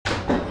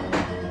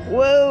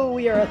Whoa,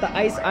 we are at the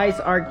Ice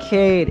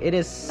Arcade. It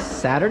is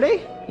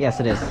Saturday? Yes,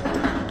 it is.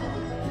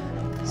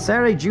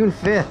 Saturday, June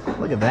 5th.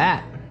 Look at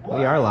that.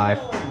 We are live.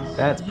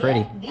 That's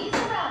pretty.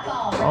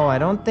 Oh, I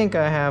don't think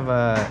I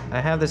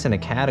have this in a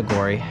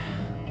category.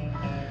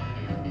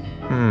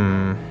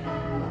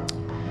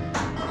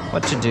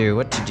 What to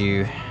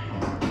do?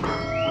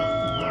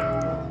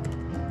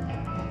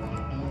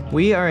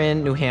 We are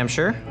in New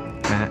Hampshire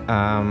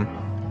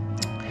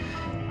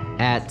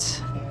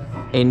at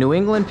a New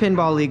England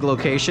Pinball League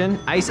location,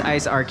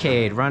 Ice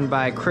Arcade, run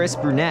by Chris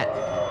Brunette.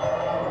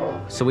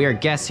 So we are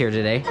guests here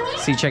today.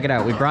 See, check it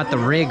out. We brought the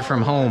rig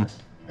from home.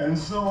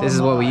 This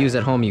is what we use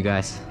at home, you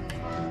guys.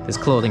 This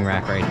clothing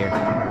rack right here.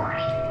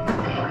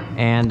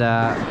 And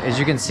as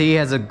you can see, it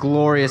has a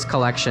glorious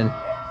collection.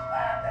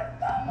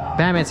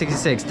 Batman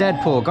 66,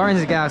 Deadpool,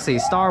 Guardians of the Galaxy,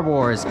 Star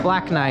Wars,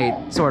 Black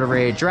Knight, Sword of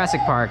Rage,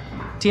 Jurassic Park,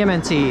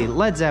 TMNT,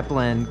 Led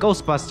Zeppelin,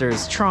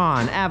 Ghostbusters,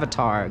 Tron,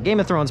 Avatar, Game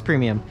of Thrones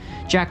Premium,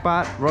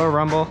 Jackpot, Royal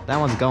Rumble, that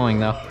one's going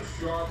though.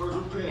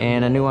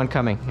 And a new one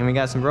coming. And we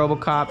got some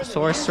RoboCop,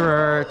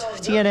 Sorcerer,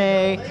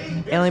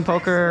 TNA, Alien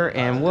Poker,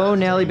 and whoa,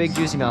 Nelly Big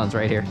Juicy Melons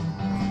right here.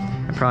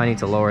 I probably need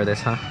to lower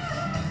this, huh?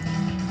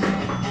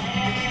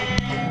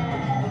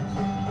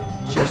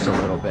 Just a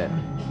little bit.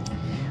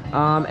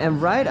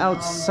 And right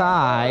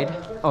outside,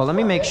 oh, let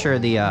me make sure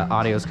the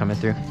audio's coming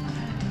through.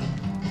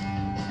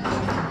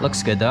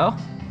 Looks good though.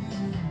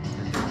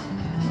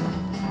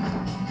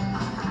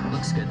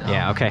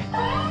 Yeah, okay.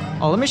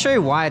 Oh, let me show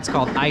you why it's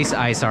called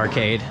Ice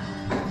Arcade.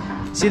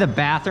 See the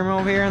bathroom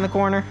over here in the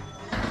corner?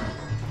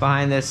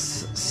 Behind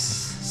this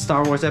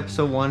Star Wars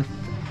Episode 1.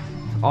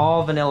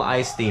 All Vanilla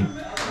Ice theme.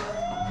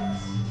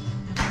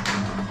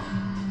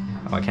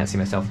 Oh, I can't see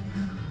myself.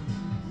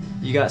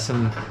 You got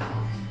some...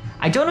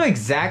 I don't know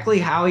exactly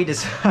how he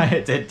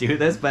decided to do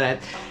this, but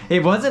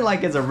it wasn't like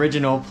his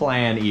original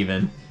plan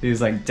even. He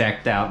was like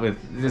decked out with...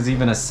 There's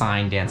even a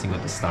sign Dancing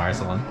with the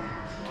Stars one.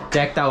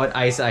 Decked out with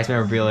ice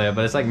memorabilia,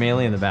 but it's like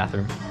mainly in the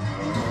bathroom.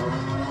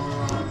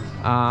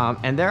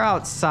 And they're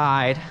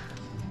outside.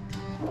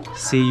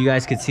 See, you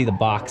guys could see the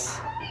box.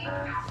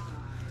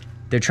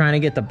 They're trying to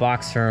get the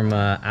box from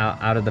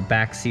out of the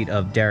back seat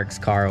of Derek's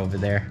car over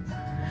there.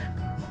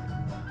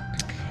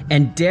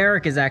 And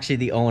Derek is actually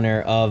the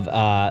owner of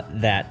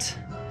that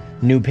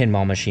new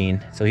pinball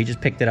machine. So he just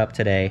picked it up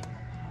today.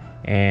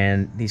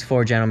 And these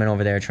four gentlemen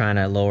over there are trying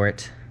to lower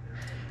it.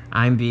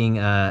 I'm being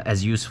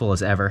as useful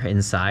as ever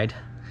inside,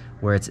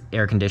 where it's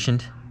air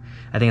conditioned.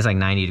 I think it's like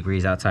 90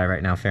 degrees outside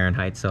right now,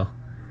 Fahrenheit, so.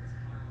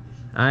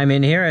 I'm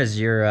in here as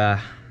your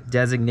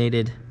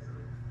designated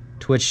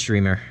Twitch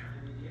streamer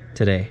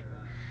today.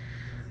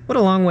 What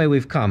a long way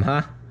we've come,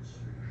 huh?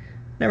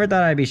 Never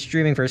thought I'd be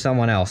streaming for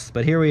someone else,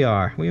 but here we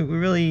are. We're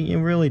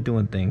really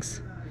doing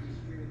things.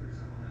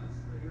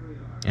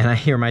 And I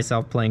hear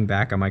myself playing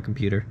back on my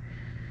computer.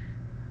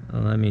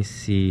 Let me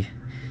see.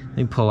 Let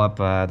me pull up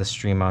the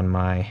stream on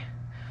my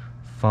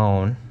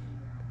phone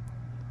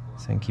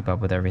so I can keep up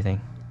with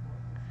everything.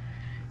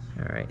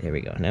 All right, here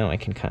we go. Now I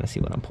can kind of see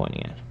what I'm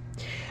pointing at.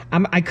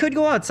 I could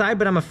go outside,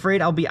 but I'm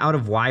afraid I'll be out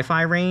of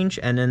Wi-Fi range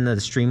and then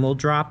the stream will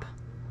drop.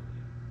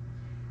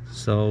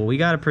 So we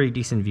got a pretty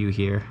decent view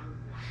here.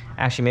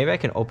 Actually, maybe I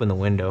can open the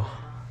window.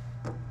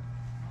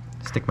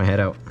 Stick my head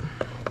out.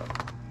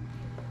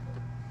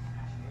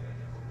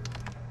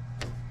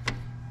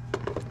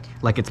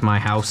 Like it's my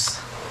house,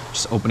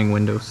 just opening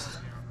windows.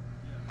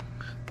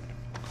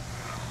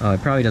 Oh,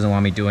 it probably doesn't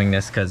want me doing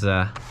this because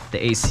the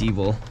AC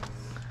will,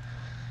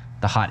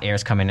 the hot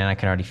air's coming in, I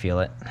can already feel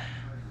it.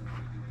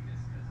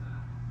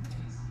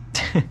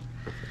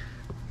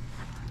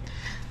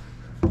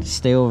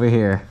 Stay over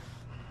here.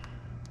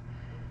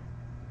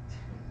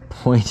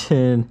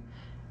 Pointing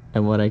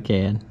at what I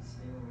can.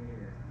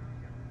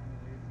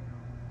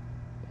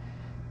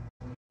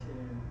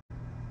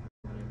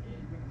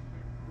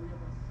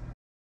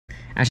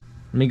 Actually,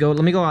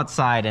 let me go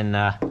outside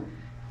and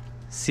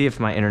see if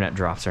my internet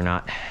drops or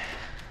not.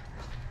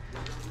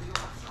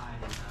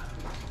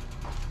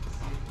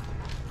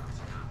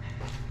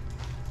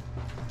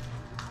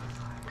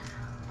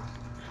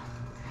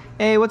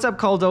 Hey, what's up,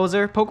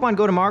 Culdozer? Pokemon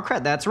Go tomorrow?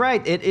 That's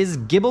right. It is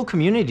Gibble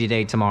Community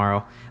Day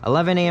tomorrow,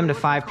 11 a.m. to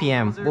 5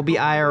 p.m. We'll be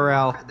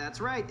IRL.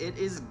 That's right. It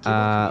is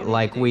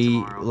like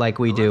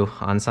we do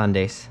on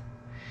Sundays.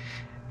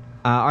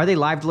 Are they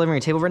live delivering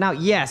a table right now?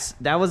 Yes.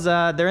 That was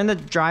they're in the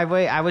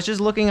driveway. I was just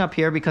looking up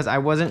here because I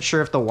wasn't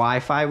sure if the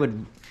Wi-Fi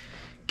would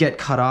get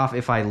cut off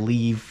if I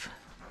leave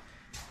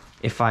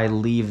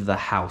the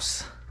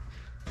house.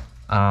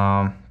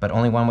 But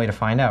only one way to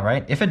find out,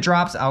 right? If it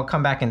drops, I'll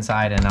come back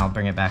inside and I'll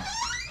bring it back.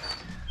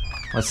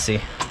 Let's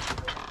see.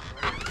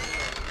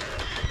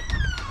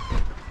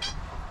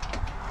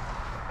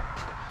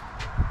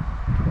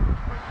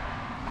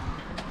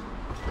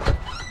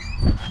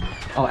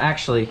 Oh,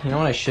 actually, you know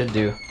what I should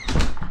do?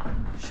 I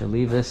should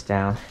leave this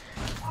down.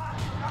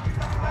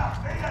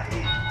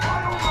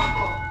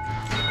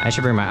 I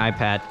should bring my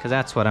iPad, because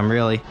that's what I'm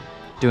really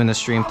doing the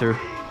stream through.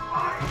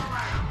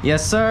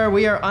 Yes, sir,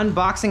 we are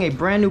unboxing a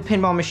brand new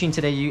pinball machine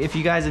today. If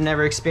you guys have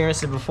never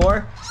experienced it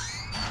before,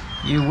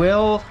 You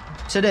will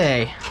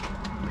today.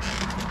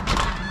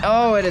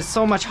 Oh, it is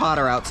so much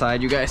hotter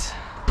outside, you guys.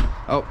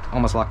 Oh,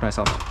 almost locked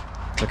myself.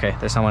 It's okay,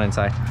 there's someone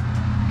inside.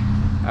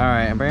 All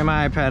right, I'm bringing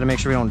my iPad to make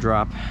sure we don't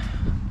drop.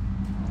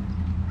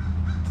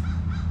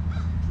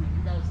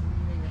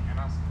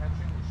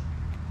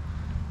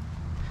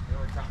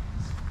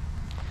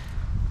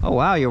 Oh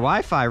wow, your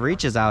Wi-Fi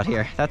reaches out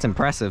here. That's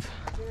impressive.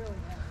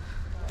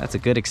 That's a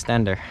good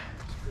extender.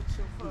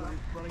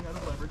 Running out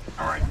of leverage.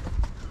 All right.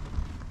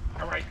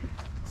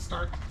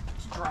 Start.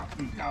 Drop.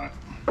 Got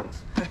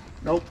it.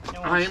 Nope.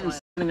 I am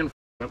standing in front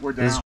of it. We're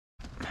down.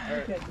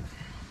 Okay.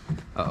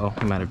 Uh-oh,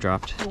 we might have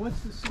dropped. So what's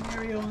the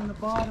scenario on the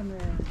bottom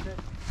there? Is that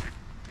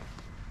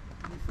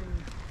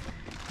anything...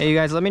 Hey, you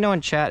guys, let me know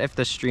in chat if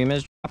the stream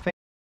is dropping.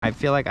 I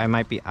feel like I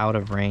might be out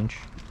of range.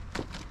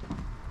 Okay,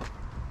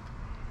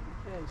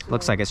 so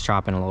Looks like it's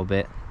chopping a little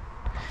bit.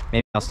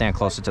 Maybe I'll stand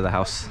closer to the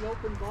house. the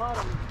open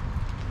bottom.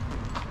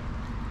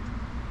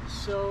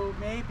 So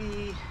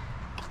maybe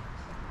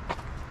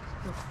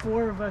the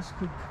four of us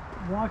could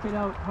walk it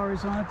out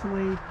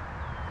horizontally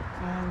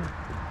and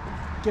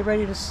get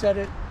ready to set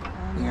it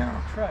on the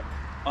truck.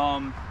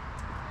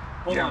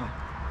 Hold on.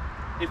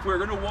 If we're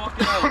gonna walk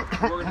it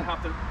out, we're gonna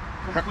have to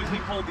completely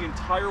hold the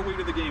entire weight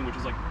of the game, which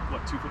is like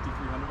what, 250,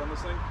 300 on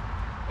this thing.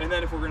 And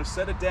then if we're gonna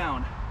set it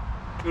down,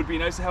 it would be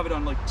nice to have it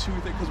on like two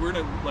things, because we're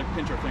gonna like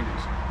pinch our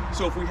fingers.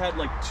 So if we had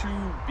like two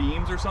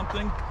beams or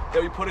something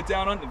that we put it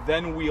down on,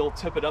 then we'll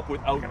tip it up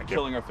without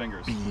killing our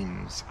fingers.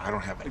 Beams. I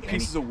don't have Like any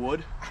pieces of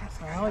wood. I don't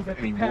think Well, I I got have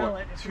any the more.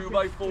 pallet.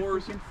 2x4s.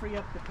 If we can free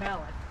up the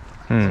pallet.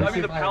 So, I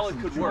mean, the pallet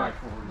could work.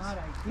 Not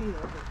ideal,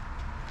 but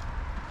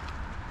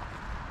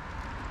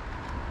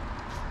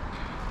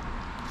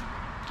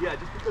Yeah,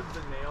 just because of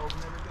the nails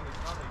and everything,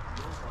 it's not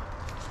ideal.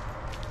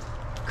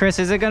 Chris,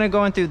 is it gonna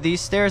go in through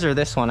these stairs or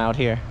this one out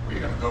here? We're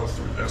gonna go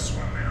through this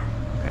one now.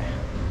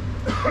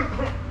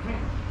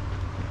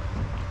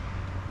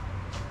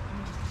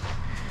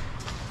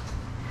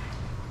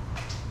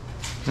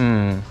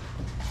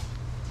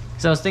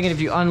 So I was thinking if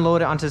you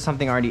unload it onto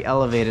something already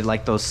elevated,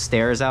 like those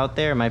stairs out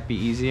there, it might be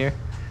easier.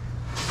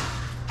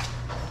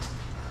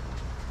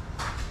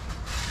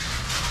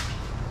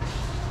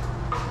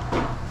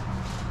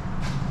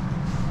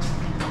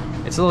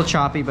 It's a little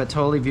choppy, but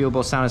totally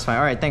viewable. Sound is fine.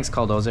 All right, thanks,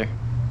 Caldozer.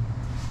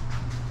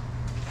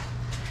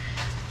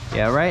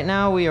 Yeah, right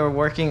now we are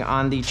working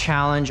on the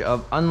challenge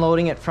of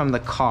unloading it from the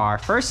car.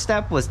 First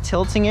step was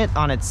tilting it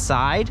on its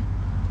side,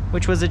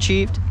 which was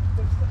achieved.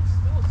 But it's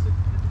still a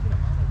significant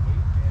amount of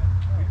weight,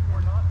 and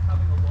we're not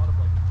having a lot of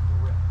like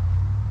grip.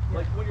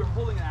 Like when you're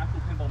holding an actual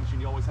pinball machine,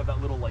 you always have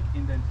that little like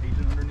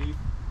indentation underneath.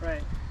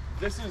 right.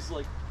 This is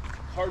like,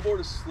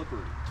 cardboard is slippery.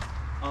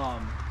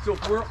 So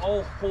if we're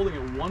all holding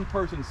it, one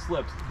person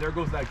slips, there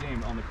goes that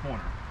game on the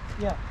corner.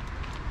 Yeah.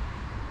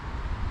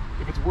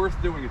 If it's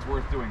worth doing, it's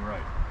worth doing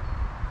right.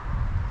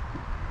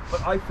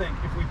 But I think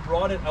if we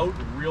brought it out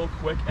real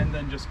quick and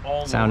then just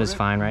all Sound load is it,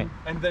 fine, right?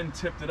 and then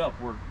tipped it up,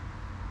 we're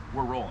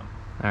rolling.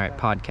 All right,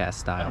 podcast I don't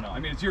style. know. I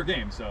mean, it's your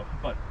game, so,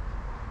 but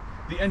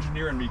the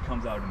engineer in me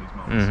comes out in these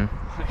moments.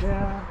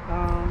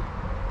 Yeah.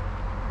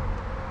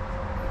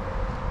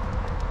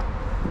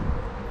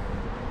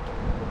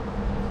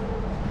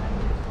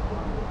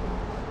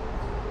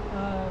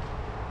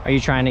 Are you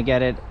trying to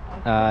get it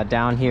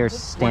down here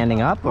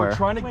standing up, We're or?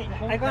 trying to. Wait,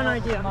 I got an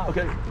idea.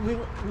 Okay. We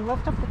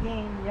lift up the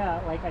game,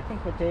 yeah, like I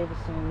think what Dave was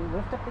saying. We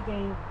lift up the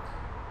game,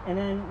 and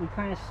then we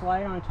kind of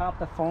slide on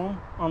top of the foam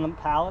on the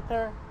pallet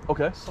there.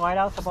 Okay. Slide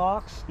out the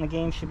box, and the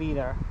game should be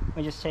there.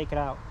 We just take it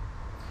out.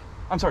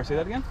 I'm sorry. Say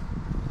that again.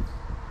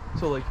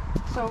 So like.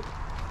 So,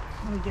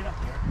 let me get up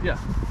here. Yeah.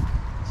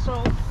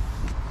 So,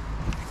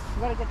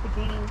 we gotta get the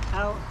game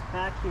out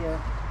back here,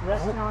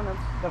 resting on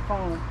the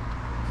foam.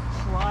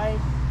 Slide.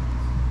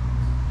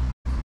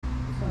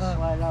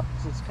 Slide it up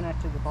because it's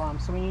connected to the bottom.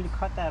 So we need to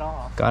cut that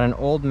off. Got an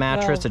old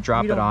mattress Well, to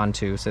drop we it don't-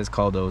 onto, says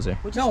Caldozer.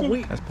 No,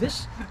 Wait,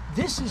 this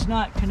is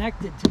not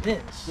connected to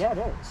this. Yeah, it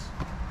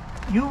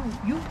is. You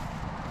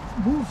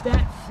move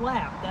that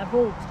flap, that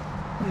whole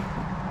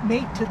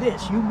mate to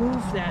this. You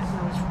move that and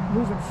it was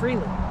moving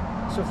freely.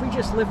 So if we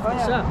just lift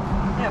this up,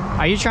 Yeah.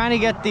 Are you trying to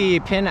get the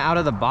pin out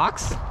of the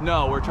box?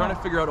 No, we're trying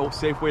to figure out a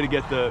safe way to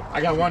get the.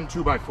 I got one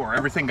 2x4.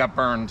 Everything got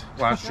burned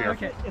last year.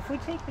 Okay, if we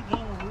take the game.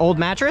 and move Old it-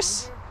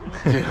 mattress?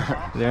 Is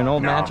there an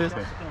old No. mattress?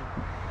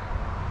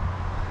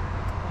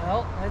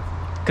 well, that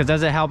Because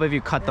does it help if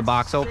you cut the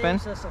box open?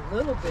 saves us a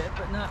little bit,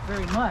 but not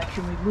very much,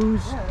 and we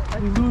lose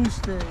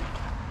the.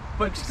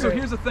 But so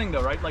here's the thing,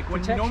 though, right? Like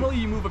when Protection.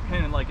 normally you move a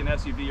pin in like an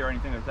SUV or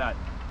anything like that,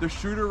 the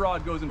shooter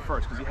rod goes in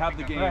first because you have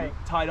the game Right.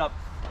 tied up.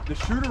 The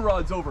shooter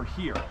rod's over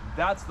here.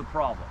 That's the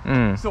problem.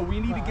 Mm. So we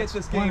need to get that's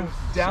this one game of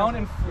down several,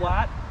 and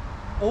flat,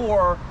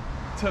 or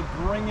to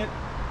bring it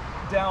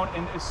down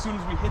and as soon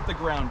as we hit the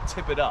ground,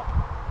 tip it up.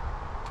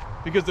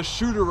 Because the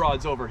shooter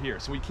rod's over here,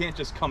 so we can't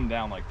just come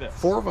down like this.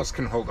 4 of us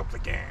can hold up the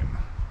game,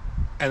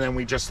 and then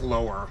we just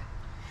lower.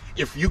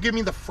 If you give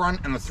me the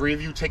front and the 3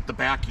 of you take the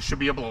back, you should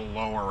be able to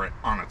lower it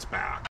on its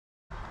back.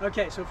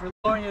 Okay, so if we're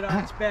lowering it on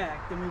its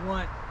back, then we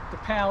want the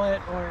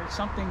pallet or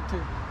something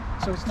to,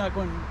 so it's not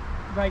going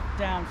right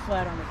down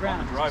flat on the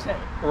ground. On the as you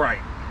driveway. said. Right.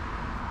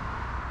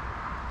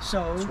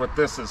 So That's what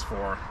this is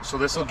for. So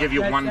this will give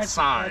you one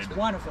side. That's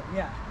one of them,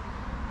 yeah.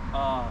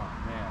 Oh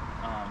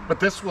man. But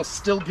this will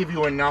still give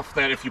you enough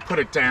that if you put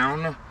it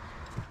down,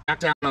 back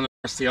down on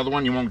the other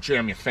one, you won't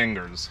jam your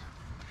fingers.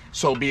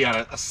 So it'll be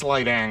at a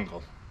slight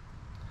angle.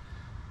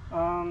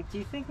 Do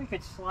you think we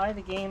could slide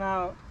the game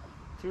out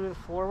through the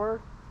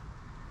forward?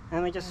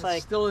 And we just It's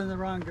like... still in the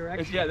wrong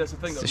direction. Yeah, that's the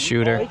thing. It's though. a We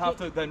shooter. all have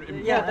to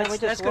then. Yeah, then we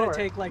that's just going lower to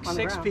it take like on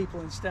the 6 ground.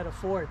 people instead of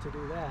 4 to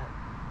do that.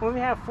 Well, we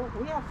have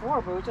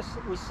four, but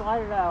we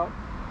slide it out,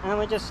 and then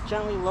we just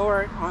gently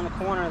lower it on the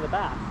corner of the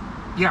back.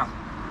 Yeah,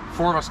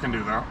 4 of us can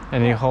do that.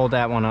 And you hold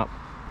that one up.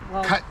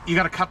 Well, You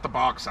got to cut the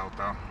box out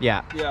though.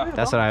 Yeah, Yeah.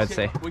 that's what I would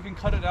say. We can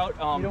cut it out. you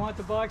don't want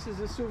the box as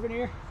a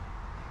souvenir?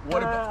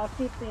 What about? I'll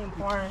keep the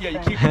important Yeah, you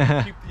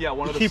thing. keep yeah,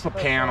 one of the. Keep a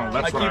panel.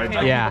 That's what I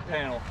do. Yeah. Keep a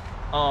panel.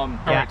 All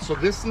Yeah. right, so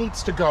this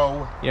needs to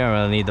go. You don't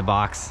really need the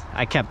box.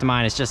 I kept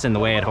mine, it's just in the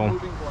way at home.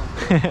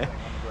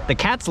 The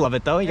cats love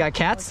it though, you got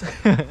cats?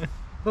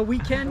 But we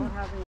can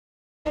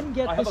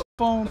get I have this a-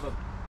 foam. I have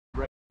a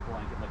red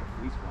blanket, like a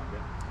fleece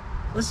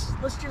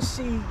blanket. Let's just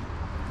see.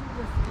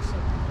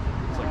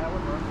 It's like,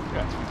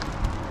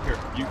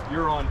 yeah, here,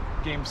 you're on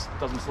games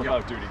doesn't slip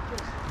out duty.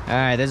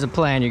 Alright, there's a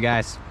plan, you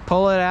guys.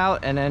 Pull it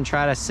out and then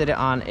try to sit it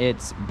on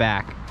its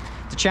back.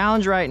 The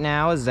challenge right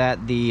now is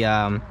that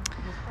the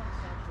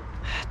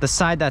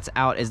side that's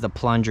out is the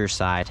plunger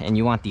side, and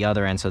you want the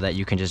other end so that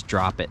you can just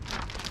drop it.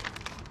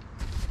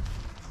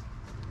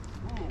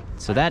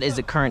 So that is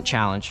the current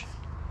challenge.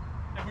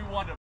 If we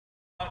want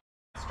to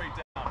straight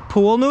down.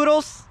 Pool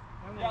noodles?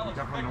 Yeah, like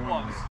Definitely big no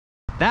ones.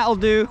 That'll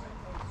do.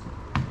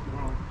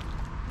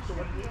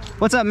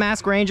 What's up,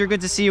 Mask Ranger?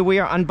 Good to see you. We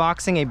are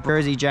unboxing a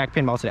Jersey Jack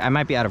pinball today. I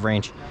might be out of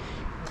range.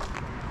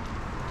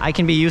 I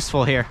can be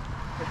useful here.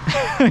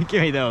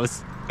 Give me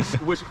those.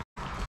 Which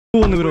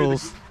Pool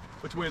noodles.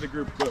 which way the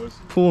group goes.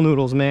 Pool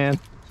noodles, man.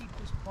 Keep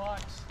this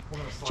box.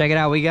 Check it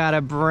out. We got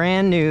a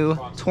brand new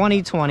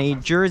 2020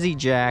 Jersey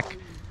Jack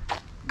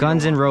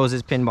Guns N'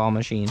 Roses pinball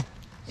machine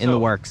in the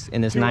works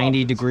in this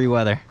 90-degree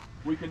weather.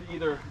 We can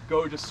either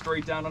go just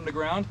straight down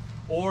underground,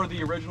 or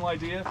the original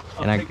idea of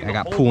And taking I the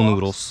got whole pool box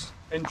noodles.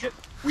 and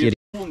we have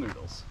pool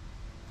noodles,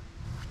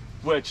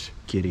 which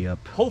Giddy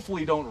up.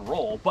 hopefully don't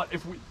roll. But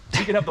if we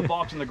could have the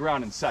box on the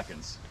ground in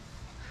seconds.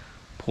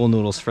 Pool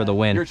noodles for the Your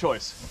win.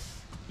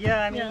 choice.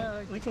 Yeah, I mean,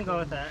 Yeah. we can go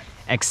with that.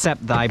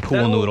 Except thy pool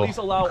That'll noodle. at least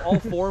allow all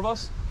 4 of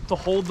us to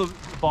hold the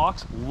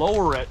box,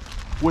 lower it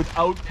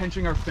without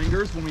pinching our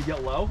fingers when we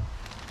get low.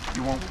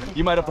 You won't.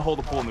 You might have to hold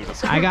the pool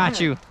noodles. I got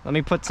you. Let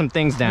me put some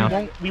things down.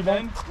 Then we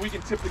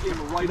can tip the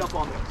game right up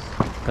on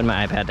this. Put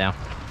my iPad down.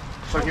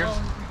 So here's.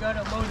 Well, we got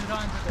to load it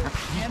onto the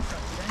hand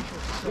truck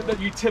eventually.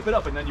 Then you tip it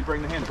up and then you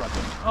bring the hand truck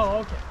in. Oh,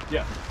 okay.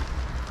 Yeah.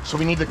 So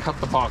we need to cut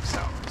the box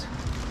out.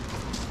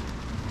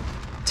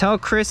 Tell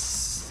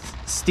Chris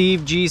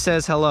Steve G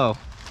says hello.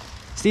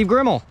 Steve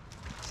Grimmel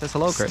says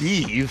hello, Chris.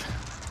 Steve.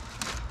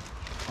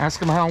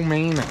 Ask him how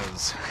Maine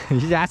is.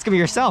 You ask him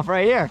yourself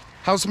right here.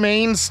 How's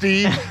Maine,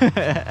 Steve?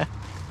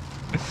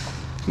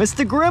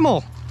 Mr.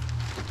 Grimmel.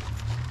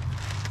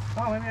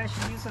 Oh, maybe I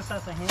should use this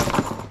as a hand.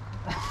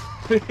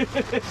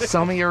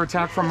 Sell me your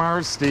attack from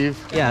Mars, Steve.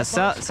 Yeah,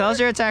 sells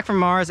your attack from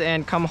Mars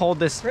and come hold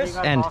this Chris? You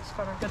got a end. box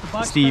cutter? Got the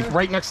box Steve. cutter?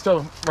 Right next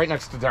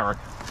to Derek.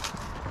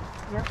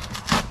 Yep.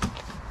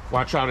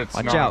 Watch out, it's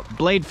Watch not. out.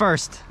 Blade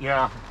first.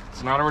 Yeah,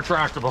 it's not a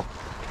retractable.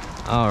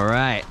 All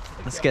right.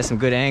 Let's get some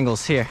good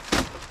angles here.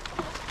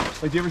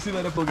 Like, do you ever see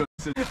that episode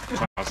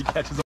goes, he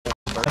catches a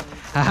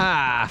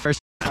Haha. First.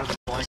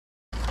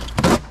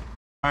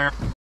 Fire.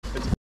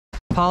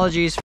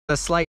 Apologies for the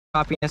slight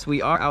choppiness.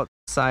 We are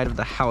outside of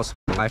the house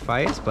where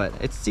Wi-Fi is, but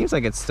it seems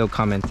like it's still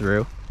coming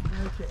through.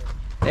 Okay.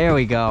 There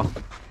we go.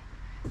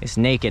 It's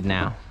naked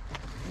now.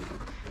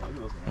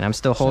 And I'm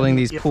still holding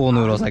these pool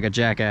noodles like a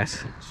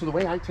jackass. So the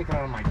way I take it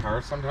out of my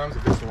car sometimes,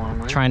 it goes the wrong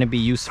way. Trying to be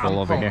useful I'm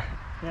over cool. here.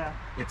 Yeah.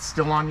 It's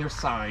still on your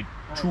side.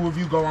 2 of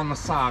you go on the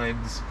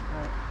sides.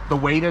 The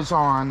weight is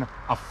on.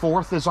 A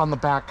 4th is on the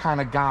back, kind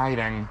of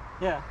guiding.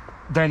 Yeah.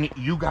 Then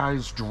you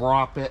guys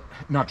drop it.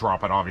 Not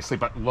drop it, obviously,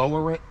 but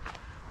lower it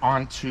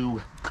onto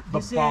the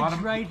This bottom.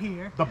 edge right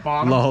here. The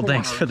bottom. Lol,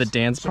 thanks for the corners.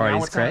 dance So now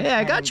parties, it's at Craig. an Yeah,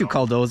 I got you,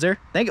 angle. Bulldozer.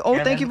 Thank you. Oh,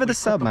 And thank you then for the we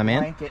sub, put my the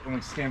man. blanket and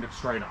we stand it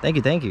straight up. Thank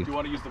you, thank you. Do you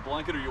want to use the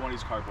blanket or you want to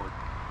use cardboard?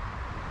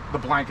 The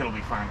blanket will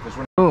be fine because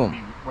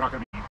Boom. we're not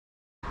going to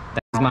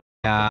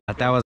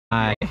That was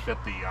my fit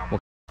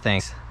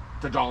thanks.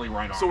 the dolly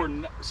right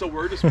on. So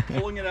we're just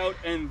pulling it out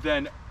and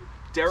then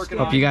Derek and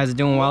Hope you guys are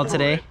doing well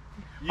today.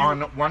 You,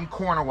 on one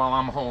corner while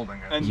I'm holding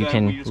it. and You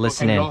then we can just go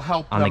listen through- in You'll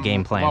help on the them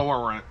game plan.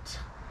 Lower it.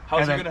 How's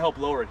and he then- going to help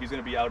lower it? He's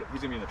going to be out.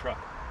 He's going to be in the truck.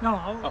 No,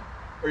 Oh,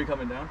 are you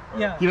coming down? Or-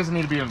 yeah. He doesn't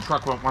need to be in the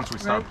truck once we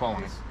start Right.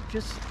 pulling.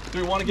 Just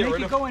Do we want to get make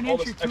rid it of go an all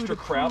inch this or two extra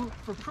to crap?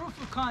 for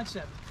proof of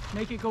concept.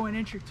 Make it go an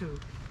inch or two,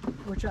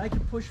 which I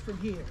can push from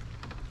here.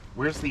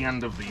 Where's the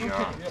end of the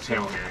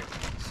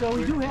tailgate? So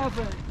we do have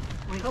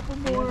a couple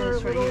more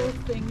this right little here.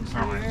 things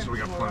All right, here. so we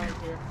got more plenty out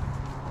of- here.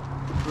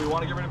 Do we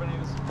want to get rid of any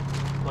of this?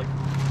 Like,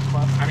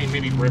 plastic? I mean,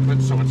 maybe rip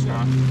it so it's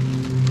not.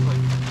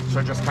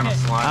 So just kind of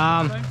slide.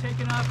 I'm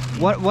taking off.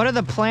 What are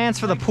the plans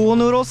for the pool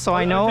noodles? So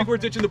I I know. think we're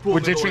ditching the pool. We're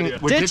noodle ditching- idea.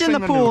 we're Ditching the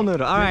the pool noodle.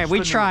 noodle. All right, Ditch we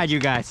the tried, noodle. you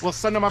guys. We'll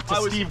send them up to I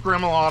was- Steve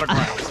Grimmel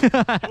autographs.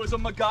 It was a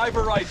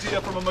MacGyver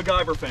idea from a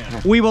MacGyver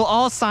fan. We will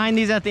all sign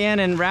these at the end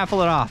and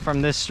raffle it off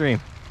from this stream.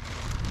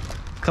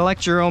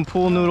 Collect your own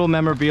pool noodle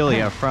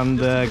memorabilia from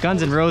the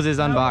Guns N' Roses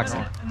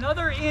unboxing.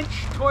 Another inch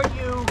toward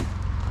you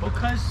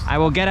because I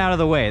will get out of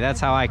the way. That's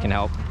how I can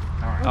help.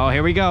 Oh,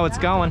 here we go. It's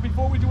going.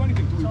 Before we do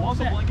anything, do we want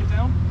the blanket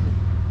down?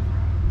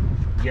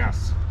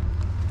 Yes.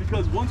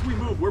 Because once we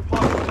move, we're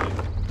populated.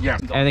 Yes.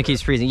 I think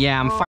he's freezing. Yeah,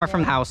 I'm far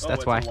from the house. That's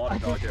it's why. A lot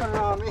of dog Put hair. it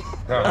on me.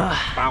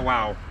 Bow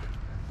wow.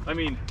 I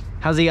mean,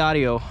 How's the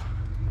audio?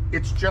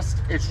 It's just.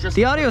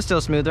 The audio's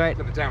still smooth, right?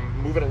 Put it down.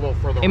 Move it a little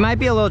further. It might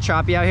be a little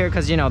choppy out here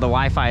because, you know, the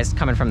Wi-Fi is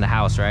coming from the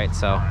house, right?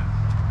 So,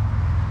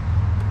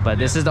 but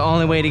this is the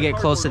only way to get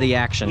close to the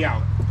action.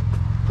 Yeah.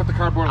 Put the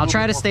cardboard. I'll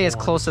try to stay as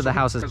close to the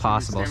house as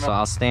possible, so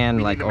I'll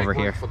stand like over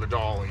here. For the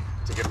dolly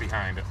to get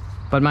behind it.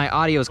 But my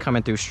audio is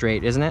coming through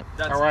straight, isn't it?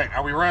 that's All right.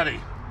 Are we ready?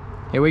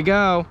 Here we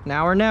go.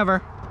 Now or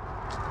never.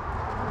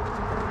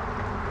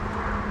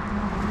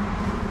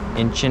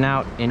 Inching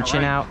out,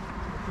 inching out.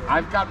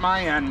 I've got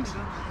my end.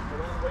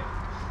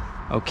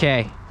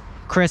 Okay.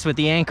 Chris with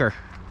the anchor.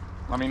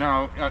 Let me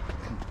know.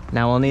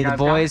 Now we'll need You the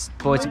guys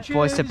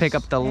boys to pick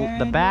up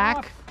the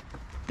back.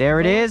 There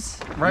it is.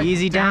 Right,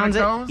 Easy down downs it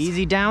it. goes.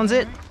 Easy downs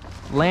it.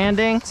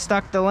 Landing.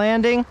 Stuck the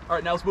landing. all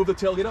right. Now let's move the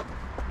tailgate up.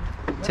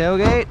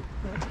 Tailgate.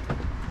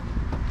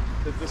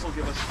 This will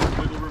give us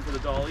wiggle room for the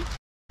dolly.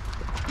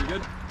 You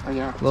good? Oh,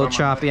 yeah. A little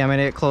choppy. I'm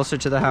gonna get closer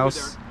to the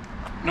house.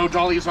 No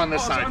dollies on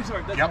this Oh, side. I'm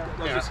sorry. That's, Yep.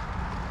 that's Yeah. just,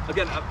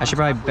 again, I should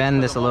probably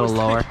bend this a little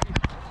lower.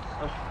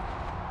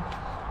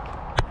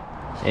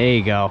 There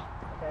you go.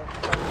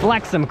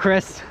 Flex them,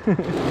 Chris.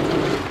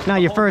 Now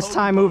your first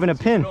time moving a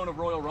pin. Of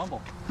Royal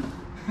Rumble.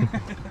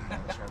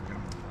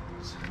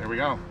 There we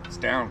go. It's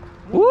down.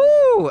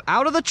 Woo!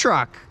 Out of the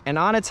truck and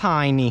on its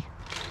hiney.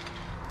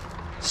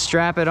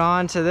 Strap it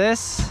on to this,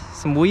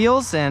 some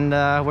wheels, and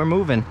we're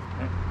moving.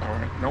 All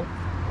right. Nope.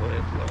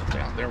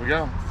 Yeah, there we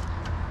go.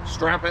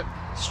 Strap it.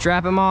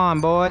 Strap him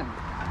on, boy.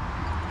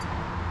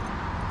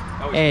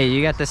 Hey,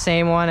 you got the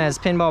same one as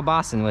Pinball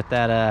Boston with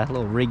that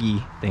little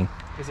riggy thing.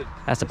 Is it?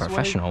 That's a this way?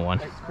 professional one.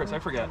 Hey, Chris, I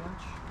forget.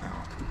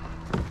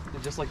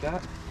 Just like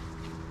that.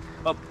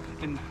 Up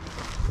in.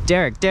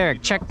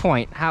 Derek,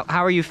 checkpoint. How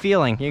are you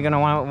feeling? You're gonna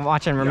want to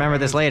watch and remember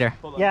this later.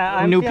 Hold on. Yeah,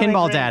 I'm New feeling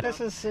pinball great. dad.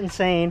 This is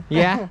insane.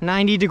 Yeah,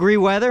 90-degree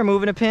weather,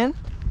 moving a pin.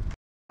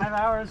 5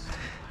 hours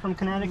from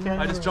Connecticut.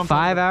 I just jumped.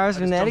 5 out hours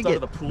of from the, I just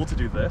Connecticut. jumped out of the pool to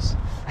do this.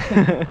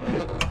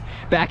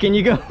 Back in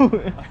you go.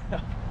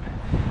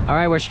 All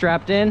right, we're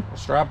strapped in.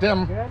 Strapped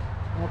in. Good.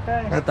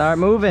 Okay. Let's start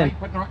moving. Tight,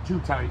 but not too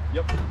tight.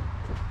 Yep.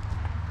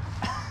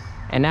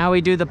 And now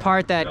we do the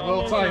part that A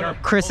little tighter.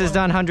 Chris has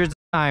done hundreds of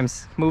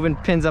times, moving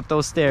pins up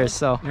those stairs.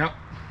 So Yep.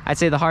 I'd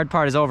say the hard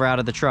part is over out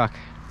of the truck.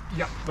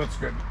 Yep. That's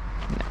good.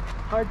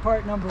 hard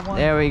part number one.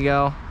 There we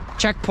go.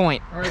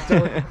 Checkpoint. All right,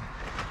 Dylan.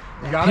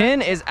 You got it?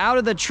 Pin is out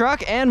of the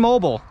truck and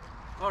mobile.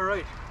 All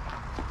right.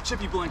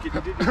 Chippy blanket,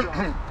 you did your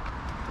job.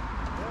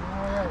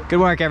 Good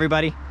work,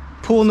 everybody.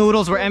 Pool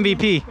noodles were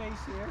MVP. Space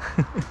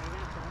here.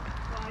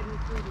 Sliding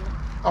through there.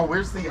 Oh,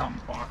 where's the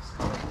box?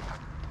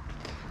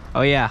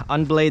 Oh yeah,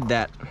 unblade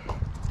that.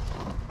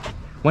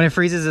 When it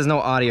freezes, there's no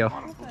audio.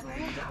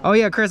 Oh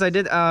yeah, Chris, I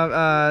did,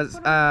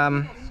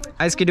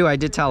 Ice Skidoo, I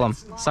did tell him.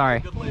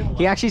 Sorry.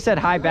 He actually said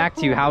hi back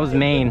to you. How's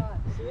Maine?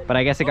 But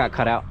I guess it got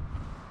cut out.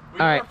 We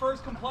All got right. our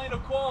first complaint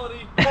of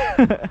quality,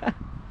 and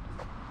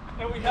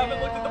we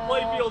haven't looked at the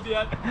playfield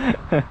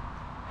yet.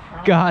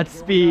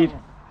 Godspeed.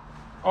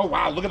 Oh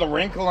wow, look at the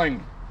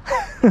wrinkling.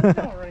 Chris, did you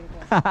see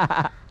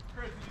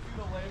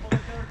the label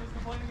that Derek was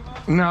complaining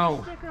about?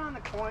 No. Sticker on the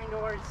coin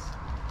doors.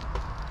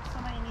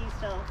 Somebody needs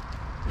to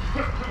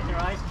get their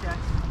eyes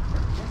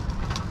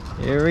checked.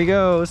 Here he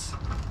goes.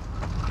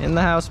 In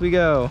the house we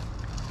go.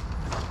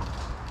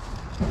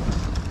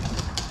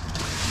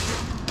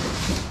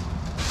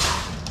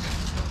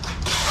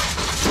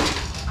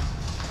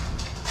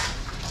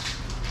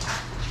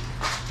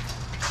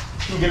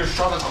 You get a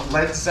shot of the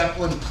Led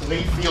Zeppelin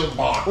playfield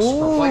box,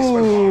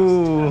 replacement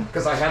Ooh. box.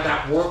 Because I had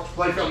that warped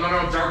playfield.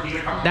 No, Dark, you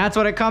come on. That's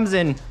what it comes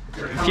in.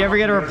 If you ever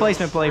get a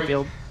replacement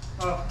playfield.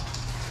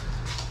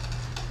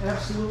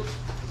 Absolute.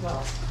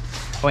 Well,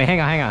 Wait,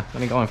 hang on.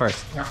 Let me go in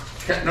first. Yeah.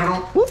 Okay,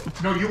 no.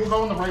 No, you will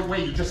go in the right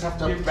way. You just have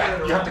to you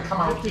have to come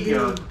out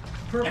here and get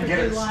perfectly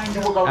it. lined You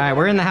up. will go. All right,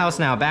 we're in the house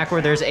now, back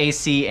where there's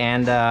AC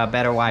and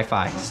better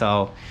Wi-Fi.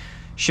 So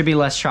should be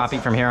less choppy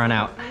from here on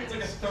out. It's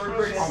like a third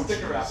grade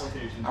sticker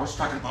application. I was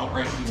talking about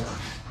right here.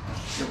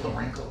 Feel the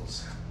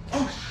wrinkles.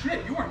 Oh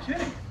shit, you weren't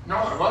kidding. No,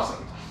 I wasn't.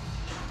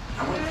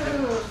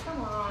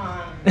 Come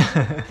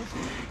on.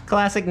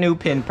 Classic new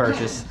pin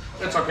purchase.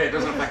 It's okay. It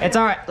doesn't affect. It's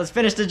all right. Let's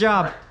finish the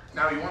job.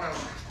 Now you want to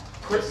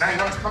put. Now you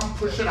want to come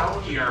push it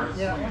out here.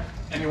 Yeah.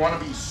 And you want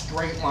to be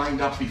straight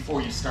lined up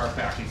before you start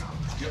backing up.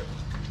 Yep.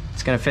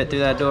 It's gonna fit through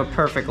that door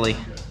perfectly.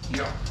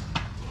 Yep.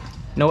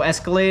 No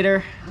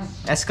escalator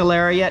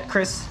yet,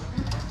 Chris.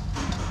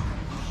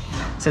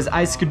 It says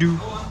Ice Skidoo.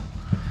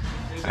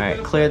 All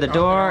right, clear the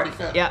door.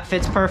 Yeah,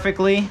 fits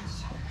perfectly.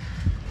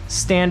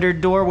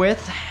 Standard door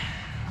width.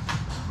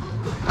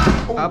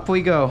 Up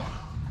we go.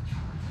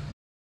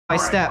 By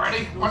step.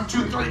 Ready? 1,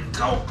 2, 3,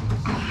 go.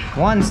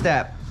 One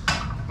step.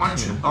 1,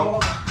 2, oh.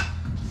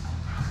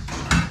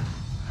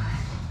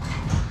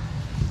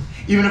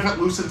 Even if it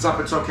loosens up,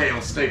 it's okay.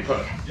 It'll stay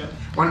put. Yep.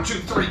 1, 2,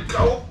 3,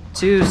 go.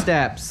 2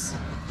 steps.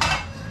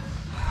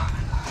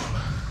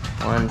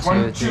 1, 2,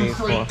 1, 3, 2, 3,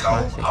 4, go.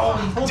 5, 6.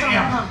 Oh,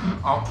 damn.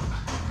 Oh.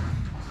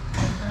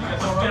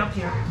 Get up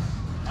here.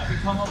 I can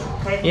come up.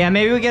 Okay. Yeah,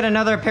 maybe we get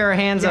another pair of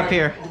hands up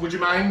here. Would you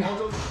mind?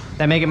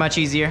 That make it much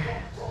easier.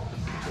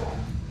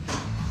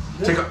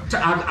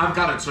 I've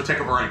got it, so take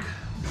a break.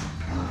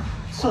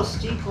 So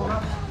steep going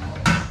up.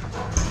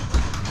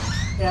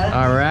 Yeah.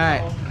 All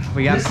right,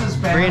 we got This is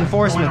bad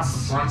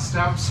reinforcements. going up the front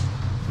steps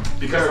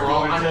because they're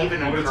all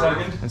uneven and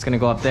curved. It's gonna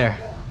go up there.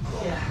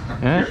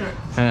 Yeah.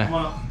 Come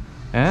on up.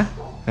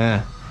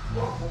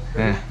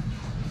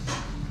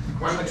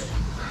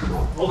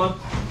 Hold on.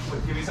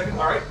 Wait, give me a second.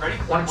 All right, ready?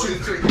 1, 2,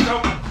 3,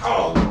 go.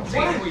 Oh, What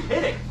damn. are we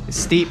hitting? It's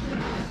steep.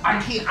 I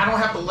can't. I don't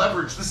have the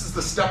leverage. This is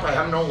the step. I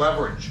have no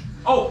leverage.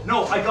 Oh,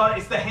 no, I got it.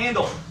 It's the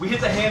handle. We hit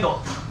the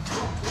handle.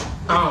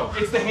 Oh.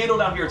 It's the handle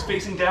down here. It's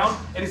facing down,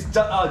 and it's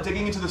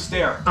digging into the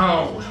stair.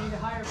 Oh. Need a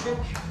higher pitch.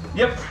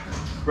 Yep.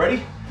 Ready?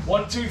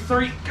 1, 2,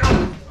 3, go.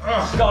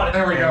 Got it.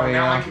 There we go. we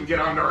Now go. I can get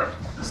under it.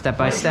 Step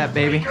by step,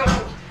 baby.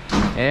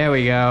 There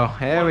we go.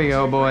 There we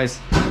go, boys.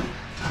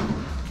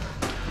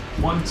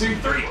 1, 2,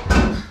 3.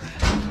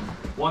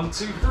 1,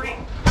 2, 3.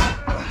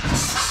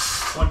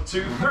 1,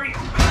 2, 3.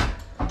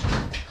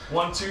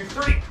 1, 2,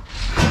 3.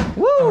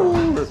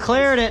 Woo!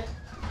 Cleared it.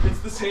 It's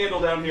this handle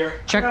down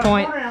here.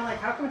 Checkpoint. I'm like,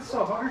 how come it's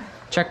so hard?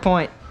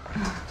 Checkpoint.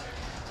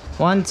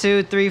 1,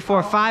 2, 3,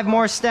 4, 5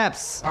 more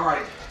steps. All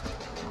right.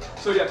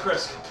 So yeah,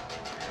 Chris.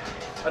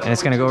 And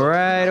it's gonna go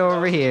right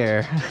over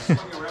here.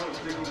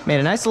 Made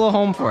a nice little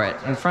home for it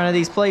in front of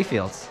these play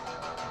fields.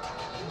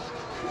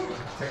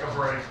 Take a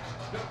break.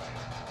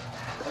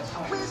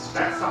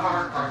 That's the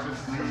hard part. This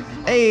is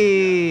easy.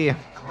 Hey!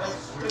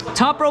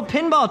 Top Row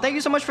Pinball, thank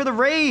you so much for the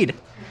raid.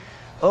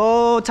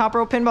 Oh, Top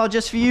Row Pinball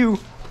just for you.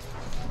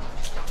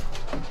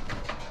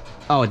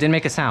 Oh, it didn't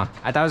make a sound.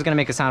 I thought it was gonna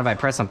make a sound if I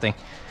pressed something.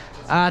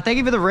 Thank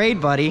you for the raid,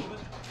 buddy.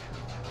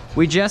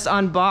 We just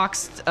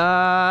unboxed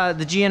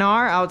the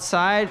GNR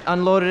outside,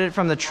 unloaded it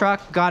from the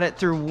truck, got it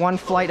through one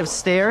flight of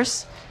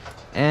stairs,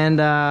 and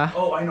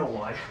Oh, I know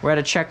why. we're at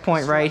a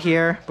checkpoint right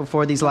here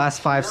before these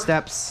last 5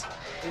 steps.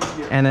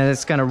 And then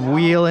it's gonna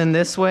wheel in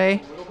this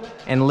way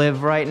and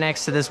live right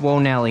next to this Whoa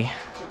Nelly.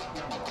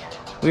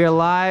 We are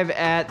live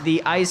at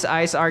the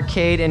Ice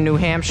Arcade in New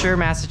Hampshire,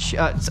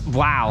 Massachusetts.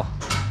 Wow.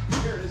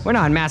 We're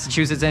not in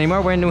Massachusetts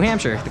anymore, we're in New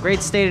Hampshire, the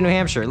great state of New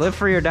Hampshire. Live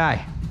free or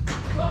die.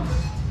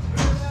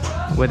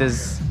 With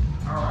his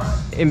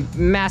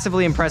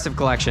massively impressive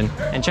collection.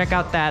 And check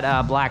out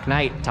that Black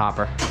Knight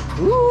topper.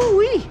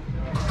 Ooh-wee.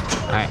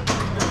 All right,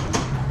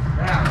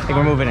 I think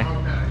we're moving it.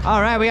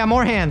 All right, we got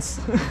more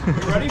hands.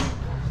 Ready?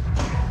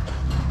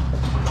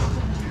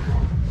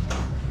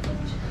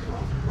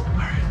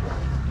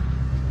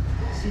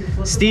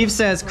 Steve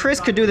says, Chris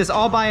could do this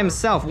all by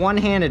himself,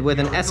 one-handed with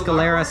an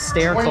Escalera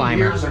stair 20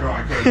 climber. years ago,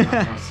 I could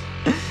have done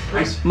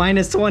this.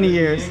 Minus 20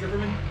 years. Anchor for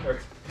me? Or-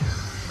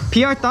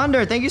 PR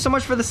Thunder, thank you so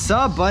much for the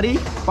sub, buddy.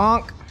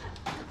 Bonk.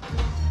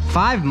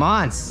 5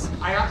 months.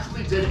 I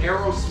actually did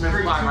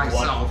Aerosmith by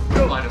myself.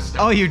 Flight of steps.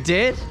 Oh, you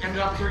did? Ended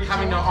up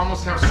having to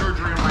almost have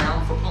surgery on my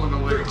arm for pulling the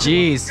leg.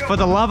 Jeez, for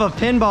the love of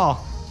pinball.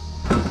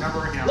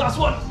 Never again. Last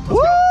one. Woo!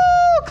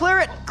 Clear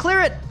it,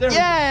 clear it. There we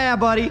go. Yeah,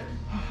 buddy.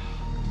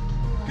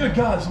 Good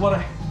God, this is what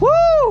I...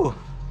 Woo!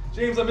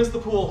 James, I missed the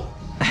pool.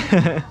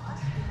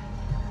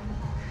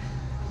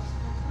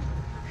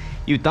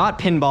 You thought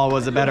pinball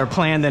was a better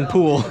plan than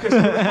pool. Okay,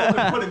 so where the hell am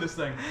I putting this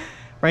thing?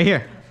 Right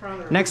here,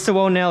 next to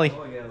Whoa Nelly.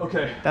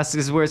 Okay. This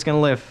is where it's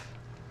gonna live.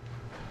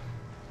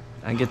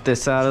 I get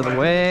this out of the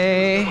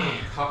way.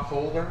 Cup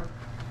holder.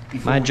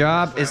 My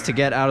job is to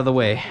get out of the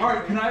way. All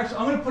right, can I actually...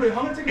 I'm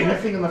gonna take a break.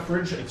 Anything in the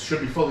fridge, it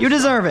should be fully You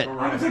deserve it. I'm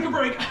gonna take a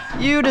break.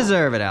 You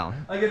deserve it,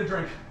 Alan. I get a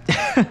drink.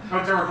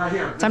 No, Derek, right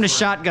here. Time to This way.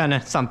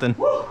 shotgun something.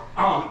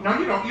 Oh, no,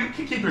 you don't. You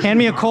can keep your Hand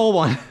me a shoes on. cold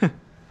one.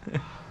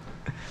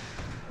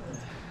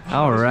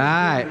 All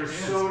right. There's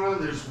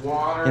soda, there's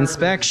water.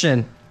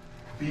 Inspection.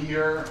 There's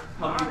beer.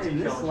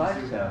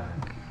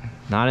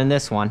 Not in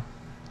this one.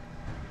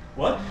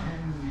 What?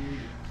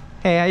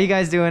 Hey, how you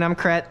guys doing? I'm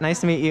Kret. Nice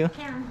to meet you.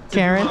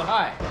 Karen.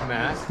 Hi,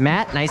 Matt.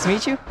 Matt, nice to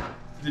meet you.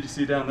 Did you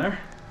see down there?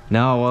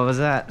 No, what was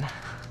that?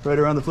 Right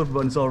around the flipper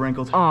button, it's all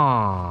wrinkled.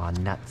 Aw,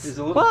 nuts.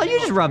 Well, you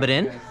just rub it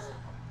in.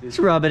 Just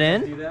rub it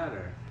in.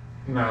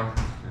 No.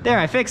 There,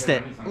 I fixed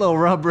it. Little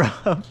rub.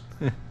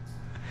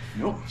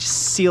 Nope.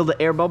 Just seal the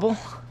air bubble.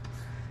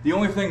 The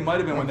only thing might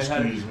have been when they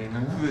had it Excuse me.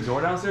 through the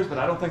door downstairs, but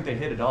I don't think they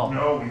hit it all.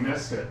 No, we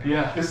missed it.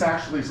 Yeah. This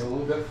actually is a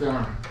little bit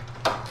thinner.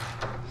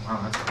 Wow,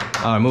 that's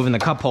good. Oh, we're moving the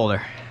cup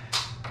holder.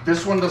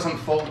 This one doesn't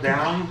fold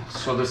down,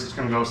 so this is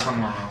gonna go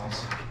somewhere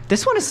else.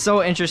 This one is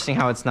so interesting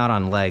how it's not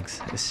on legs.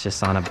 It's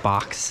just on a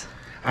box.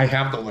 I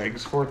have the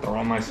legs for it. They're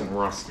all nice and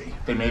rusty.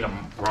 They made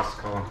them rust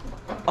color.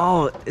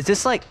 Oh, is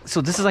this like,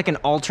 so this is like an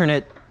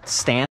alternate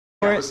stand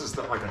for Yeah, it? this is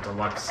like a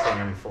deluxe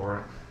stand for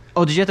it.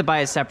 Oh, did you have to buy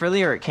it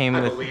separately or it came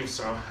I with? believe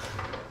so.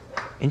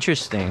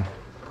 Interesting.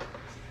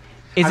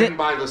 I Is didn't it?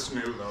 buy this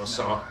new though,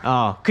 so.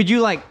 Oh, could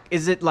you like,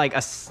 is it like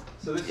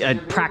a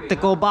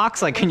practical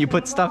box? Like, can you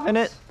put stuff in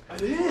it?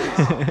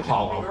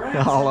 Hollow.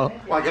 Hollow.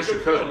 Well, I guess you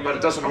could, but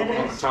it doesn't open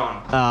on the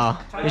top.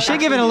 Oh, you should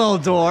give it a little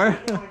door.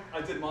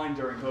 I did mine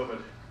during COVID.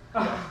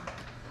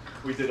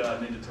 We did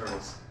Ninja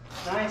Turtles.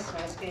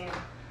 Nice game.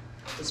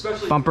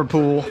 Especially Bumper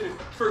pool.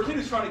 For a kid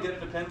who's trying to get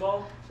into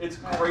pinball, it's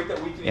great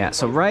that we can. Yeah, even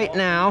so play right pinball,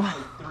 now,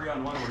 like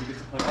 3-on-1 where he gets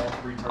to play all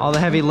 3 turtles. all the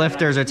heavy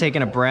lifters are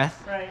taking a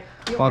breath Right.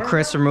 while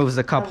Chris removes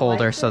the cup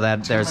holder so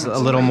that there's a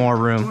little more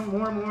room.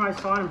 More and more I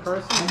saw it in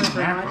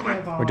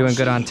person. We're doing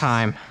good on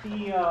time. The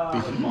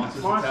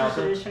Monsters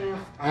Edition.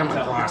 I have my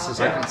glasses.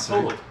 I can see.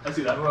 Totally. I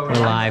see that. We're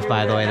live,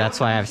 by the way. That's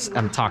why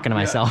I'm talking to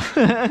myself.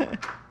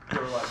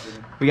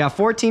 We got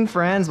 14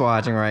 friends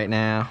watching right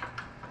now.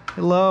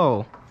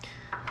 Hello.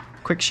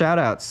 Quick shout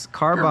outs.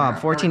 Carbob,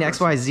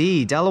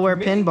 14XYZ, Delaware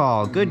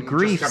Pinball, Good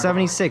Grief,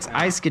 76,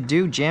 Ice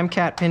Skidoo,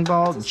 Jamcat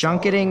Pinball,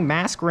 Junketing,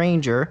 Mask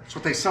Ranger, That's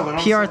what they sell. They don't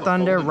sell PR the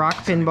Thunder, folding Rock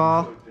ones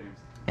Pinball,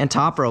 and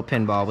Top Rope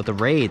Pinball with the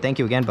raid. Thank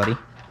you again, buddy.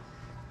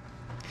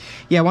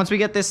 Yeah, once we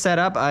get this set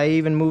up, I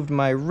even moved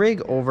my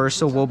rig over,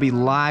 so we'll be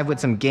live with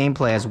some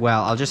gameplay as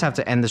well. I'll just have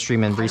to end the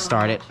stream and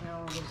restart it.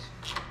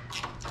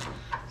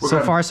 We're So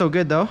good. far, so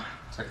good, though.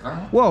 Check it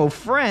out. Whoa,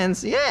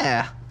 friends,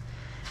 yeah.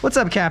 What's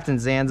up, Captain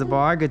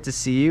Zanzibar? Good to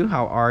see you.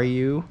 How are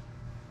you?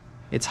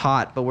 It's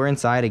hot, but we're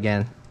inside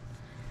again.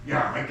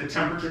 Yeah, like the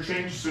temperature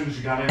changed as soon as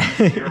you got in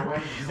the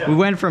stairway. We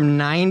went from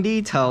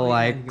 90 to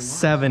like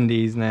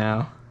 70s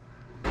now.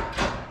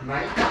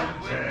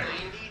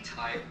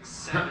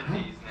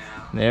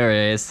 There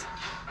it is.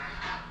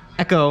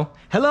 Echo.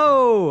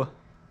 Hello.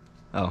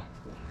 Oh,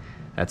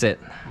 that's it.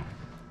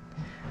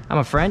 I'm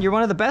a friend. You're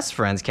one of the best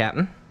friends,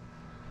 Captain.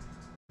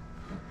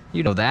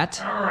 You know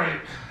that. All right.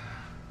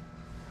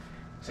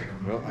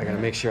 Well, I gotta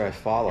make sure I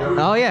follow.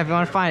 Oh yeah, if you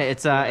want to find it,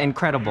 it's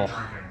incredible.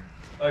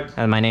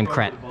 And my name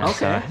Cret.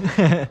 Okay.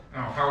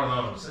 Now, how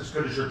are those? As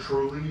good as your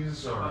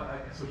Trulies? Or?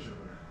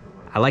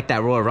 I like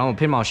that Royal Rumble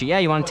pinball sheet. Yeah,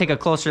 you want to take a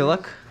closer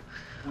look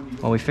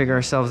while we figure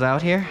ourselves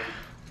out here?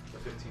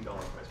 The $15 price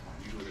point.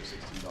 Usually they're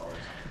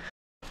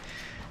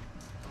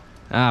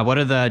 $16. What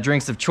are the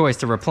drinks of choice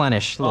to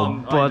replenish?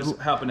 Little I just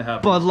happen to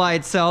have Bud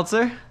Light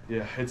seltzer,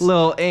 Yeah, it's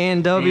little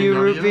A&W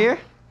root A&W? beer.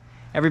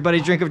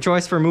 Everybody's drink of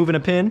choice for moving a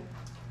pin.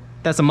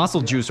 That's a muscle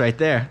juice right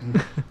there.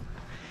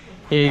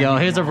 Here you go.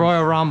 Here's a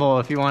Royal Rumble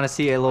if you want to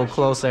see it a little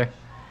closer.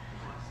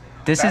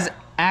 This is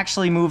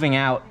actually moving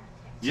out.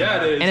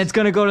 Yeah, it is. And it's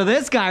going to go to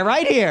this guy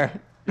right here.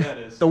 Yeah, it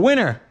is. The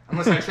winner.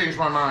 Unless I change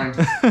my mind.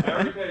 I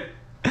already paid.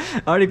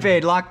 Already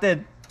paid, locked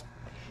in.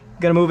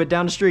 Gonna move it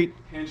down the street.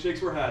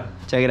 Handshakes were had.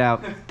 Check it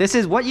out. This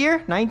is what year?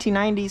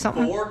 1990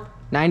 something? 4?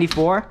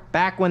 94?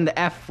 Back when the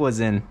F was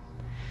in.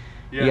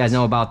 Yes. You guys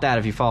know about that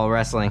if you follow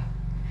wrestling.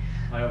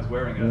 I was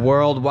wearing a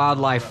World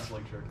Wildlife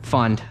wrestling shirt.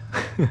 Fund.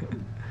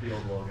 The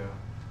old logo.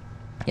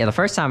 Yeah, the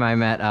first time I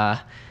met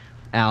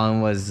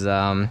Alan was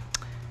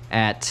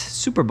at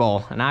Super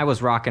Bowl, and I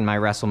was rocking my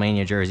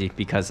WrestleMania jersey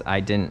because I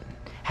didn't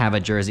have a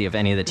jersey of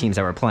any of the teams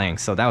that were playing,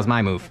 so that was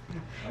my move,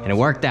 and it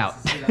worked out.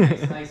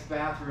 Nice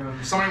bathroom.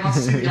 Somebody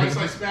wants to see the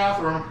ice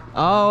bathroom.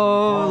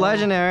 Oh,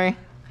 legendary.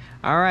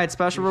 All right,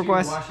 special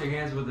request. Wash your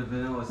hands with the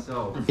vanilla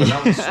soap.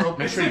 Vanilla soap.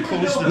 Make sure you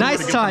close the door Nice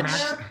to get touch.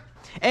 the match.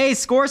 Hey,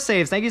 score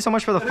saves. Thank you so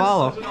much for the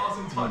follow. Such an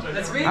awesome touch.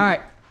 That's me. All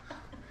right.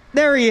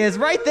 There he is,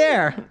 right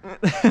there.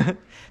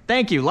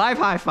 Thank you. Live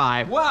high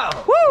five. Wow.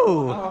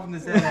 Woo! How often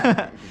does that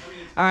happen?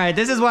 All right,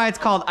 this is why it's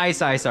called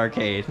Ice Ice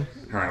Arcade.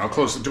 All right, I'll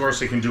close the door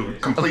so you can do a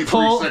complete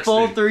Full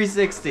 360.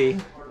 360.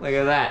 Look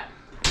at that.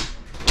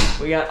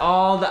 We got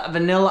all the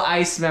Vanilla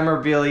Ice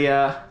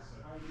memorabilia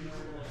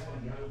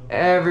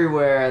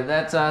everywhere.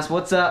 That's us.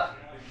 What's up?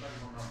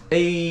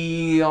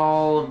 Hey,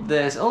 all of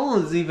this. Oh,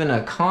 there's even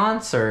a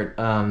concert.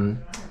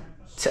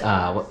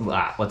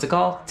 What's it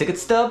called? Ticket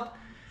stub.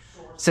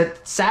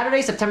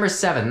 Saturday, September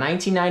 7th,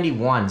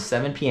 1991,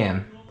 7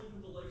 p.m.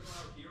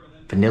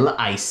 Vanilla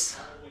Ice.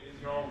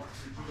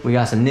 We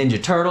got some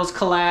Ninja Turtles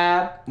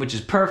collab, which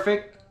is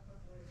perfect.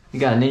 We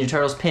got a Ninja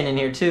Turtles pin in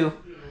here too.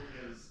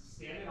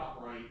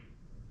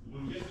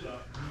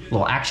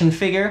 Little action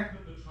figure.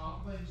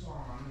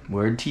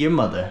 Word to your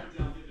mother.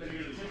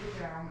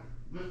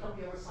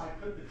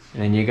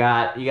 And then you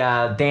got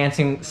a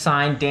dancing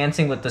sign,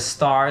 Dancing with the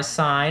Stars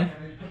sign.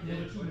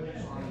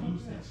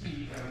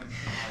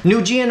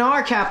 New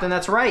GNR, Captain,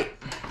 that's right.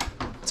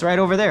 It's right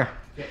over there.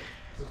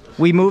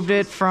 We moved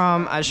it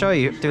from, I'll show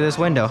you through this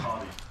window.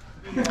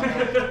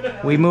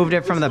 We moved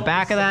it from the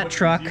back of that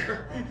truck,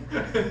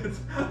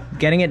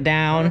 getting it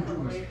down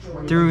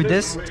through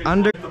this,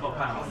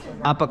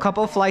 up a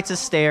couple flights of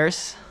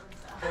stairs,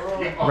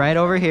 right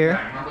over here.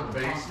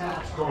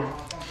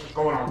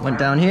 Went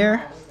down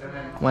here,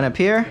 went up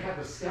here,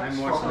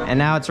 and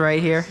now it's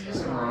right here.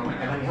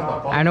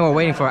 I know we're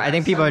waiting for it. I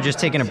think people are just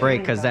taking a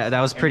break because that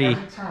was pretty,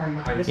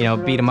 you know,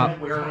 beat them up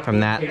from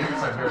that.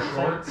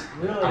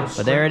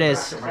 But there it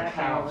is.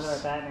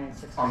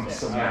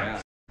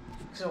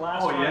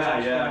 Oh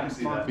yeah, I can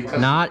see that.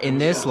 Not in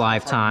this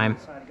lifetime.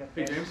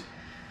 Hey James,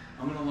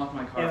 I'm gonna lock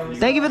my car.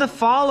 Thank you for the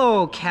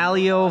follow,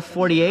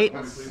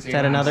 Calio48. Is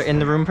that another in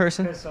the room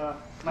person?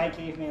 Mike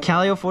gave me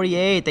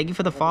Calio48, thank you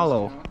for the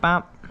follow.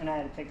 Bop. and I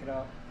had to pick it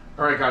up.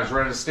 All right, guys,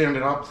 ready to stand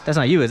it up? That's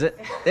not you, is it?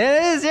 It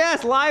is,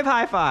 yes, live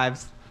high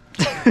fives.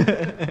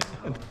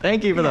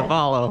 Thank you for the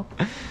follow.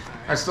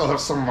 I still have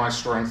some of my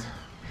strength.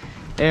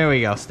 There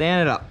we go,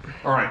 stand it up.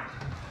 All right.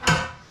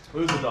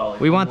 Who's the dolly?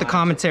 We want the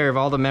commentary of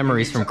all the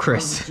memories from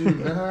Chris. Do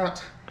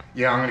that.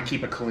 Yeah, I'm gonna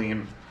keep it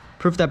clean.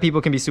 Proof that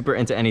people can be super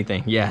into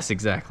anything. Yes,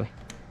 exactly.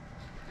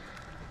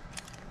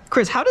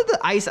 Chris, how did the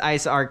Ice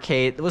Ice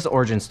arcade, what's the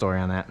origin story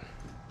on that?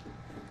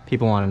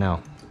 People want to know.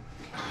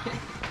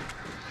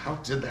 How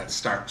did that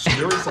start? So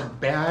there was a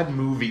bad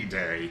movie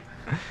day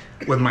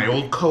with my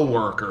old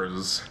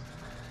coworkers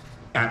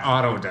at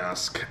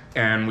Autodesk,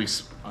 and we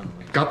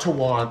got to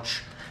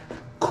watch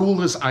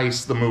Cool as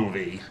Ice, the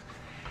movie.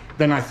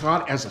 Then I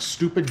thought, as a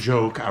stupid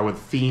joke, I would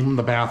theme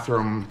the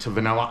bathroom to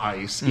Vanilla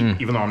Ice,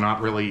 even though I'm not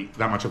really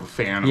that much of a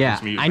fan of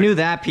his music. I knew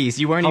that piece.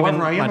 You weren't However,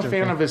 even I am much a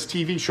fan of his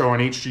TV show on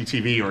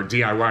HGTV or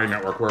DIY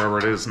Network, wherever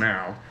it is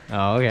now.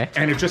 Oh, okay.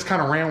 And it just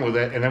kind of ran with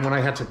it. And then when I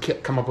had to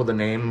come up with a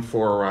name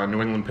for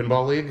New England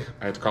Pinball League,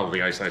 I had to call it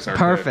the Ice Ice Arcade.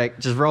 Perfect.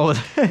 Just roll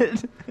with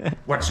it.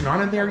 What's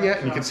not in there yet,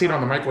 and you can see it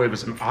on the microwave,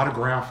 is an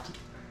autographed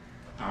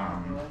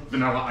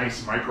Vanilla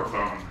Ice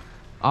microphone.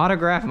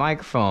 Autograph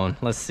microphone.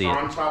 Let's see it.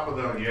 On top of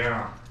the,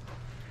 yeah.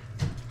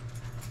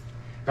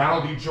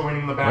 That'll be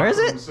joining the bathroom Where is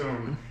it?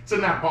 soon. It's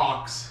in that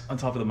box. On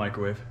top of the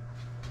microwave.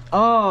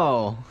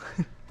 Oh.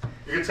 You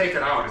can take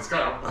it out. It's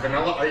got a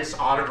Vanilla Ice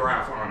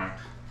autograph on it.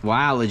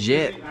 Wow,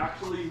 legit. Did you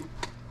actually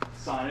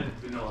sign it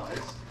Vanilla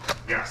Ice?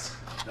 Yes.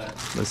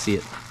 Let's see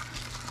it.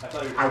 I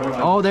thought you I would,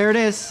 Oh, there it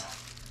is.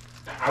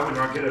 I would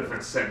not get it if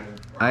it said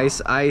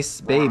Ice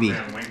Ice Baby.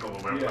 Rob Van Winkle,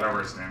 or whatever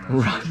his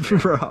name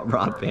is.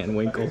 Rob Van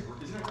Winkle.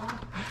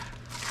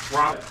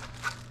 Rob,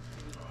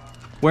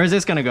 Where's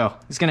this gonna go?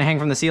 It's gonna hang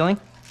from the ceiling?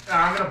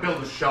 I'm gonna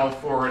build a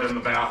shelf for it in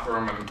the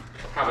bathroom and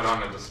have it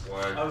on the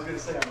display. I was gonna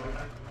say,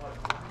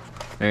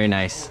 Very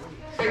nice.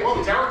 Hey,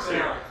 whoa, Derek's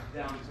here.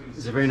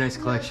 There's a very nice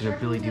collection of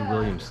Billy D.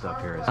 Williams stuff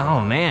here as well.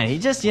 Oh man, he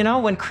just, you know,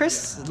 when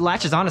Chris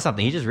latches onto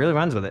something, he just really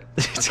runs with it.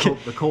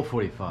 The Colt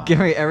 45. Give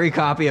me every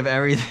copy of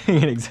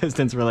everything in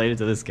existence related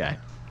to this guy.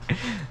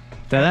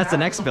 That's the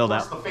next build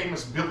That's out. the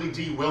famous Billy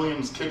D.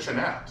 Williams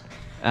kitchenette.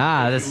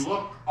 Ah, If this you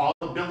look, all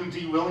the Billy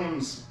D.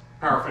 Williams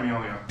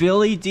paraphernalia.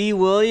 Billy D.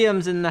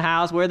 Williams in the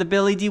house. Where are the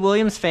Billy D.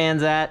 Williams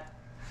fans at?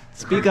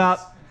 Speak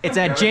up. It's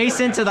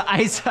adjacent to the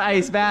Ice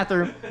Ice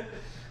bathroom.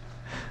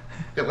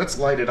 Yeah, let's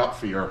light it up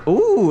for your.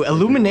 Ooh,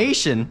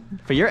 illumination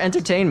for your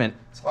entertainment.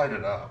 Let's light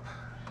it up.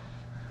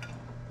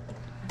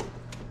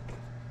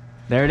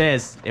 There it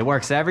is. It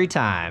works every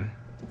time.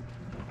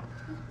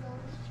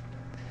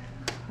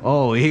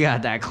 Oh, you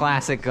got that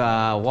classic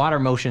water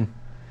motion.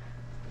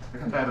 I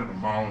got that at a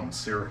mall in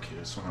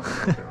Syracuse when I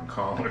was up there in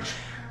college.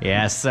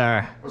 Yes,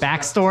 sir. It was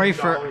Backstory the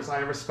for $10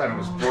 I ever spent. It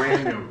was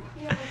brand new.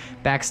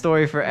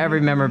 backstory for every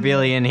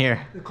memorabilia in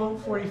here. The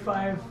Colt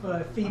 45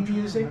 theme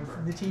music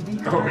from the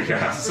TV. Oh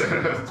yes,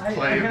 it's I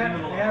played.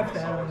 have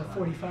that on the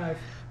 45.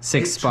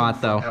 Sixth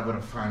spot though. I'm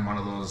gonna find one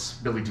of those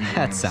Billy D. That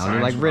Williams sounded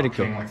signs like without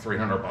ridicule. paying like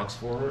 $300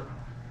 for it.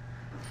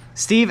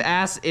 Steve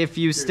asks if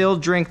you still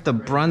drink the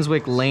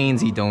Brunswick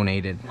Lanes he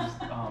donated.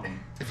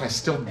 If I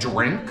still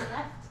drink,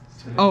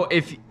 Oh,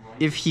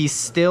 if he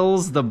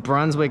stills the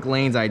Brunswick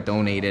Lanes I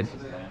donated.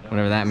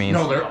 Whatever that means.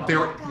 no,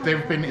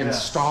 they've been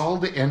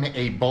installed in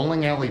a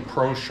bowling alley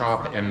pro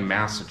shop in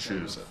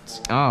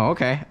Massachusetts. Oh,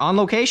 okay. On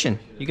location.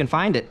 You can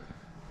find it.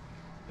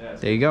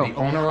 There you go. The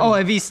owner of- Oh,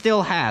 if he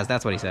still has,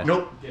 that's what he said.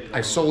 Nope,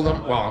 I sold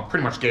them. Well, I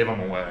pretty much gave them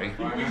away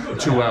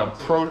to a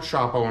pro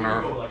shop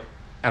owner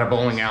at a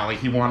bowling alley.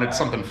 He wanted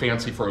something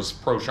fancy for his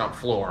pro shop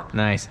floor,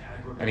 Nice.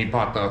 and he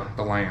bought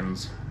the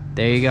lands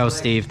There you go,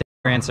 Steve. There's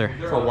your answer.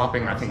 for a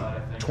whopping, I think,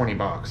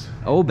 $20.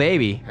 Oh,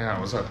 baby. Yeah,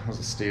 it was a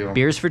steal.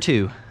 Beers for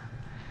two.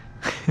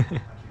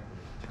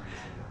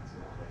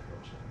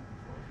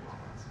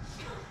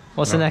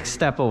 What's the next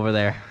step over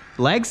there?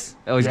 Legs?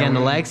 Oh, he's getting the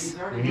legs?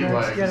 We need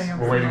legs. getting 'em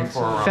We're from waiting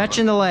for.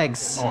 Fetching the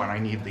legs. Oh, and I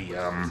need the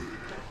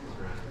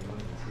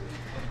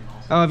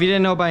Oh, if you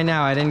didn't know by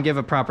now, I didn't give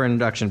a proper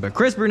introduction, but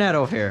Chris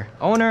Brunetto here,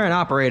 owner and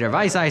operator of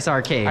Ice Ice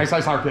Arcade. Ice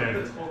Ice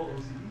Arcade.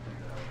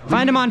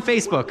 Find him on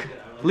Facebook.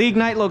 League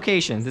night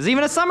location. There's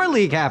even a summer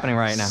league happening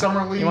right now.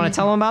 Summer league. You want to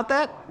tell them about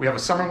that? We have a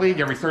summer league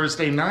every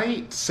Thursday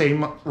night.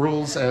 Same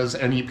rules as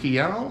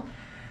NEPL.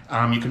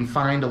 You can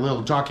find a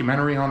little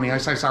documentary on the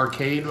Ice Ice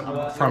Arcade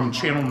from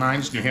Channel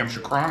 9's New Hampshire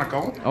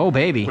Chronicle, Oh,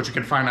 baby. which you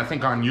can find, I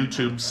think, on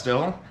YouTube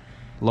still.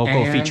 Local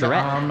And,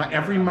 featurette.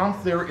 every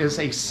month there is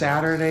a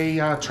Saturday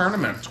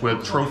tournament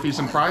with trophies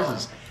and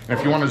prizes. And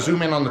if you want to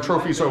zoom in on the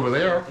trophies over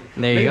there,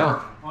 There you they go.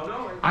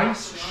 are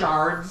ice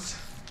shards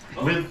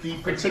with the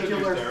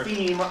particular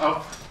theme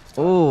of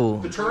Ooh.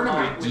 The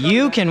tournament.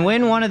 You can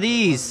win one of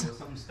these.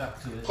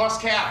 Plus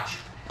cash.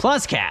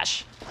 Plus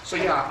cash. So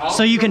yeah. All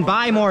So the you can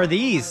trophies- buy more of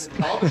these.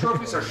 All the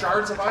trophies are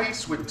shards of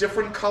ice with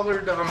different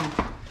colored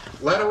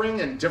lettering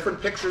and different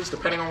pictures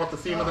depending on what the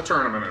theme of the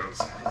tournament is.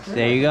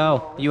 There you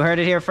go. You heard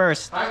it here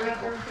first.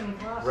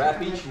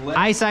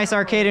 Ice Ice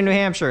Arcade in New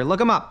Hampshire. Look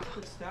them up.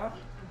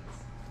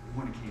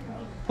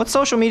 What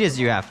social medias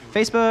do you have?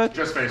 Facebook?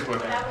 Just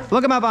Facebook.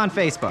 Look them up on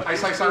Facebook.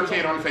 Ice Ice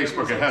Arcade on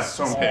Facebook. It has its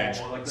own page.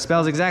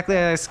 Spells exactly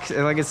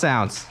like it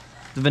sounds.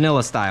 The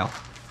vanilla style.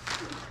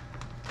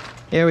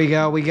 Here we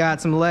go. We got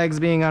some legs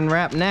being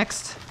unwrapped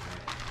next.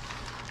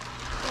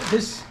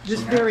 This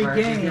very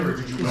game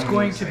is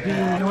going to be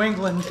New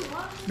England,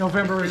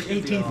 November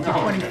 18th to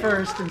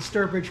 21st in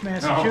Sturbridge,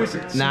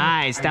 Massachusetts.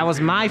 Nice. That was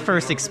my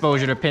first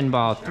exposure to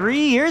pinball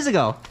 3 years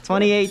ago.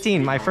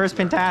 2018. My first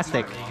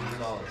Pintastic.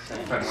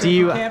 Do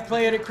you? Can't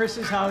play it at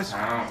Chris's house.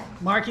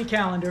 Mark your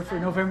calendar for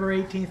November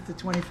 18th to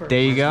 21st.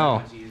 There you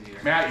go.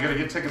 Matt, you gotta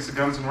get tickets to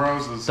Guns N'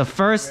 Roses. The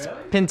first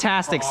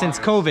Pintastic since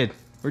COVID.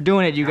 We're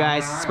doing it, you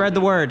guys. Spread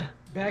the word.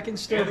 Back in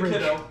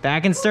Sturbridge.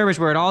 Back in Sturbridge,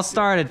 where it all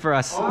started for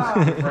us.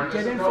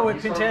 Get info at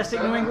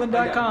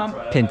fantasticnewengland.com.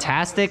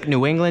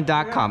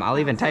 PintasticNewEngland.com. I'll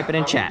even type it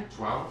in chat.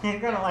 You're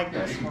gonna like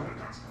this one.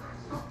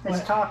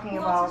 It's talking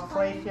about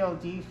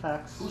playfield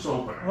defects. Who's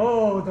open?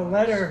 Oh, the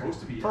letter.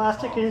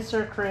 Plastic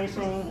insert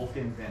creasing,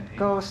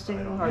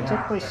 ghosting are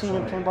typically seen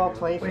in pinball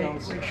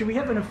playfields. Wait, should we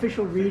have an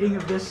official reading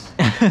of this?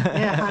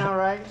 Yeah, I know,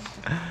 right?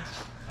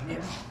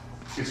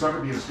 It's not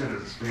gonna be as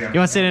good as You want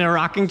to sit in a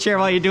rocking chair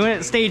while you're doing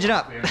it? Stage it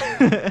up.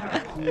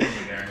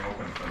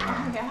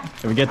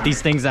 We get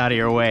these things out of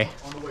your way.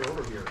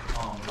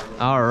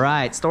 All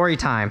right, story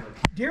time.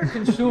 Dear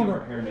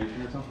consumer,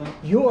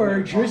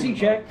 your Jersey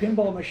Jack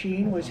pinball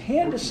machine was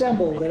hand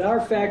assembled at our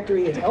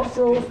factory in Elk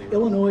Grove,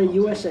 Illinois,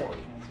 USA.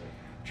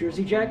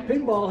 Jersey Jack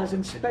Pinball has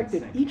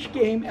inspected each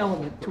game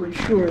element to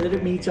ensure that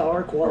it meets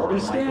our quality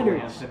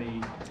standards.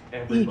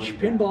 Each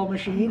pinball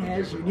machine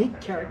has unique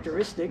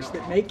characteristics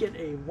that make it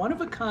a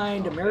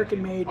one-of-a-kind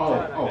American-made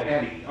product.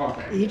 Eddie.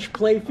 Okay. Each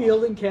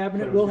playfield and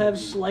cabinet will have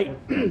slight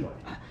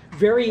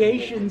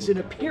variations in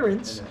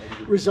appearance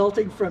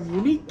resulting from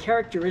unique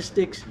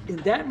characteristics in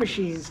that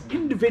machine's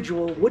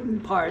individual wooden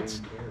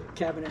parts,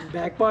 cabinet and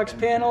back box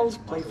panels,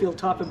 playfield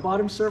top and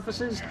bottom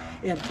surfaces,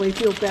 and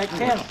playfield back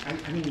panel,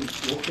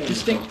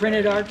 distinct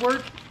printed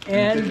artwork,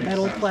 and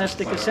metal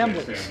plastic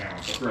assemblies.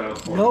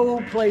 No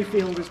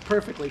playfield is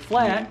perfectly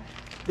flat.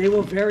 They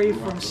will vary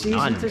from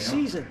season to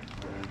season,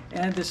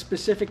 and the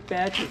specific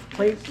batch of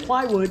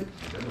plywood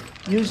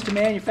used to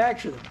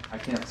manufacture them.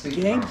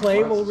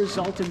 Gameplay will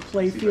result in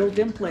playfield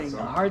dimpling,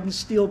 a hardened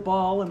steel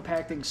ball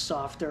impacting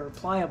softer,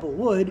 pliable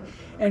wood,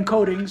 and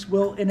coatings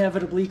will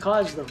inevitably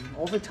cause them.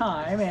 Over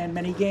time, and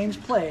many games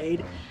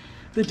played,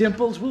 the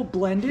dimples will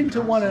blend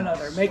into one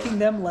another, making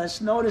them less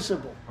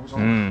noticeable.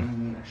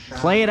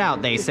 Play it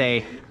out, they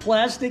say.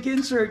 Plastic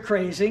insert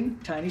crazing,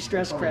 tiny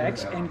stress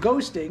cracks, and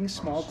ghosting,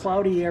 small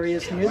cloudy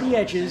areas near the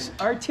edges,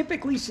 are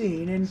typically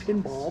seen in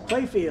pinball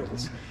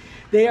playfields.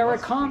 They are a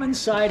common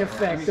side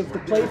effect of the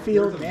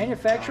playfield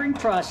manufacturing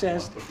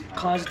process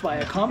caused by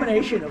a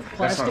combination of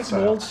plastic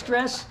mold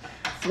stress,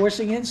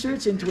 forcing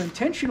inserts into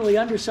intentionally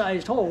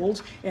undersized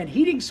holes, and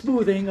heating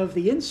smoothing of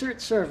the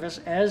insert surface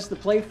as the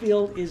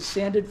playfield is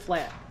sanded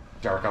flat.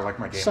 Derek, I like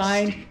my game.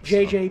 Signed,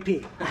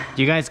 JJP.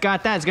 You guys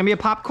got that? It's gonna be a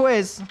pop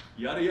quiz.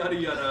 Yada yada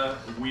yada.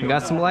 We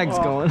got some legs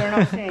going. They're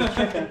not saying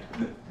chicken.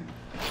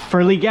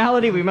 For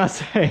legality, we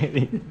must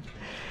say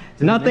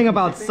nothing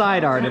about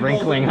side art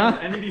wrinkling, huh?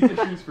 Any of these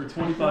issues for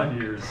 25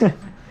 years.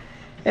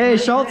 Hey,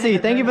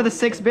 Schultzy, thank you for the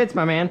 6 bits,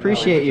 my man.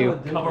 Appreciate you.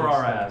 Cover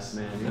our ass.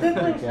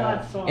 Dimpling's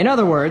not so. In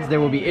other words, there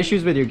will be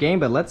issues with your game,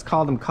 but let's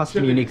call them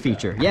custom unique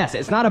feature. Yes,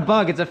 it's not a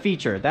bug, it's a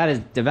feature. That is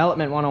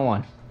development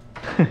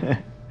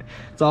 101.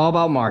 It's all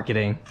about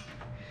marketing.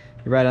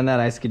 You're right on that,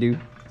 Ice Skidoo.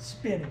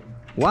 Spinning.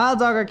 Wild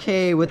Dog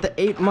Arcade with the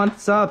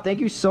 8-month sub. Thank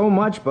you so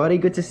much, buddy.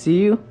 Good to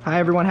see you. Hi,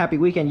 everyone. Happy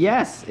weekend.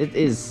 Yes, it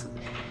is.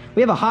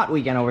 We have a hot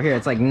weekend over here.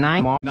 It's like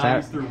 9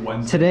 through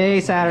Wednesday.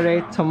 Today,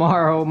 Saturday,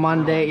 tomorrow,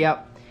 Monday.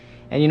 Yep.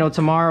 And you know,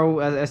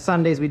 tomorrow,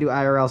 Sundays, we do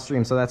IRL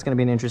stream, so that's going to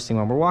be an interesting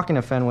one. We're walking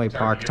to Fenway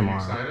Park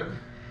tomorrow.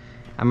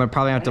 I'm going to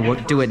probably have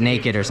to do it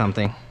naked or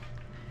something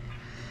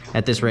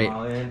at this rate.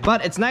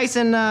 But it's nice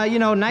and, you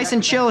know, nice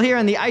and chill here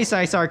in the Ice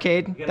Ice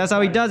Arcade. That's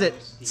how he does it.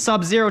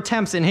 Sub-zero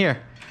temps in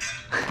here.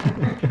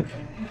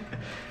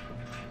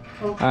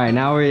 All right,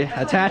 now we're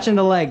attaching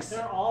the legs so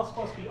They're all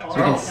supposed to be all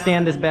we can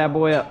stand this bad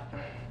boy up.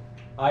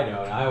 I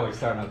don't. I always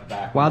start on the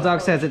back. Wild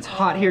Dog says it's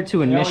hot here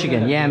too in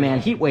Michigan. Yeah, man,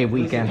 heat wave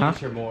weekend, huh?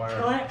 Well,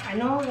 I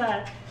know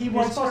that He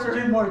wants us to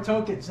do more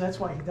tokens, that's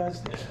why he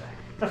does this.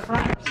 the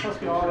front is supposed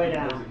to be all the way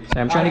down. So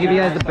I'm trying to give you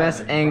guys the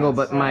best angle,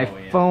 but my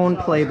phone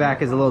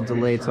playback is a little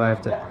delayed, so I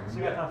have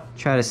to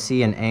try to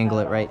see and angle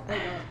it right.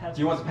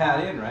 Do you want the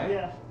pad in, right?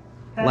 Yeah.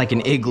 Like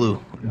an igloo.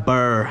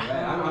 Burr.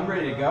 I'm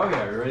ready to go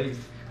here. You ready to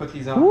put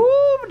these on?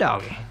 Woo,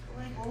 doggy.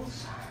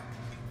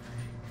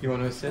 You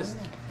want to assist?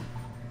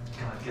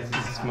 This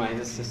is my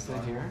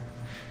assistant here.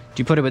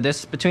 Do you put it with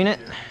this between it?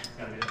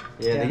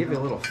 Yeah, they give you a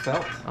little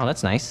felt. Oh,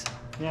 that's nice.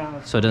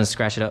 Yeah. so it doesn't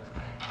scratch it up.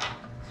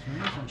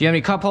 Do you have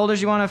any cup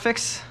holders you want to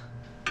fix?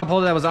 Cup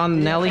holder that was on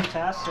the Nelly?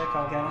 Fantastic,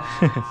 I'll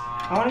get them.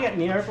 I want to get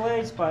mirror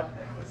blades, but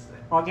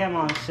I'll get them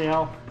on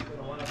sale.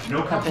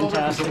 No cup holder,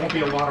 because there won't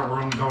be a lot of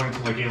room going to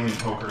like alien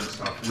poker and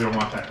stuff. We don't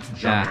want that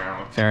jumping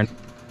out. Fair enough.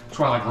 That's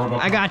why I like Robocop.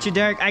 I got you,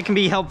 Derek. I can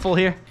be helpful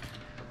here.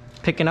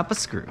 Picking up a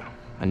screw,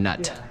 a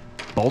nut,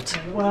 bolt,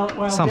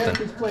 While something.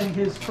 Derek is playing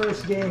his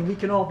first game, we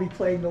can all be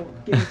playing the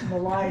games in the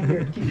line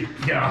here.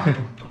 Yeah.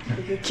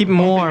 Keep him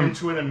warm.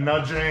 Into it and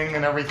nudging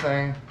and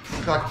everything.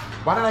 Like,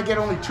 why did I get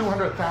only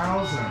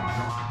 200,000?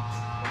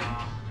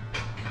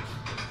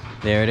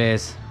 There it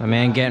is. My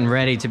man getting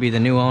ready to be the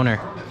new owner.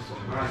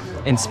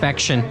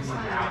 Inspection.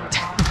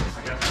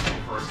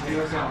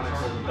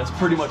 That's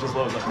pretty much as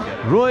low as I can get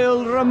it.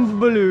 Royal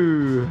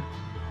Rumble.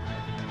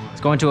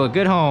 It's going to a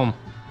good home.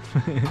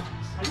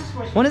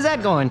 When is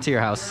that going to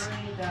your house?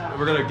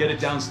 We're gonna get it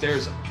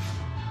downstairs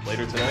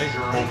later today.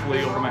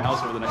 Hopefully over my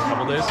house over the next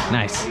couple days.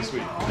 Nice. This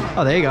week.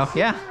 Oh, there you go.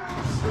 Yeah.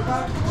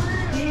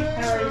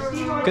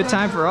 Good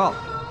time for all.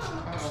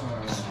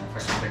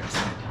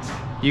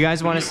 You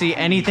guys want to see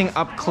anything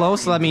up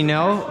close? Let me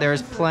know.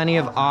 There's plenty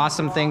of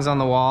awesome things on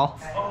the wall.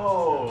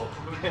 Oh.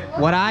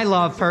 What I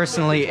love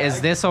personally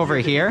is this over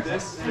here.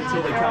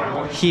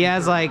 He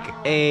has like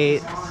a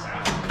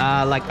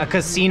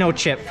casino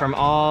chip from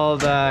all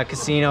the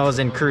casinos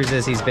and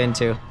cruises he's been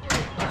to.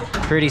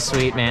 Pretty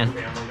sweet, man.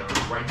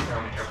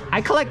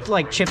 I collect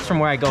like chips from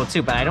where I go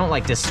too, but I don't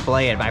like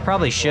display it, but I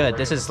probably should.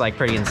 This is like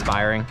pretty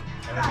inspiring.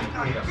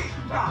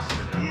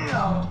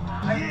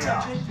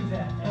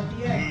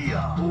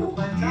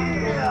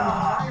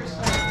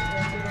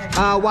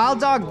 Wild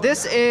Dog,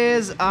 this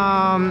is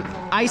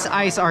Ice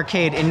Ice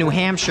Arcade in New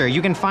Hampshire.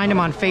 You can find him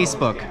on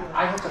Facebook.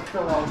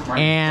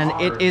 And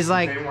it is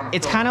like,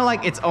 it's kind of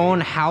like its own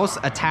house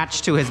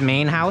attached to his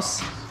main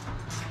house.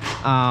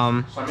 So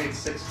I made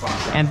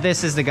 $6. And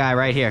this is the guy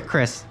right here,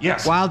 Chris.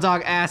 Yes. Wild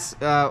Dog asks,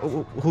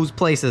 whose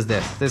place is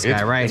this? This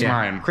guy right it's here.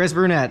 mine. Chris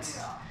Brunette.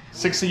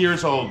 60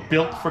 years old,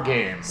 built for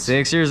games.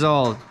 6 years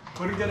old.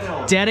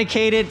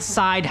 Dedicated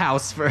side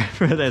house for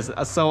this.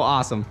 So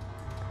awesome.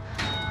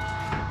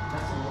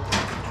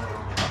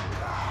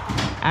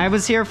 I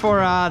was here for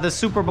the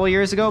Super Bowl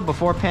years ago,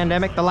 before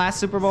pandemic. The last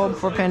Super Bowl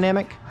before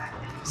pandemic.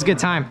 It was a good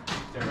time.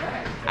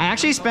 I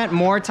actually spent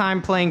more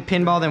time playing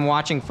pinball than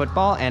watching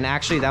football, and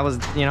actually that was,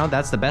 you know,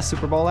 that's the best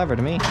Super Bowl ever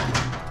to me.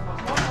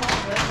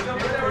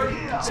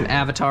 Some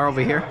Avatar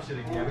over here. Have you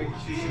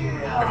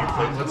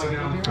played what's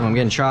it? Oh, I'm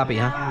getting choppy,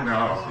 huh?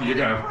 No, you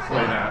gotta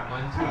play that.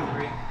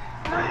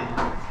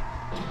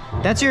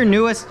 That's your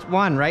newest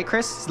one, right,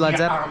 Chris? Led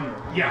Zeppelin?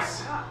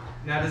 Yes.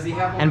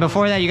 And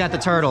before that, you got the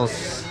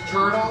Turtles.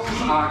 Turtles,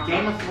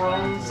 Game of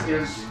Thrones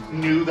is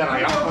new that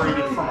I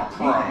upgraded from a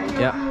pro.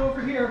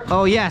 Yep.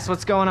 Oh yes,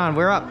 what's going on?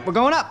 We're up. We're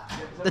going up.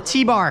 The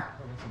T-bar.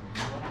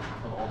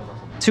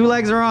 2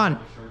 legs are on.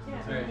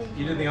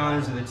 You did the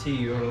honors of the T.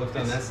 You want to lift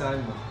on that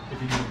side?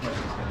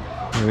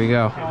 Here we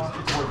go.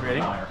 It's worth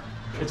ready.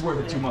 It's worth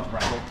a 2-month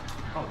rental.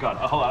 Oh god,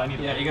 hold on, I need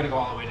to. Yeah, you gotta go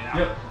all the way down.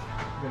 Yep.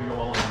 I'm gonna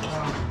go all the way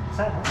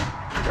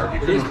down. You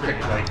couldn't pick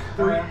like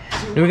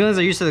New Englanders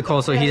are used to the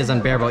cold, so heat is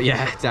unbearable.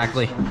 Yeah,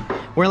 exactly.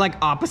 We're like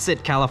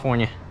opposite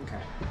California.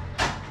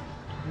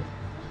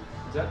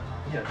 Is that?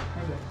 Yeah.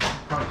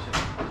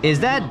 Is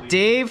that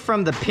Dave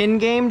from the Pin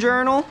Game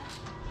Journal?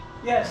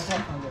 Yes.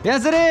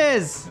 Yes, it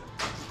is.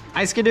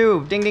 Ice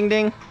Skidoo. Ding, ding,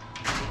 ding.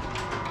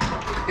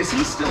 Is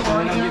he still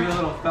on I'll give you a here?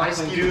 little felt Ice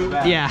thing Cube? to the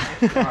back.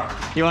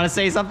 Yeah. You want to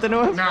say something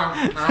to him? No,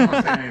 I don't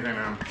want to say anything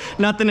now.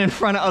 Nothing in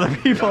front of other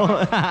people.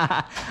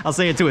 I'll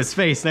say it to his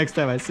face next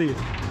time I see it.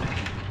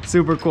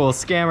 Super cool.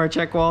 Scammer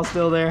check wall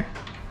still there.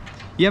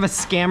 You have a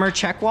scammer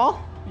check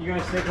wall? You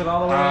gonna stick with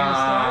all the way in the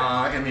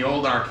start? In the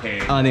old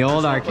arcade. Oh, in the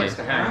old There's no arcade. place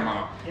to hang them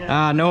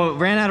up. No,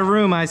 ran out of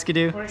room, Ice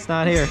Skidoo. It's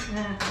not here.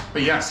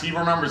 But yes, he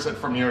remembers it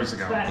from years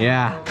ago.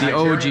 Yeah, the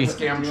Nigerian OG.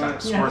 scam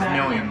checks worth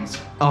millions.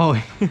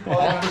 Oh.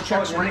 All the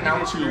checks went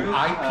out to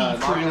IP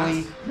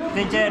Freely,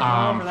 They did.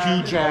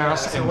 Huge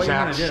Ass, and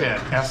Jack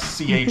Shit.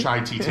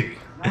 SCHITT.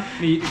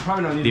 You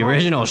probably don't need The more.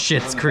 original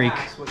Schitt's Creek.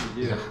 That's what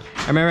you do.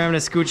 I remember having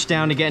to scooch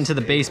down to get into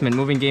the basement.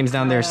 Moving games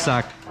down there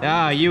sucked.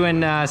 Ah, you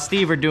and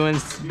Steve were doing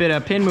a bit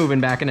of pin moving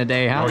back in the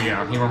day, huh? Oh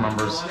yeah, he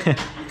remembers.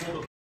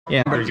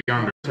 Yeah. He's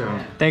younger too.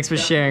 Thanks for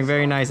sharing.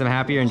 Very nice. I'm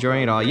happy you're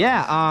enjoying it all.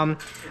 Yeah.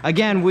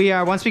 Again, we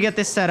are. Once we get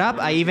this set up,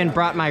 I even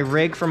brought my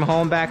rig from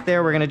home back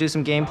there. We're gonna do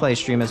some gameplay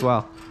stream as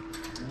well.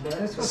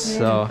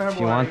 So if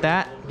you want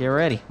that, get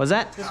ready. What's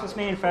that? This was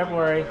made in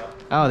February.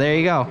 Oh, there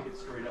you go.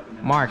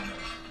 Mark.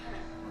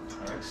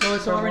 So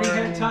it's already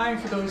had time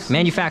for those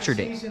Manufacture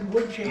date. season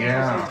wood changes.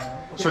 Yeah.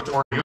 So it's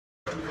Oreo.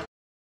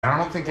 I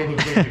don't think any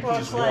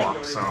KVPs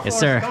walk, so Yes,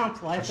 sir.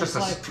 Life just is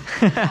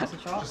a- like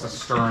just a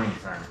stirring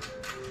thing.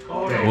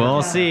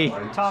 We'll see.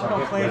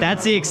 taco flavor.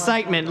 That's the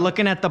excitement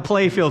looking at the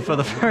playfield for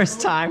the first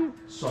time.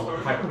 So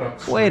I put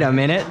up. Wait a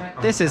minute.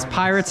 This is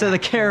Pirates of the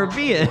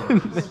Caribbean.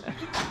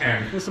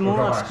 And There's a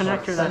Morex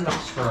connector that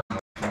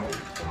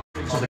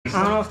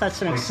I don't know if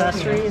that's an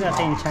accessory that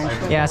they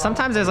intentionally. Yeah,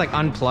 sometimes there's like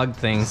unplugged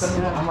things.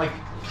 I'm like,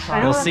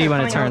 We'll see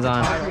when it turns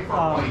on. Topper.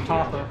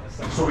 Oh, this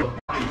is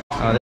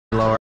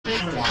lower.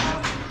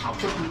 I'll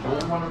put the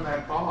old one in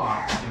that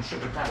box and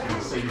ship it back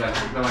and say that.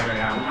 They're like,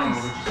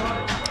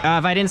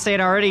 If I didn't say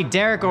it already,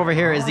 Derek over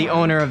here is the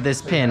owner of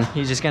this pin.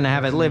 He's just gonna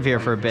have it live here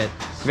for a bit.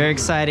 Very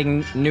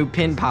exciting new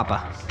pin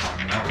papa.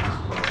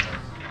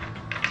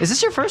 Is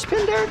this your first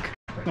pin, Derek?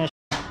 Yeah.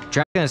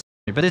 Dragon,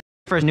 but this is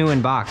your first new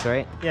in box,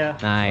 right? Yeah.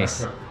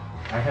 Nice.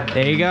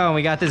 There you go.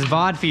 We got this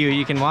VOD for you.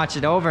 You can watch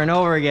it over and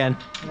over again.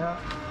 Yeah.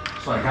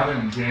 So I got it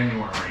in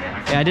January.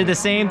 Yeah, I did the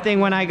same thing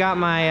when I got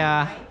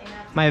my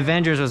my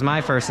Avengers was my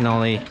first and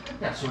only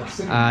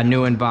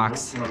new in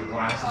box. You know, the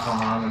glasses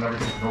on and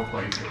everything, no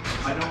place.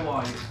 I know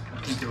why.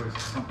 I think there was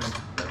something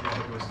that looked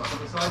like it was stuck on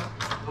the side.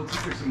 Looks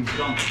like there's some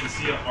gunk. You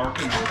see an arc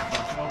in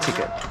the Take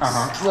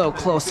a little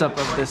close up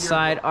of the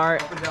side art.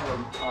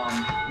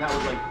 That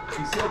was like,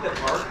 you see like that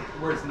arc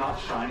where it's not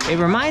shining? It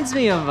reminds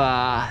me of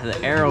the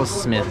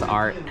Aerosmith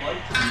art,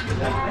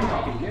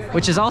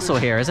 which is also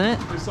here, isn't it?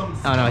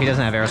 Oh no, he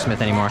doesn't have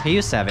Aerosmith anymore. He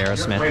used to have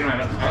Aerosmith. Wait a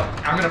minute.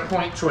 I'm going to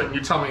point to it and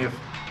you tell me if...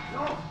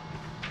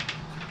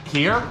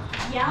 Here?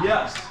 Yeah.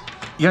 Yes.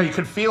 Yeah, you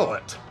could feel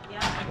it.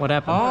 What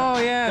happened? Oh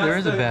yeah, there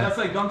is a That's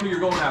bed. like gunk you're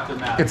going after,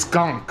 Matt. It's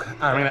gunk.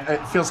 I mean,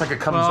 it feels like it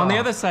comes Well, on the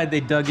off. other side, they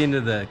dug into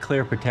the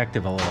clear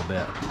protective a little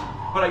bit.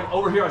 But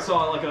over here I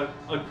saw like a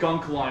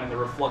gunk line in the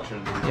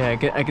reflection. Yeah,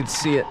 I could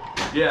see it.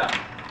 Yeah.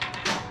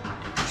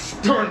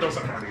 Stern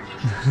doesn't have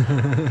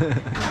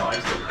either. No, I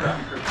just did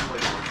crappy Christian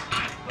flavors.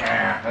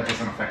 Yeah, that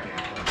doesn't affect you.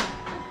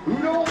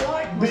 Who don't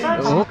like Was that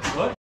Oh.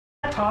 What?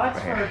 Tots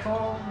for a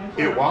total?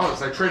 It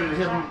was. I traded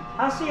him.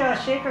 How's the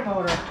shaker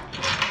motor?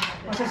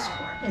 Was it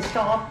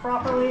installed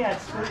properly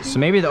at Spooky? So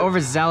maybe the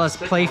overzealous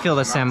playfield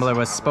assembler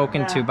was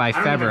spoken to by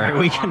February.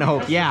 We can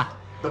hope. Yeah.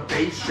 The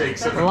base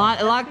shakes. A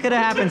lot could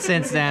have happened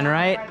since then,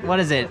 right? What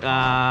is it?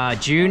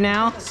 June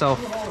now? So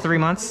 3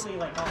 months?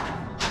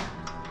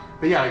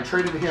 But yeah, I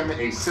traded him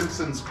a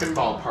Simpsons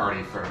pinball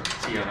party for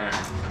TNA.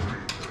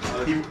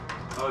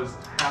 I was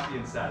happy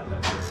and sad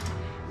that day.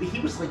 He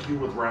was like you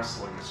with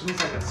wrestling. As soon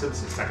as I got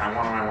Simpsons, like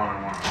I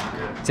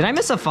want. Did I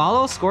miss a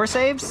follow? Score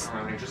saves?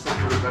 I mean, just like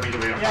you with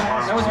WWE.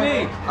 Yeah, That was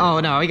me. Oh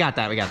no, we got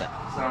that.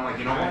 So I'm like,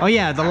 you know what? Oh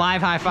yeah, the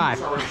live high five.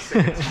 He's already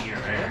sick of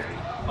TNA.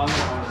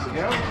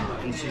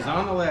 And she's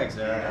on the legs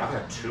there. I've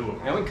had two of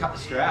them. And we cut the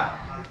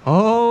strap.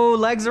 Oh,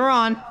 legs are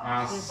on.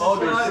 Oh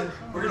god,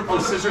 we're gonna Oh, the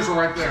put scissors are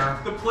right there.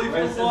 the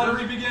playful lottery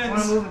Want to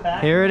begins. move it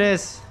back? Here it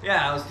is.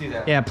 Yeah, let's do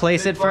that. Yeah,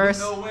 place it Big buddy, first.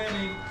 No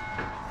whammy.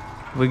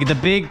 We get the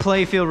big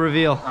playfield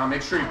reveal.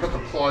 Make sure you put the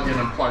plug in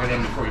and plug it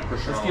in before you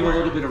push it. Let's all give a the way.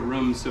 little bit of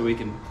room so we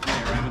can play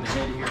around with the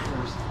head here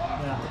first.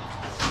 Yeah.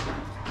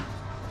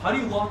 How do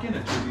you lock in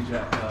a Jersey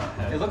Jack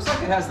head? It looks like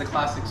it has the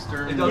classic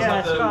stern. It does Yeah,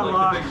 have it's the, got like,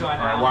 lock. the big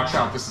giant All right, Allen. watch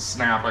out. This is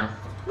snapping.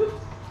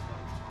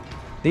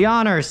 The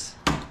honors.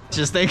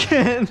 Just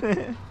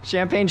thinking.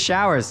 Champagne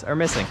showers are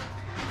missing.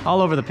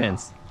 All over the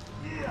pins.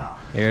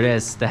 Here it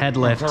is, the head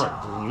lift. Don't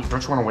you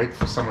want to wait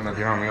for someone to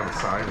get on the other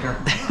side here?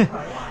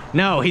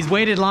 No, he's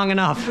waited long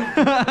enough.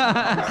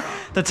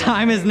 The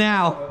time is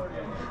now.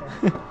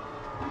 You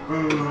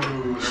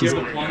have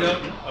a plug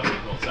up? Okay,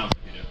 well, it sounds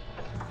like you do.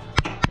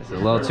 This is a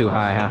little too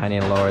high, huh? I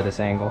need to lower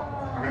this angle.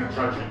 I'm going to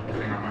judge it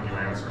depending on what you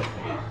answer.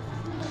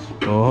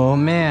 Oh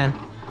man,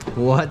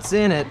 what's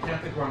in it? I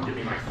can't think what I'm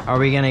giving my... Are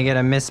we gonna get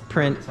a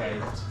misprint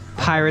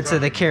Pirates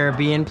of the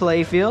Caribbean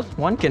playfield?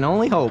 One can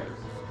only hope.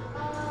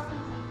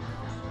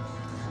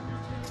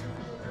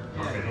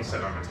 Okay, he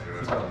said I'm going to do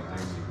this.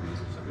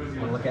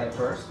 Wanna look at it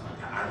first?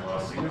 I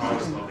always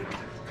love it.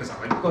 Because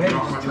I like, you know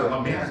how much I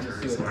love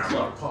managers. And I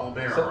love Paul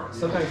Bear.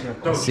 Sometimes you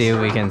Let's see if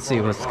we can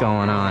see what's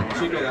going on.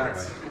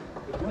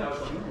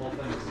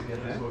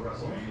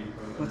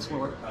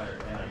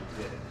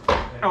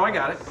 Oh, I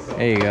got it.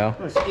 There you go.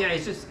 Yeah,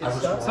 it's just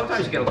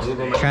sometimes you gotta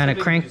Google. Trying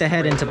to crank the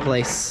head into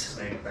place.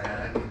 Snake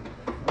bag.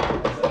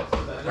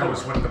 That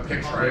was when the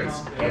picture is.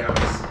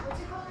 Yes.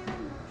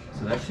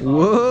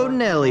 Whoa,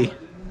 Nelly.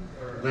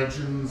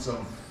 Legends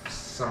of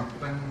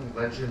something.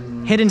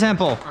 Legend. Hidden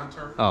Temple.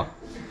 Hunter. Oh,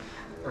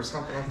 Or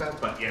something like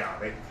that. But yeah,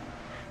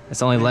 it's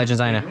the only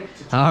legends I know.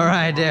 All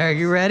right, Derek,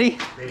 you ready?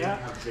 they didn't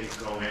have Jake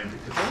go in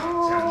because of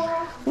the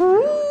attention. And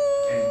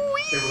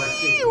they were like,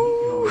 Jake,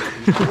 you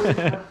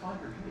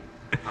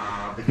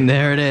know,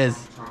 There it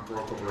is. Tom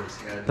broke over his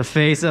head. The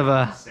face of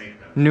a Snake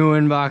bag. new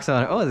inbox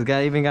on it. Oh, it's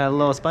got even got a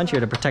little sponge here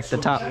to protect the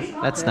top.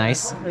 That's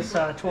nice. This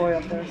toy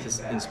up there.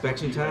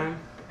 Inspection time.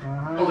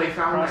 Oh, they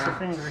found Cross your that.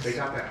 fingers. They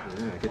got that.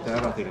 Yeah, get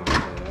that out the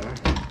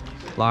there.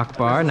 Lock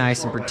bar,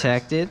 nice and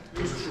protected.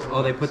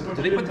 Oh, did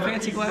they put the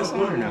fancy glass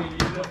on or no?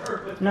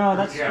 No,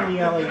 that's for the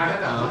LED.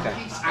 Oh, okay.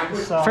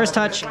 First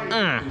touch. It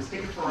was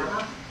taking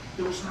forever.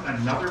 There was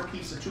another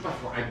piece of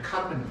 2x4. I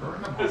cut them and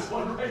burned them. This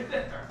one right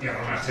there. Yeah,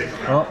 I'm not taking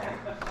that. Oh,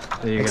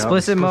 there you go.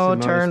 Explicit mode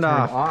is turned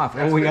off.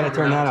 Oh, we gotta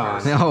turn that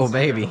on. Oh,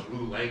 baby.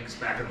 Blue legs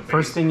back in the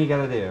First base. thing you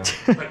gotta do.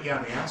 But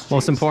yeah, they asked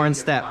Most Jason important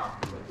to step. get,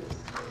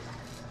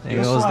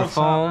 There goes the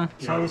foam.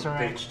 you know, These are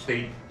etched.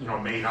 they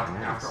made up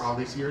after all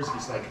these years.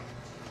 He's like,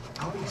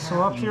 I'll be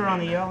So up here on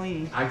the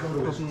LED, I go to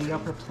will his be the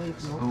upper plate.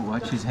 Oh,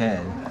 watch his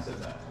head.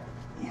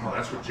 Oh,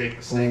 that's what Jake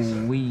the Snake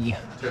said. We.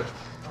 too.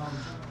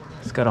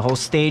 It's got a whole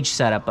stage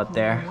set up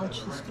there.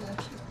 Watch this guy.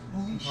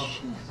 Holy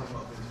shit.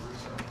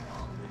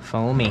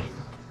 Follow me.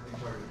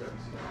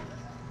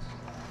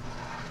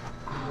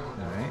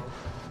 Alright.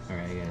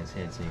 Alright, I got his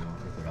head so you won't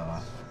rip it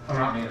off. I'm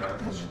not made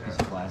of Piece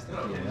of plastic,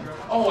 yeah.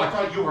 Oh, I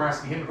thought you were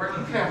asking him. You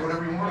can have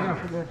whatever you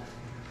want.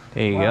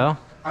 There you go.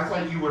 I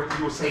thought you were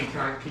saying,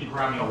 can you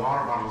grab me a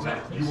water bottle?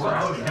 You were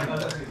asking him.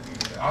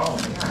 Oh,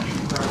 yeah, you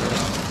can grab me.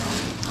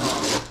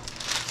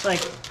 It's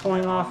like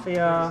pulling off the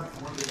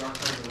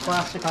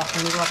plastic off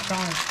the new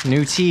electronics.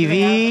 New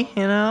TV,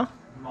 you know?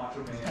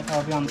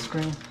 That'll be on the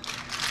screen.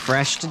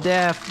 Fresh to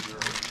death.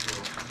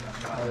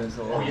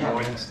 Oh, yeah,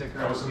 wait.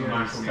 That was in the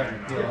Macho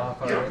Man. Yeah,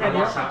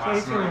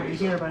 the will be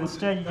here, but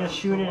instead you just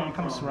shoot it and it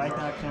comes right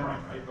back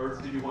down.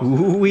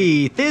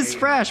 Ooh-wee. Thiz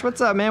Fresh, what's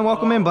up, man?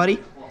 Welcome in,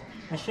 buddy.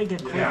 I should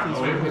get Yeah, quickies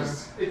no, it from here.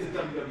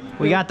 was.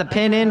 We got the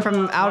pin in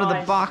from out of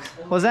the box.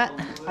 What was that?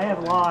 I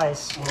have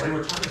lies.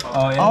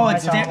 Oh, yeah. Oh,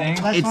 it's That's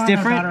it's one of the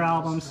different? better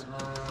albums.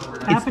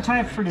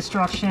 Appetite for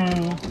Destruction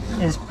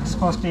is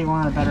supposed to be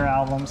one of the better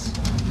albums.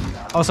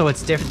 Oh, so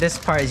it's different. This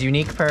part is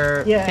unique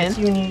per Yeah, pin? it's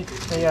unique.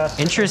 But yes,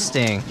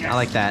 Interesting. I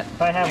like that.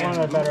 I have one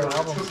of the better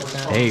albums. Of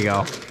that. There you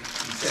go.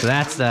 So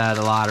that's the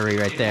lottery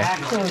right there.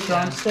 Actual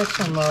drumsticks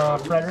from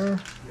Predator.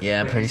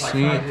 Yeah, pretty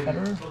sweet.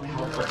 Predator.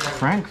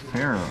 Frank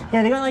Farrow.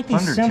 Yeah, they got like these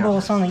Thunder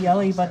symbols on the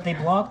yelly, but they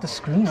block the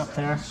screen up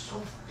there.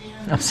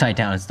 Upside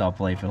down install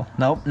playfield.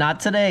 Nope, not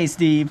today,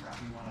 Steve.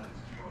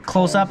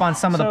 Close up on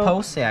some of the So-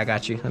 posts. Yeah, I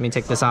got you. Let me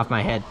take this off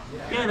my head.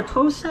 Yeah, the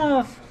posts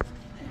have.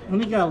 Let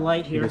me get a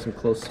light here. Some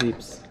close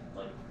sweeps.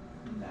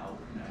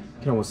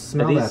 You can almost Are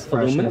smell these that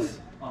freshness.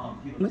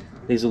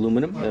 These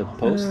aluminum, the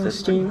posts? Maybe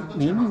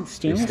stainless.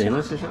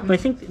 Stainless or something? But I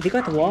think they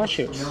got the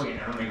washers.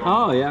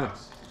 Oh, yeah.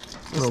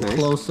 That's nice.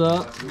 Close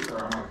up.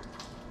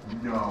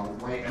 No,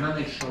 wait. And then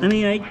they showed I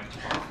mean,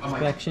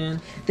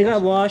 Inspection. they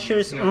got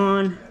washers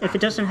on. If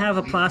it doesn't have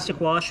a plastic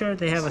washer,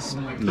 they have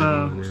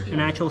an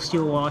actual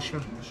steel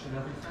washer.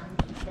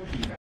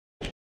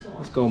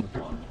 Let's go.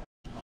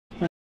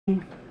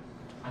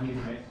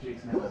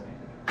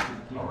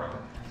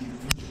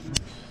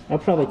 I'll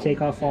probably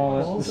take off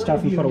all the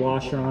stuff and put a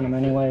washer on them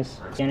anyways.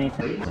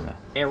 Anything.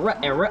 Error,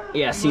 error.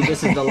 Yeah, see,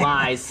 this is the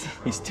lies.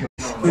 He's too.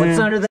 What's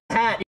under the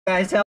hat? You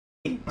guys help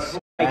me.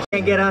 I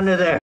can't get under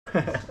there.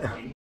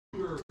 he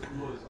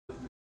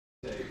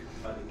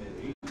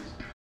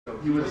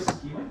was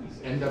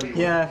NW.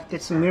 Yeah,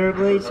 get some mirror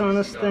blades on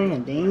this thing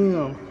and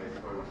damn.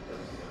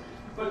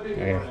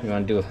 Okay, you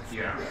want to do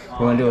Yeah.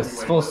 You want to do a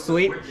full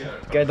sweep?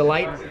 Get the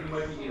light.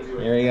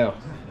 There you go.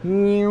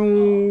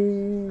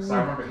 So I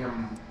remember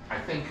him, I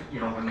think,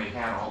 when they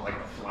had all like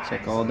the flags.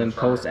 Check all them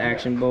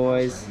post-action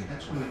boys.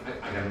 That's when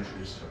I got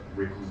introduced to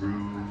Rick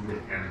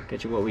Rude and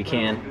Get you what we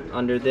can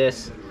under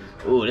this.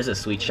 Ooh, this is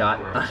a sweet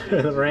shot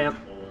under the ramp.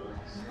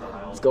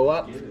 Let's go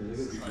up.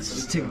 Let's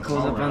just take a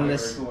close up on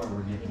this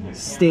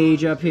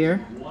stage up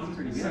here.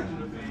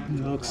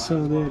 It looks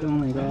so good. Oh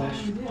my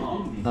gosh.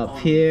 Up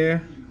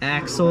here,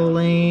 axle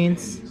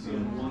lanes,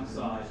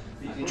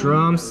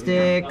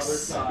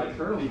 drumsticks,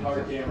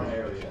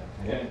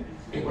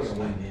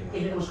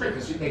 it was great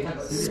because they had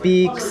the,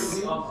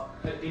 speaks,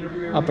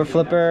 upper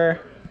flipper,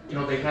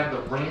 they had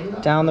the ring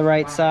down the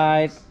right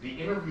side. the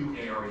interview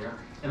area,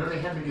 and then they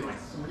had maybe like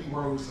 3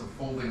 rows of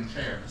folding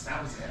chairs.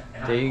 That was it.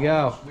 And There I you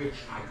go. wish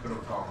I could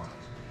have gone.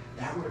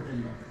 That would have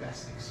been the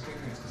best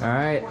experience. 'cause All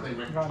right, before they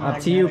went- up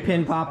to you,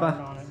 Pin Papa.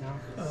 On it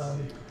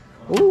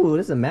now. Ooh,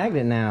 this is a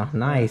magnet now.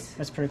 Nice.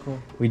 That's pretty cool.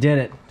 We did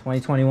it.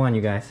 2021,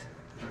 you guys.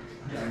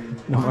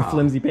 No more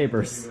flimsy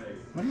papers.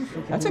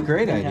 That's a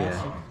great idea.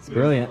 It's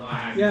brilliant.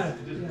 Yeah.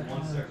 Andy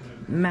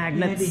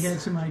Magnets. had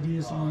some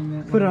ideas along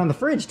that. Put it on the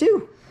fridge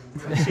too.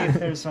 Let's see if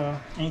there's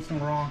anything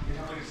wrong.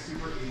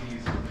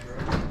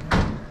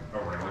 Oh,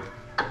 really?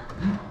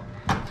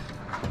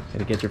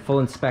 Gotta get your full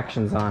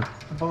inspections on.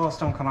 The bullets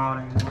don't come out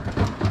anymore.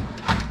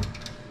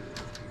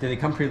 Did they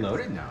come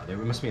preloaded? No, they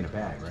must be in a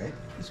bag, right?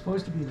 It's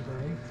supposed to be the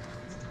bag.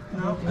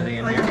 No, Are they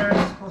in like there?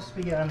 they're supposed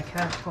to be on the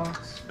cash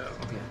box.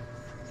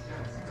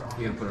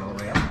 You gonna put it all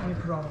the way up? Let me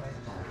put it all the way.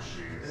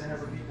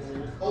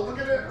 Oh, look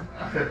at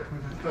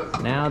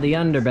it. Now the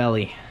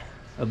underbelly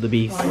of the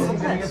beast.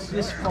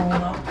 This phone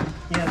up.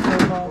 Yeah,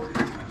 throw ball.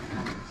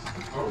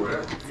 Oh,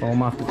 really?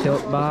 Foam off the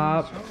tilt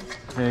bob.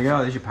 There you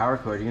go. There's your power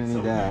cord. You're gonna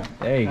need that.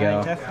 There you I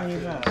go. definitely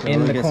need that.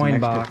 In the Get some coin extra-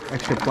 box.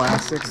 Extra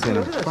plastics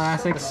and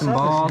Plastics, some Stuff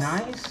is balls.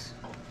 Nice.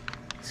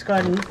 It's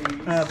got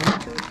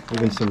Bluetooth.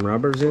 even some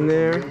rubbers in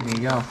there. There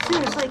you go. See,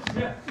 it's like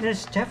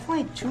there's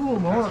definitely 2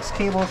 Rolex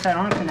cables that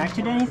aren't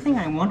connected to anything.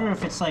 I wonder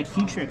if it's like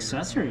future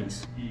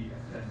accessories. You've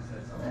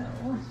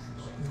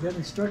got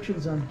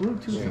instructions on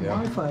Bluetooth and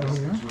Wi-Fi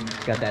here.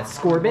 Got that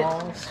Scorbit.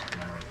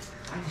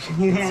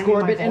 You hand me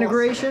my Scorbit balls.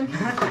 integration.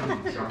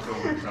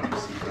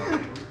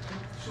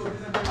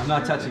 I'm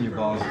not touching your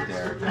balls with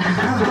Derek. So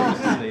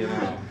you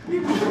know.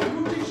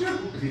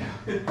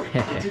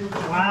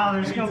 Wow,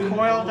 there's no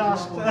coil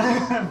dust.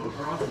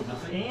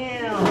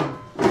 Damn.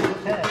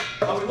 Okay.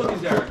 How we looking,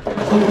 Derek?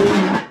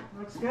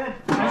 Looks good.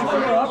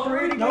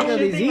 Look at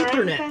these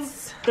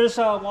Ethernets. There's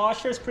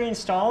washers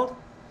pre-installed.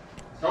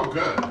 Oh,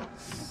 good.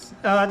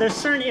 There's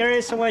certain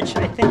areas in which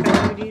I think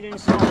I would need to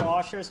install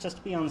washers just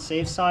to be on the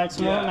safe side.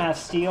 Some of them have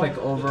steel. Quick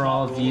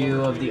overall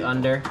view of the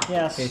under.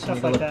 Yes, In case you stuff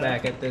need to like look that.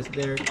 back at this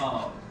there. What's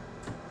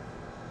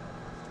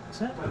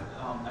that?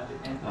 At the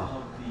end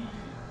of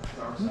the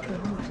dark side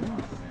of the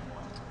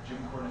Jim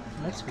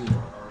Cornette. That's weird.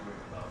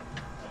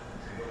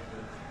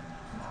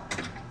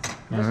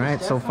 All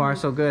right, so far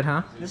so good,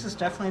 huh? This has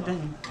definitely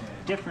been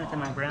different than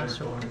my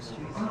Grandster ones.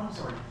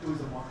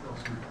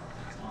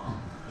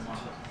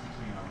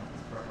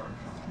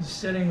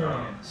 Setting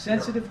a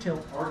sensitive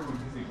tilt. No.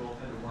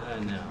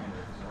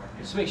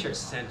 Just make sure it's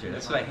centered.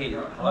 That's what I hate. A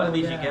lot of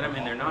these you get them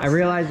and they're not. I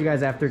realized, you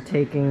guys, after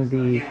taking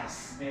the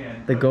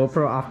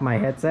GoPro off my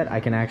headset, I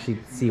can actually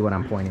see what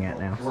I'm pointing at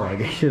now. So I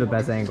get you the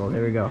best angle.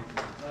 There we go.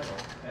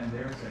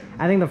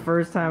 I think the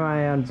first time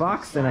I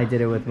unboxed and I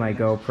did it with my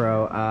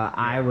GoPro,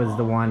 I was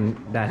the one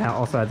that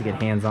also had to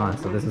get hands-on.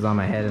 So this is on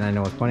my head and I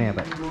know what's pointing at,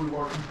 but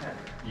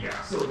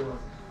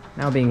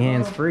now being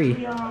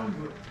hands-free.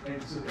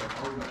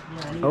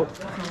 Oh,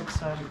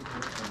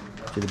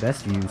 to the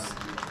best views.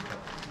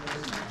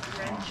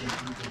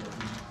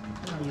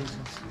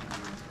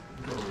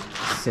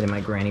 Sit in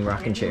my granny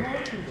rocking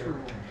chair.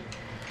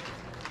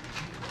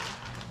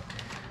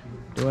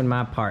 Doing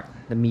my part,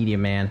 the media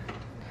man.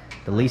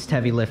 The least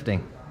heavy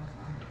lifting.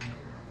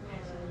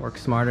 Work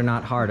smarter,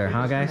 not harder,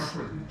 huh guys?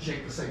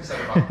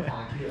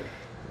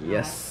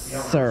 Yes,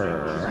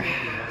 sir.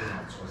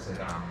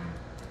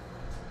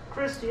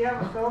 Chris, do you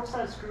have a Phillips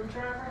head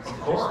screwdriver? Of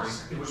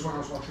course. It was when I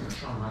was watching the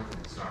Shawn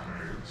Michaels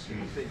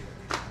documentary.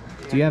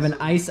 Do you have an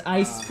ice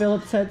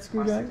Phillips head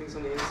screwdriver?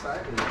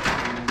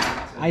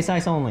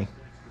 Ice only.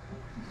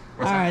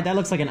 Alright, that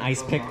looks like an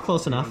ice pick.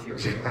 Close enough.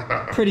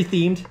 Pretty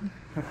themed.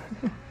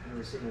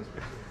 Is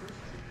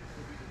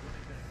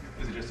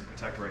it just to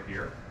protect right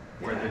here?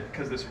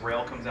 Because this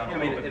rail comes down a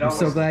little bit. I'm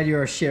so glad you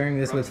are sharing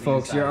this with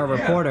folks. You're our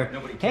reporter.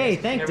 Hey,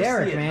 thank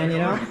Derek, man, you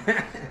know?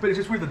 But it's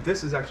just weird that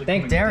this is actually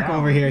Thank Derek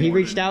over here. He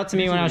reached out to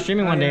me when I was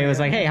streaming one day. He was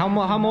like, hey, how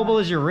mobile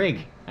is your rig?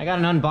 I got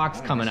an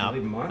unbox coming up.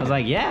 I was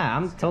like, yeah,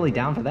 I'm totally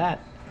down for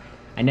that.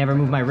 I never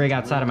moved my rig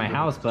outside of my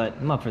house, but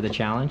I'm up for the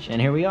challenge. And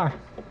here we are.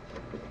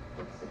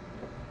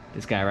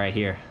 This guy right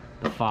here,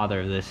 the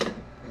father of this.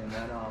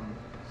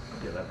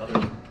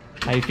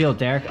 How you feel,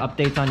 Derek?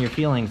 Updates on your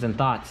feelings and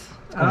thoughts.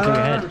 Come through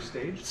your head.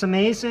 It's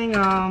amazing.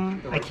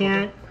 I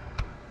can't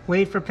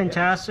wait for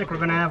Pintastic. We're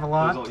gonna have a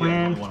lot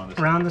planned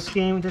around this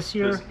game this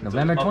year.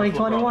 November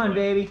 2021,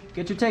 baby.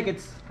 Get your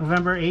tickets.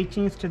 November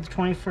 18th to the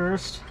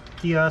 21st,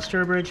 the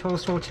Sturbridge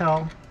Host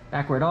Hotel.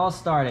 Back where it all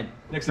started.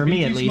 Next for to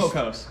me, at BT least.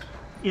 Smokehouse.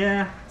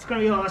 Yeah, it's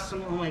gonna be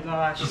awesome. Oh my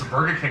gosh. There's a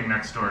Burger King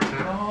next door, too.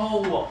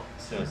 Oh,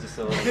 So it's just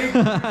a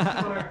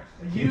little.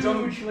 huge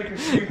liquor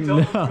street.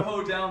 Don't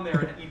go down there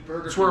and eat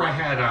burgers. That's where I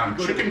had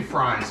chicken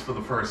fries for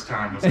the first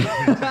time. It was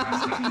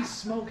fantastic. BT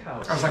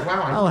Smokehouse. I was like,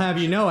 wow, I'll have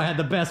you know I had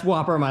the best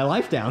Whopper of my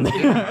life down there.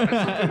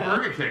 I'm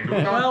Burger King.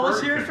 Well,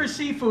 let's hear it for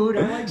seafood.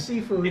 I like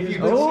seafood. If you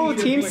Oh,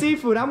 go Team to-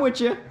 Seafood, I'm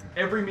with you.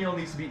 Every meal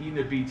needs to be eaten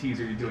at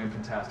BT's or you're doing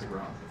fantastic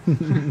wrong.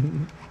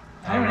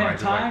 I don't have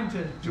time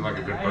to. Do you like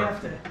a good I burger?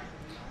 have to.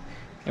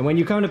 And when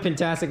you come to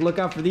Pintastic, look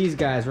out for these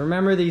guys.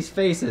 Remember these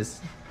faces.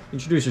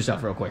 Introduce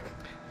yourself real quick.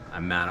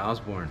 I'm Matt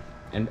Osborne.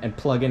 And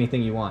plug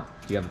anything you want.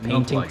 Do you have a No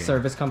painting plugging.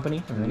 service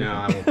company? No,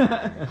 I won't.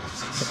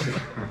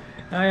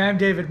 Hi, I'm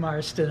David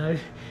Marston.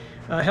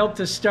 I helped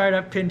to start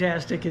up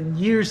Pintastic, and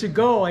years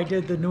ago I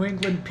did the New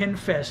England Pin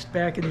Fest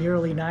back in the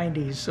early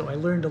 90s, so I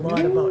learned a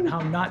lot about how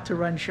not to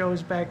run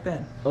shows back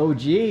then. Oh,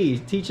 gee,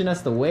 teaching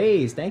us the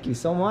ways. Thank you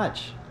so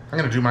much. I'm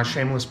going to do my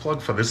shameless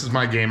plug for this is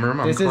my game room.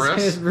 I'm This Chris.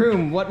 is his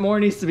room. What more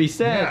needs to be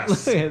said?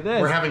 Yes. Look at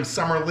this. We're having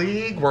Summer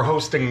League. We're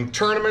hosting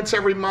tournaments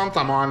every month.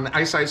 I'm on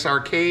Ice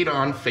Arcade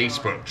on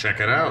Facebook. Check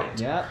it out.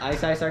 Yeah,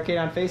 Ice Arcade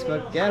on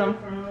Facebook. Get them.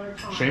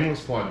 Shameless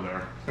plug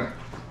there.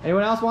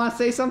 Anyone else want to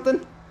say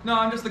something? No,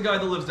 I'm just the guy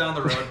that lives down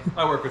the road.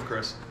 I work with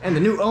Chris. And the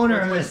new owner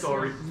That's of my this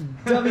story.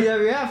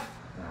 WWF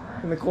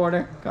in the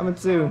corner, coming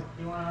soon.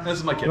 This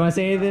is my kid. You want to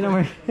say anything?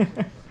 Over?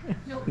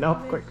 Nope,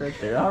 quick right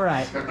there. All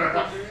right.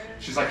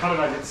 She's like, how did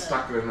I get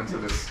stuck into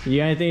this? You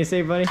got anything to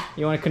say, buddy?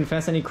 You want to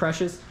confess any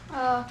crushes?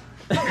 Oh,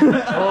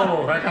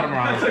 that got him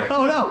wrong.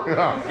 Oh no!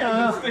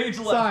 Yeah. Stage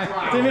left.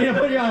 Sorry, didn't mean to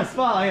put you on the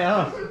spot.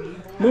 Yeah. Oh.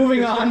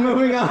 Moving on.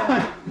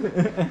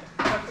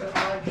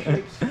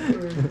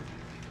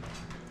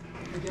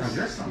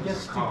 Just to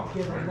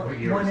get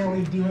one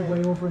LED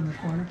way over in the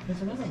corner.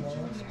 There's another wall.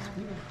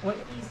 What?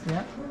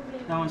 Yeah.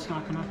 That one's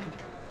not connected.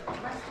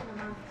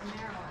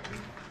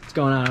 What's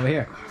going on over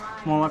here?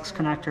 Molex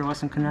connector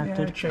wasn't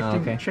connected.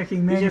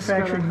 Checking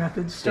manufacturing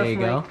methods. Stuff There you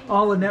like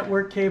all the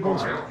network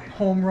cables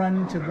home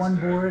run to one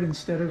board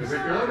instead of Is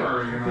it good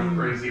or are you not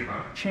crazy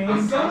about it?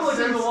 chained. Sounds like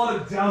there's a lot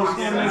of doubt.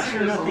 Gotta make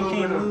sure nothing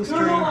came loose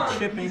during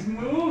shipping.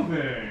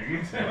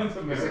 moving.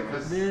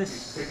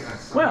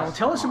 This. Well,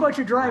 tell us about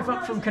your drive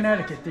up from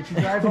Connecticut. Did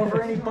you drive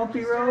over any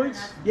bumpy roads?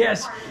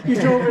 Yes, you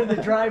drove in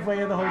the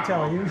driveway of the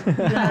hotel. You.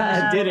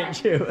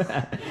 Didn't you?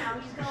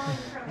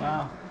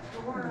 Wow.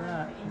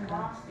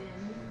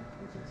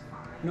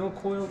 No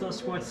coil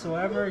dust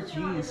whatsoever.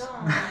 Jeez.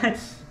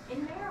 That's.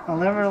 I'll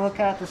never look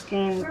at this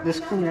screen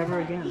ever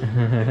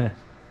again.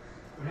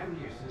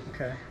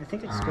 Okay, I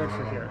think it's good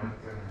for here.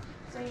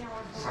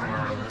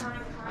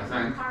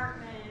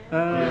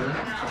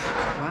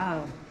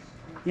 Wow.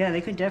 Yeah,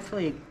 they could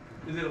definitely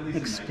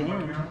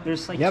expand.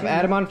 There's like. Yep,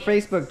 add him on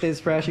Facebook,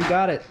 Fizfresh. You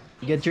got it.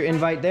 You get your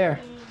invite there.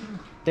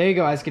 There you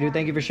go, Ice Skidoo.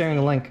 Thank you for sharing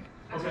the link.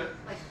 Okay.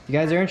 If you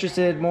guys are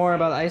interested more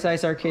about the Ice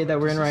Ice Arcade that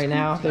we're in right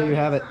now, there you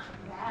have it.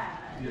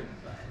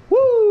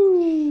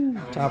 Woo!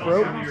 Top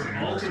rope.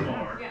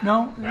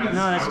 No, No,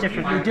 that's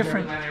different. they're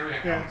different.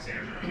 Yeah.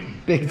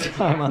 Big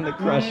time on the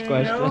crush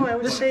question. No, I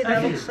would say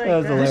that looks like That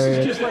was that. hilarious. This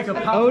is just like a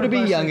pop. Oh, to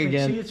be bus, young I think.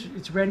 again. See,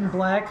 it's red and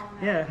black,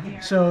 Yeah.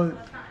 so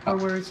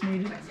where it's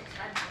needed.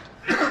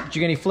 Did you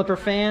get any Flipper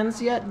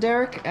fans yet,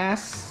 Derek?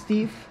 Asked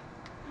Steve.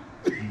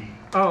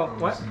 Oh,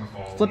 what?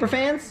 Flipper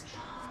fans?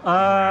 Get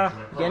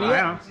any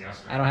yet?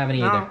 I don't have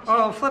any either. No.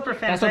 Oh, Flipper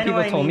fans. That's what I know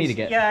people told he me means. to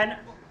get. Yeah.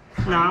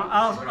 No,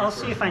 I'll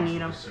see if I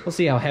need them. We'll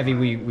see how heavy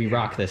we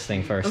rock this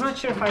thing first. I'm not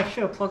sure if I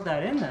should have plugged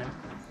that in then.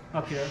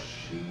 Up here.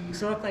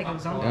 Because it looked like it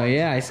was on. Oh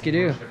yeah, Ice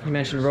Skidoo. You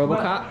mentioned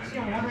RoboCop. See,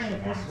 I'm wondering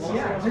if this was.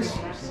 Yeah, this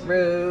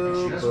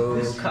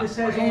RoboCop. has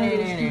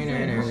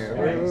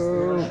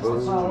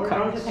all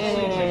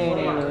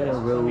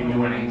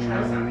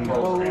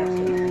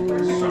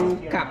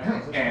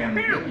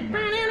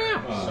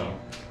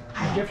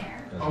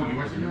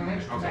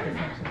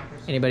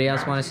Anybody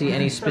else want to see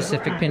any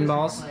specific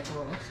pinballs?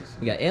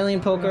 We got Alien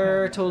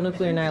Poker, Total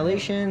Nuclear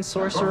Annihilation,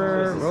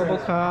 Sorcerer,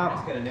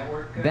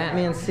 RoboCop,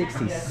 Batman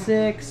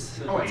 66,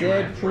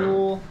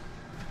 Deadpool,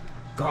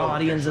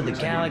 Guardians of the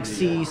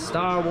Galaxy,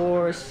 Star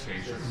Wars,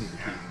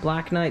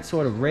 Black Knight,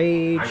 Sword of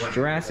Rage,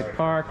 Jurassic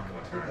Park,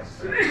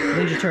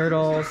 Ninja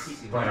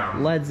Turtles,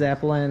 Led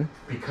Zeppelin.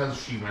 Because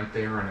she went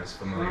there and is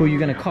familiar. Who you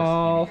gonna with it,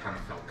 call? Kind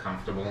of felt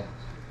comfortable.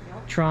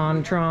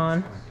 Tron.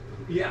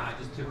 Yeah, I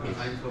just took my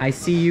I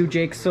see you,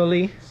 Jake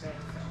Sully.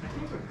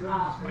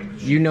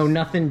 You know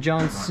nothing,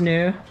 Jon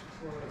Snow.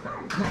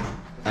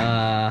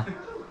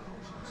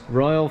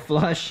 Royal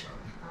Flush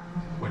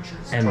Which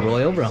is and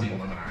totally Royal easy, Rumble.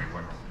 Lim and I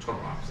went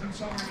total opposites.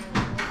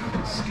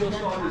 Skill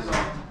shot is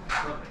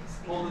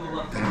holding the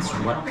left. That's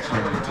what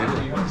kind of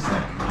deal was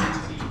that?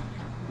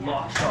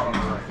 Lock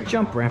shot.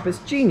 Jump Ramp is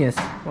genius.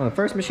 One of the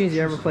first machines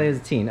you ever played as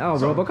a teen. Oh,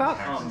 RoboCop?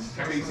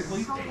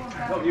 Basically.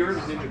 Oh, yours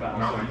is Ninja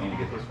Battle, so you need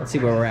to get those. Let's see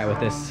where we're at with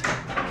this.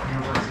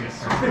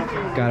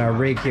 Got our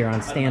rig here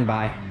on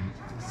standby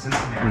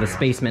from the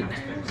Spaceman.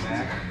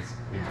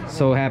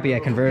 So happy I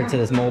converted to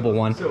this mobile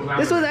one.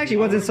 This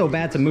wasn't so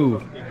bad to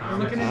move.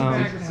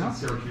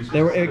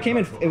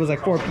 It was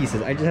like 4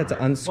 pieces. I just had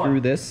to unscrew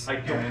this, I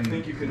don't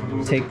think you can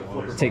move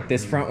take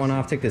this front one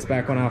off, take this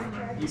back one off,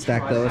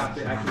 stack those.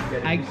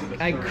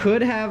 I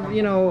could have,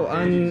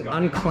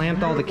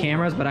 unclamped all the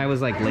cameras, but I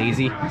was like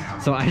lazy,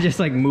 so I just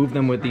like moved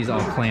them with these all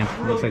clamped.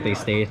 Looks like they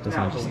stayed. This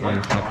one just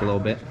unclamped a little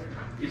bit.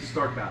 It's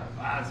start battle.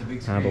 That's a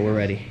big But we're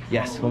ready.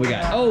 Yes, what we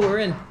got? Oh, we're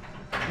in.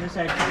 There's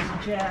that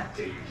crazy chat.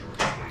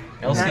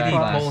 LCD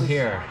class. pull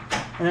here.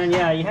 And then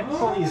yeah, you have to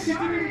pull these.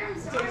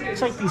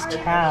 It's like these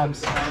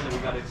tabs.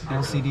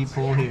 LCD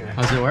pull here.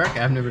 How's it work?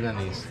 I've never done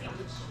these.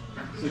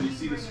 So do you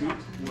see the scoop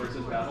where it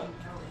says battle?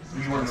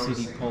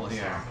 LCD pull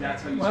here.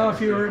 That's how you Well,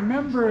 if you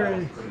remember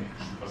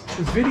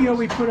the video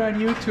we put on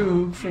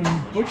YouTube from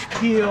Butch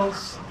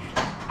Peel's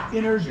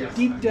inner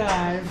deep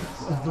dive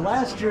of the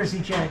last Jersey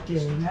Jack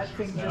game, that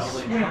thing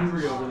just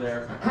swings. over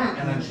there.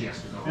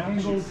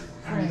 Angled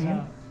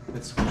frame.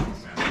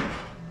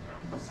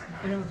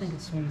 I don't think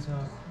it swings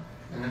up.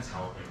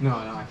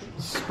 No.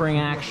 Spring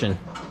action.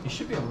 You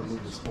should be able to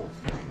move this whole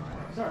thing.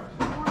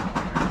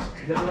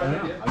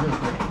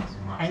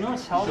 I know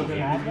it's held with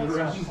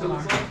magnets. Hold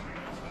on.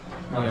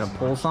 I'm gonna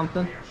pull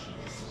something.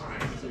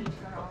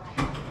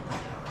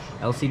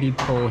 LCD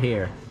pull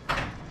here.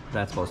 What's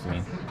that supposed to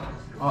mean?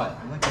 Oh, I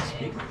like the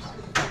speakers.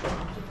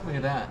 Look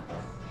at that.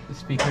 The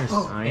speakers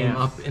Oh, aim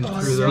yeah. up and Oh,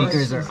 through yeah. those.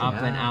 Speakers are up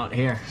and out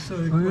here. So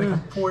like a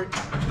port.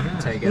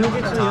 Take it Look off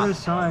at the the other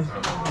top. side.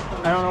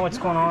 I don't know what's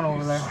going on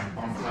over there.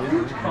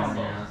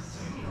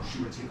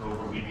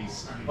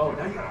 Oh,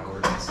 now you got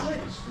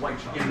white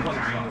shot.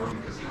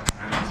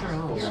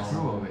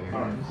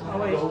 Oh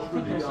wait, I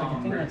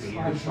think that's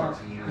slides up.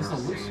 There's a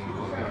loose screw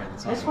over here.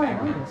 This one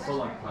is.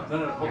 Hold on. No,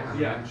 hold on.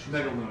 Yeah,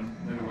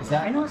 Megaloon. Is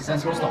that, I know is that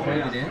supposed to hold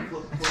it in?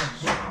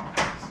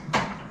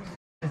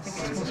 I think it's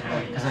supposed to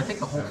Because I think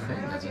the whole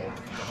thing does it.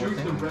 The whole Here's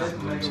the thing red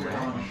doesn't loose.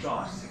 Megalon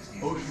shot.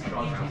 Ocean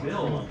shot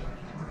build.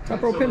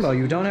 Top Row Pinball.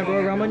 You don't have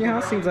Royal Rumble in your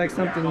house? Seems like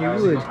something you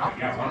would.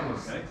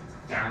 Okay.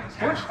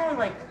 Fortunately,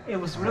 like, it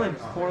was really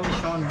poorly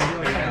shown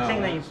video. It's that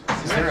thing that you.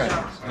 Is there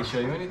a, they show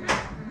you anything?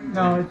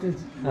 No,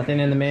 it's Nothing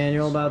in the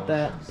manual about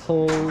that.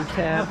 Pull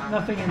tab.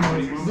 nothing in the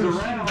Move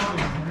around.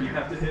 You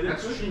have to hit it.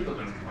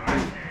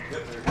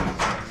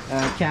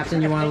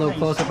 Captain, you want a little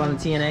close up on the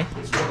TNA?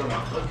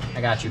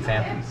 I got you,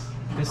 fam.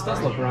 This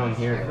does look wrong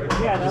here.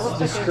 Yeah, that looks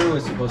The like screw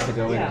is supposed to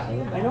go in. Yeah,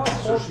 I know it's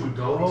supposed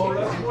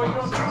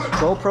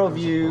GoPro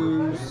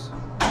views.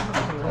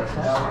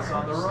 Now it's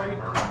on the right.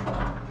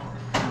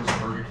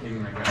 Burger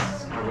King, I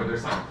guess.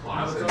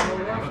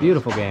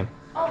 Beautiful game.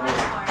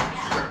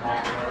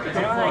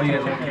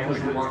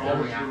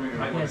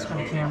 Yeah, it's got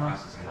a camera.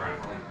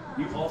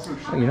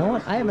 Oh, you know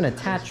what? I have an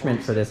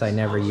attachment for this I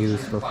never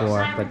used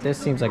before, but this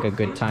seems like a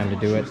good time to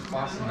do it.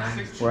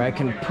 Where I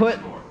can put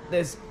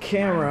this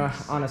camera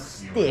on a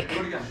stick.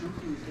 And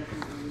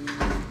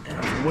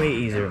it's way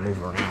easier to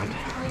move around.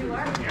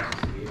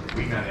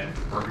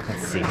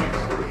 Let's see.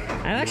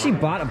 I actually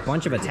bought a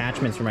bunch of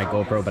attachments for my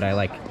GoPro, but I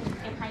like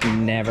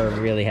never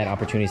really had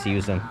opportunities to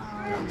use them.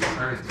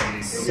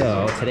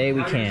 So today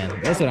we can.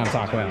 That's what I'm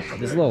talking about.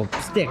 This little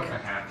stick.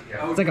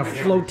 It's like a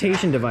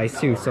flotation device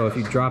too, so if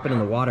you drop it in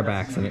the water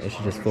backs, and it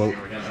should just float.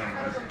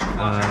 But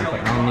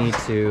I'll need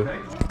to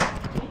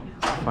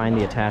find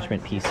the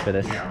attachment piece for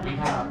this. Is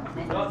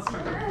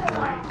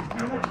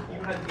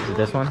it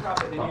this one?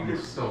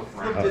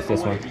 Oh, it's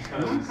this one.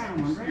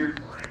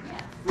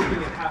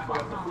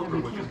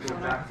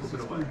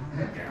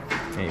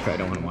 Yeah, you probably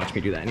don't want to watch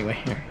me do that anyway.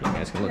 Here, you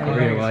guys can look over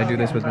here while I do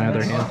this with my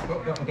other hand.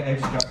 Okay, I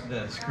just dropped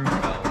the screw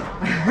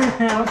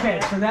valve. Okay,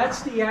 so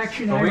that's the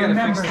action I We gotta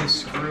remember. fix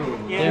this screw.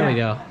 There we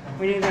go.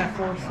 We need that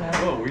full set.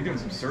 Whoa, are we doing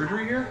some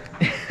surgery here?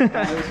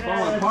 It's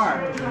falling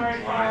apart. Look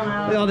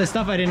at all this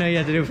stuff I didn't know you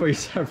had to do before you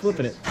start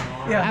flipping it.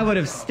 Yeah. I would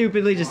have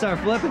stupidly just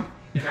started flipping.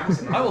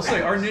 I will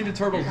say, our Ninja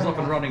Turtles is up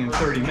and running in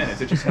 30 minutes.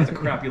 It just has a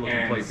crappy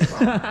looking plate.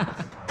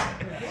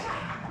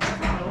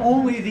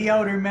 Only the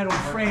outer metal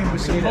frame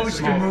was supposed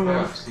to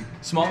move.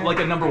 Small, like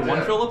a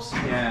 #1 Phillips?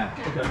 Yeah.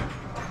 Okay.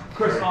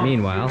 Chris,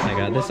 Meanwhile, I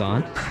got this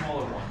on.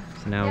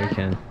 So now we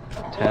can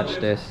attach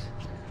this.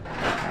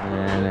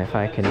 And if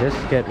I can just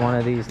get one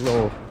of these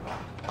little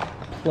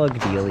plug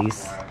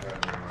dealies.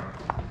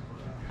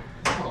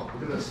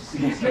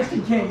 Just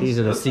in case. These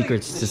are the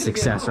secrets to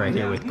success right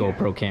here with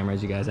GoPro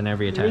cameras, you guys, and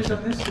every It is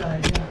attachment. on this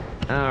side, yeah.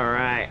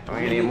 Alright, we're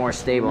gonna get more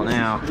stable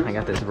now. I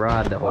got this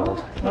rod to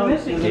hold. Oh,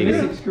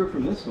 Giggity. Screw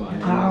from this one.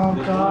 oh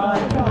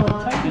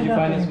God. Did you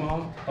find a small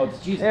one? Oh,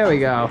 Jesus. There we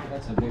go.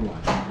 That's a big one.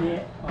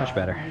 Yeah. Much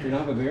better. You don't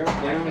have a beer? They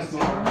don't have a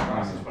small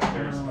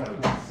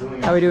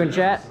one? How we doing,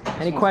 chat?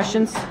 Any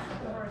questions?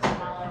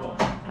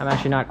 I'm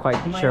actually not quite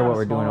sure what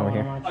we're doing over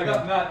here. I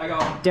got Matt, I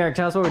got one. Derek,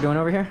 tell us what we're doing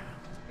over here.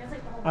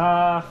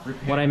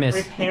 What I missed.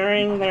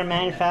 Repairing their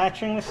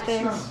manufacturing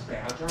mistakes.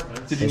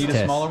 Did you It's need a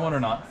test. smaller one or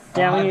not?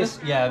 Yeah, we This,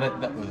 yeah,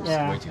 that was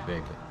Yeah. way too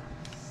big.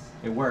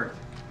 It worked.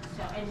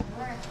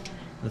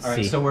 Let's All right,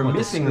 see. so we're what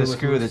missing the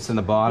screw that's in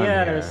the bottom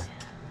Yeah, here. there's.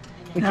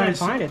 We can't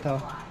find it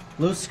though.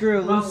 Loose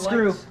screw, loose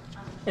screw.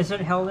 Is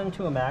it held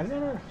into a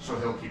magnet or?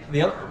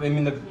 The other, I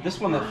mean, this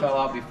one that fell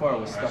out before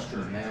was stuck to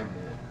the magnet.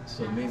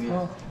 So maybe.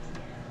 Well,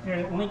 here,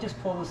 let me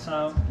just pull this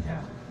out.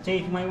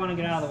 Dave, you might want to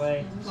get out of the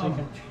way so you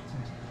can.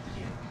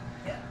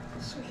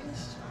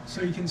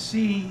 So you can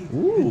see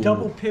Ooh. the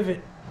double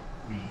pivot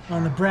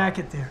on the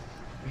bracket there.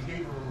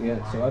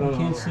 Yeah, so I don't know.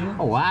 Can't see it.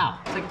 Oh wow,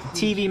 it's like the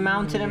TV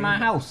mounted in my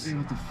house.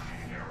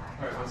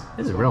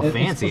 This is real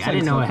fancy. looks I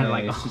didn't know it it's had okay.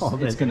 like It's just- all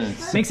this. it's gonna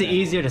Makes it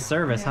easier to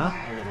service, huh?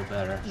 A little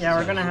better. Yeah,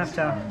 we're gonna have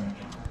to.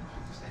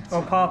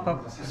 It'll pop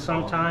up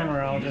sometime,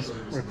 or I'll just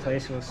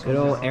replace it with Good something.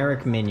 old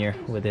Eric Minier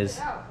with his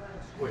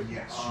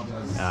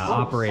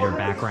operator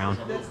background.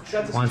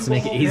 Wants to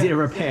make it easy to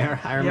repair.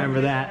 I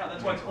remember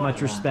that.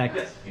 Much respect.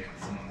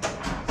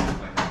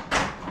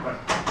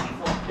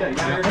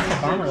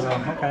 Bummer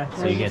though. Okay.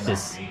 So you get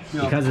this,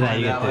 because of that,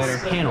 you get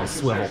this panel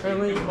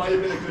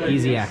swivel.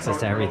 Easy access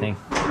to everything.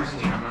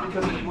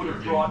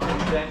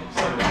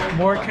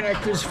 More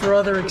connectors for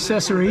other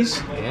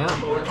accessories.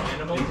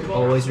 Yeah.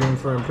 Always room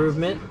for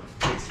improvement.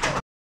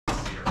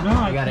 No,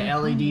 I You got an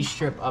LED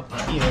strip up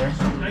here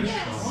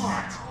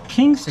to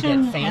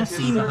Kingston. get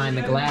fancy behind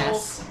the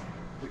glass.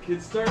 The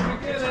kids starting to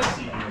get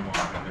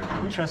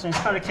it. Interesting.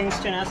 It's got a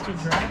Kingston SD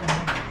drive.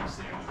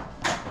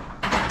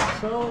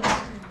 So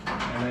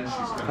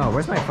Oh,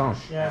 where's my phone?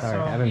 yeah. Sorry,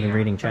 so I haven't been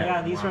reading chat.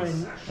 Yeah, these are.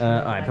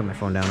 Oh, I put my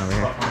phone down over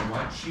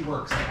here. She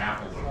works at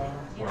Apple.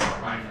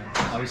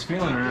 I was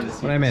feeling around to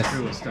see What I if the missed?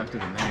 screw was stuck to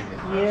the magnet.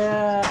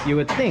 Yeah. You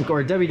would think,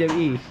 or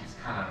WWE.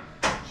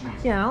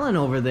 Yeah, Alan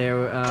over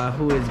there,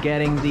 who is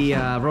getting the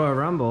Royal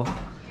Rumble,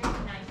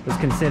 was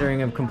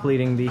considering of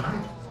completing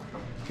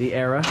the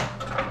era.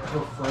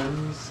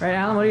 Right,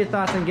 Alan, what are your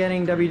thoughts on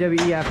getting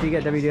WWE after you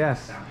get WWF?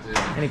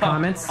 Any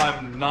comments?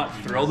 I'm not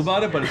thrilled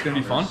about it, but it's gonna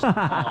be fun.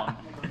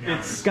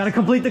 It's Gotta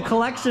complete the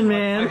collection, I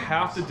man.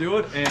 have to do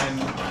it,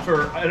 and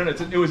for I don't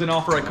know, it was an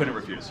offer I couldn't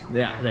refuse.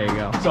 Yeah, there you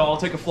go. So I'll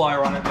take a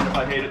flyer on it, and if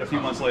I hate it a few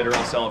months later,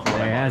 I'll sell it for what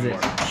There he I has want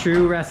it. for it.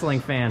 True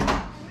wrestling fan.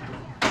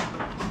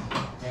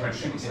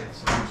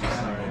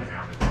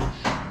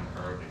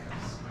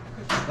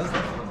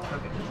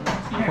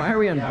 Why are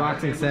we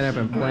unboxing setup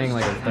and playing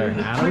like a third?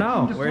 I don't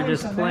know. We're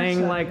just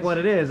playing like what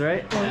it is,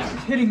 right?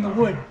 It's hitting the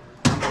wood.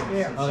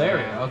 Yeah. Oh, there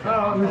we go.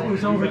 Okay. It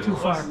was over too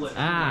far.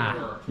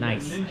 Ah,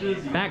 nice.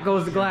 Back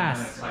goes the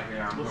glass.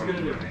 What's it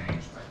gonna do?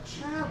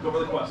 Go for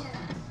the quest.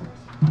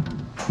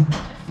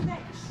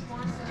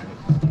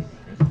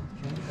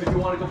 If you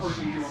want to go for the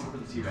TV, you want to go for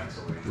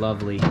the TV.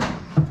 Lovely.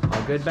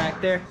 All good back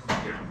there?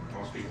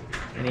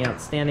 Any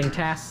outstanding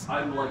tasks?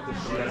 I like this.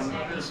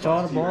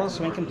 Install the balls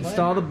so we can play.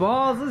 Install the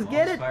balls. Let's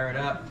get it. Fire it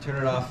up. Turn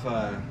it off.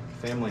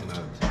 Family mode.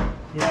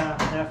 Yeah,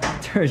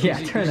 definitely. Turn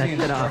that Here's shit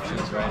the off.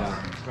 instructions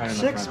right on the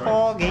 6 front.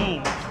 ball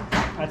game.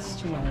 That's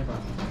too many.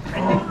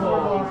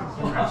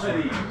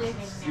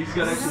 He's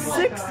got extra balls.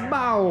 6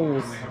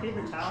 balls.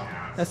 Paper towel.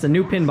 That's the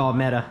new pinball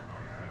meta.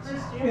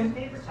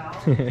 Paper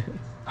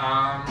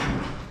towel.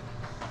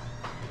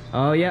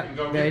 Oh, yep.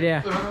 Good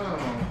idea.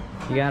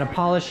 You gotta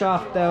polish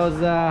off those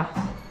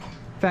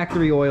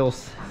factory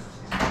oils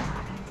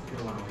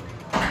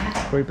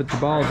before you put the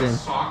balls in.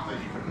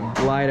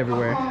 Glide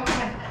everywhere.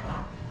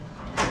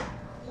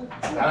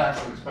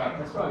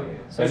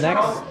 So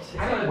next,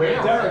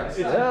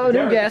 oh,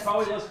 new guest.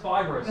 Probably less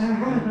fibrous.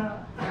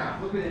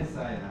 Look at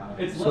inside now.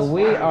 So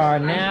we are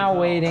now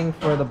waiting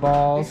for the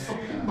balls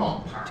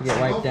to get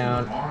wiped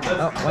down.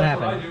 Oh, what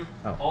happened?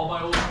 Oh. All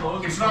my old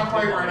clothes. It's not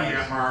quite ready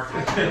yet, Mark.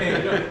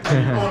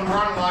 We're on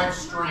live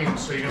stream,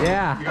 so you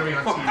Yeah. gotta be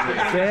on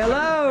TV. Say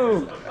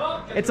hello.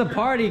 It's a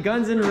party.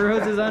 Guns N'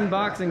 Roses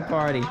unboxing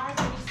party.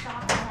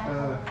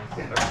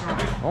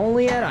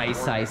 Only at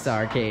Ice Ice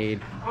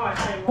Arcade.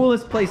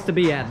 Coolest place to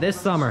be at this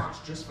summer.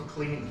 Just for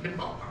cleaning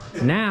pinball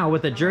parts. Now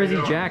with a Jersey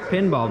Jack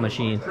pinball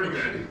machine. Pretty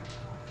good.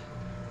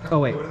 Oh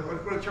wait.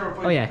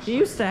 Oh yeah, he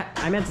used to.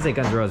 I meant to say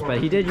Guns N' Roses, but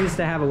he did used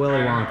to have a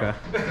Willy Wonka.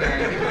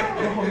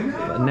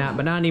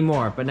 But not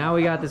anymore. But now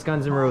we got this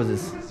Guns N'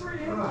 Roses.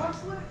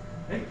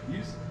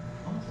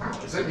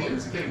 Does that mean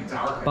it's getting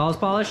dark? Balls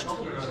polished?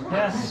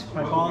 Yes,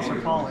 my balls are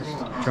polished.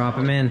 Drop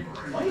them in. You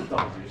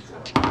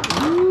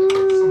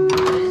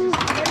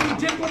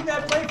tickling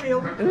that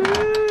playfield.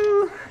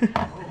 Ooh.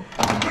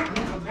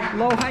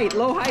 Low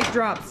height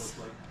drops.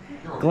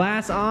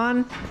 Glass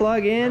on,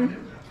 plug in.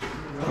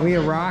 We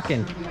are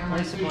rocking.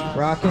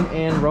 Rocking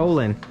and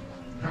rolling.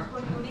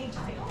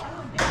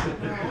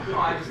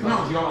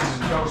 No, you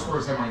always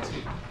scores MIT.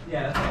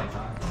 Yeah, that's what I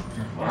thought.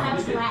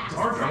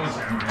 Our drone's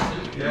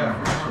MIT.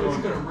 Yeah.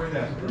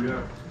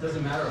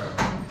 Doesn't matter.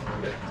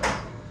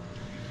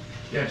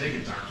 Yeah, they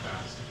get dark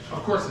fast.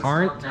 Of course it's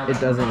Aren't dark now it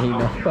that doesn't he we're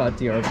know out. about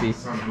TRP?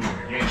 Sun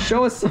moving again.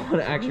 Show us someone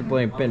actually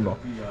playing pinball.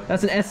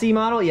 That's an SE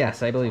model?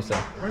 Yes, I believe so.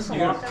 Where's the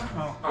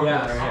lockdown? Oh.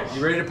 Yeah, right here.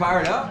 You ready to power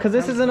it up? Because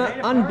this is an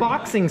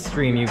unboxing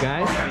stream, you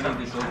guys.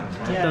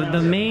 Yeah,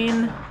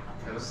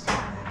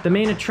 The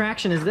main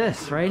attraction is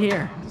this right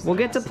here. We'll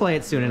get to play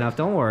it soon enough.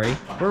 Don't worry.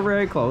 We're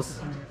very close.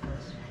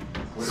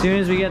 As soon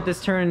as we get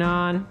this turned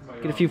on,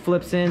 get a few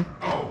flips in,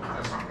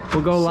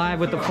 we'll go live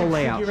with the full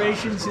layout.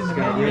 Configurations in the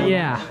menu.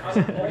 Yeah.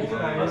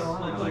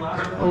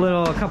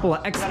 a couple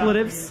of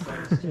expletives.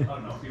 You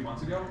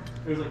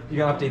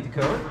gotta update the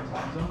code?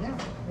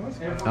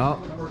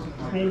 Oh,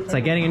 it's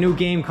like getting a new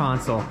game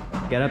console.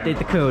 Gotta update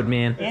the code,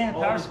 man. and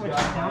power switch is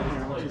down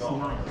here, which is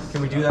nice.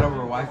 Can we do that over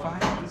Wi-Fi?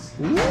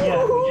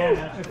 Yeah, we can.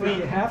 If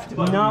we have to.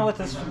 not with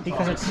this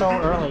because it's so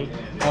early.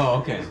 Oh,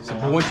 okay. So,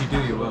 but once you do,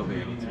 you will be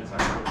able to.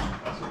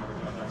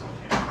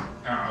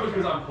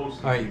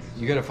 Alright,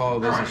 you gotta follow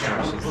those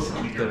instructions.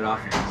 Get it off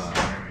of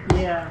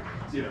Yeah.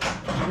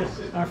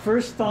 Our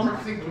first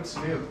thump. Get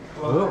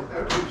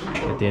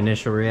the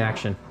initial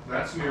reaction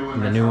That's new.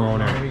 from the new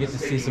owner. we get to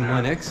see some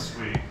Linux.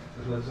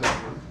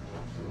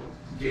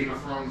 Game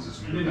of Thrones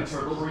is new. That's the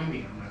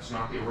premium. That's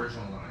not the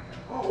original one I had.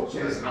 Oh, okay. So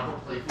there's an upper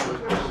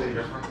playfield. Totally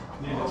different.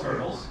 Ninja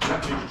Turtles.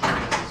 That Ninja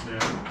Turtles is new.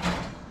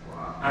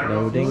 I don't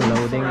know if Loading, this is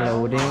loading, fresh.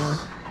 loading.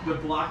 The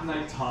Black Knight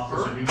There's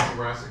topper. a new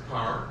Jurassic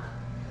Park.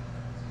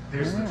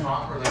 There's the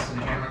topper. That's an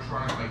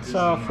animatronic like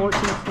So Disney.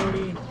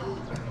 1440.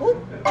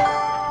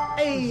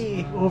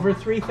 Hey! Over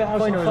 3,000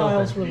 Pointer's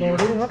files were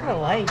loaded. Dude, look at the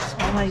lights.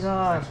 Oh my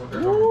god.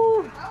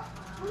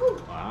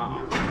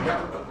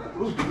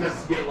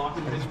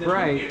 It's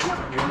bright.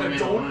 Everybody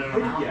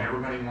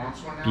wants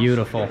one now.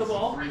 Beautiful. The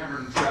ball,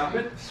 300 trap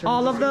it,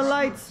 All of the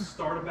lights.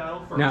 start a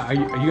battle first. Now, are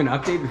you gonna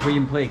update before you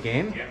even play a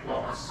game?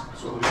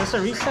 Does it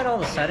reset all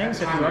the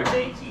settings if you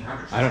update?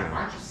 I don't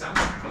know.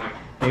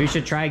 Maybe we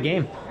should try a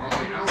game.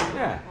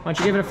 Yeah. Why don't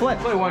you give it a flip?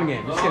 Play one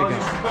game. Just get it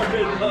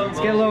going. Let's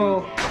get a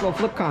little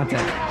flip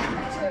content.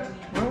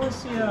 Where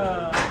was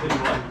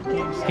the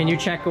games? Can you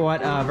check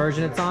what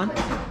version it's on?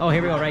 Oh,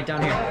 here we go, right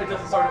down here.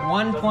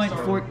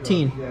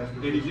 1.14.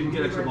 And you didn't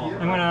get extra ball.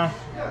 I'm gonna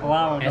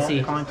allow adult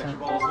SE. content.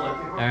 Balls like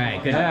All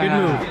right, good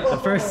move. The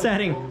first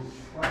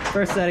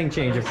setting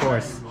change, of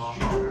course. It's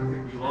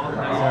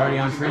already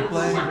on free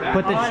play.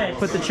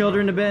 Put the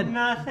children to bed.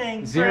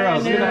 Nothing. Zero.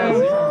 brand new.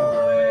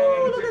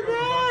 Ooh, look at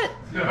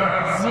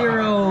that!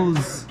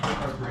 Zeros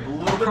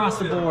across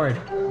the board.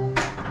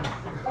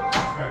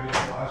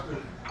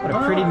 What a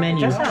pretty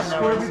menu. Just have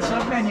Square root no.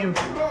 submenu.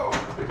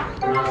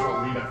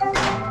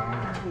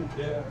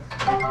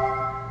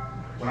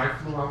 When I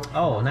flew out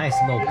Oh, nice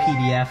little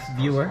PDF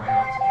viewer.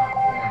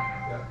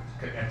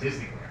 at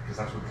Disneyland, because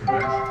that's what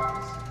convention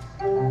was.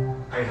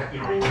 I had,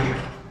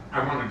 I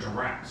wanted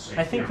direct. So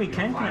I think we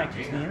can connect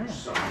it to the internet.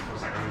 So it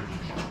was like,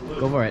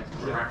 Go for it.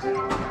 direct it.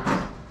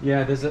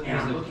 Yeah, there's a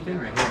thing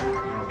right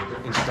here.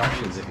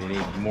 Instructions if you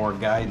need more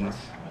guidance.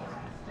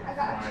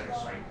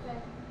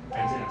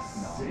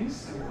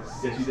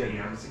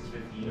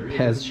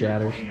 Has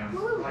shatters.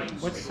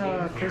 What's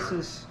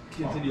Chris's?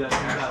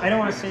 I don't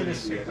want to say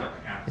this.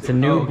 It's a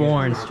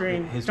newborn.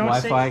 Stream. His Don't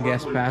Wi-Fi say,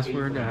 guest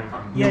password.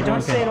 Yeah,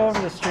 don't say it over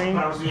the stream.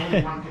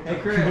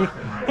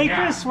 Hey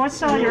Chris,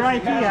 what's your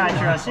IP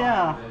address?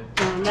 Yeah,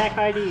 Mac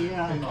ID.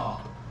 Yeah.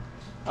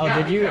 Oh,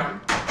 did you?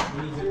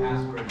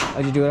 Oh,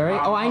 did you do it already?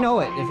 Oh, I know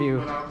it. If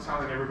you. Or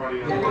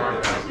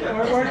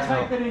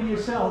type it in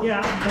yourself.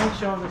 Yeah, don't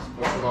show this.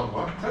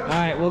 All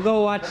right, we'll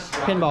go watch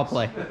pinball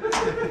play.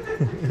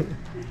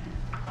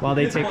 While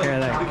they take care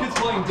of The that. kid's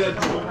playing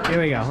Deadpool.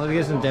 Here we go. Let's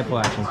get some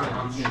Deadpool action.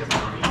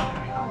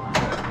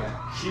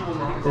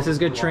 This is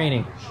good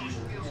training.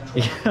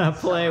 You gotta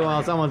play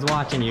while someone's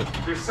watching you.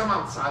 There's some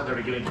outside that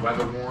are getting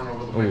weather worn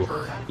over the winter.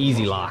 Ooh,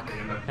 easy lock.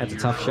 That's a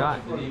tough shot.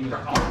 One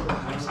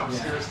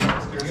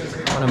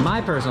of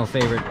my personal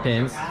favorite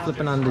pins,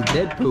 flipping on the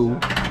Deadpool.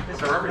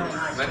 For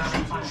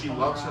everything. She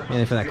loves her.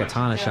 And for that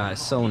katana shot,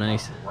 it's so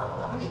nice.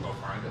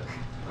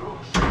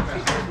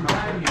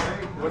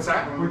 What's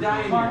that?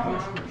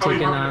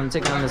 Taking on the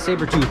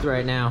Sabertooth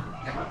right now.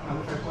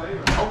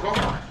 Oh, go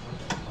for it.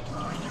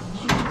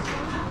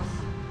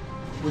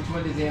 Which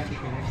one does he have to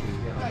connect to?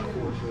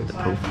 The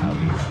profile.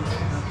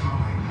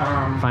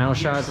 Final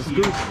shot is a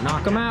scoop.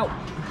 Knock him out.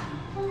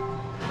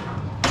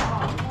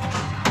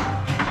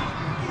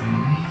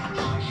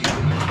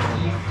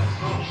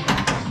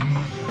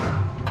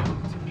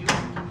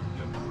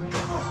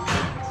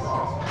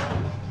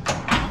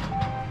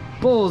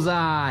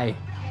 Bullseye.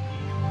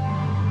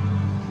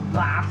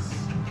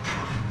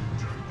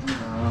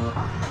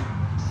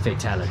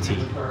 Fatality.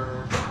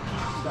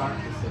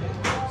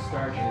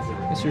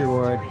 It's your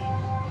reward.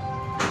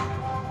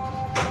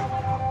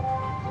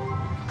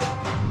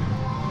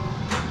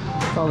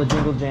 It's all the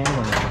jingle jangle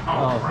now.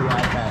 Oh, the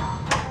iPad.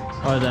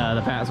 Or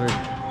the password.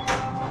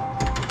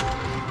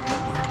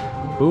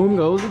 Boom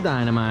goes the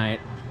dynamite.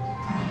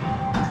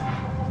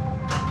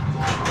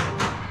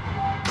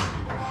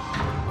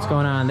 What's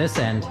going on this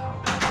end?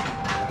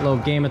 A little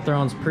Game of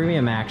Thrones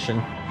premium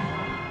action.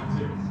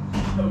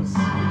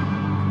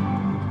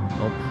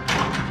 Oh.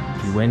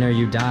 You win or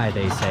you die,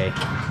 they say.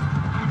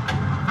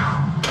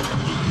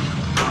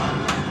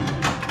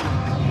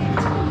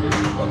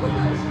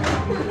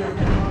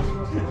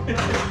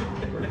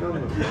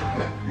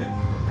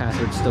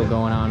 Password's still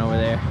going on over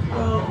there.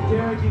 Well,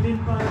 Derek, you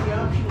didn't buy the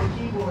optional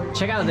keyboard.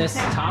 Check out this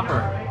topper.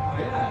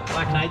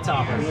 Black Knight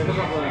topper.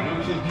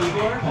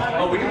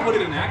 Oh, we can put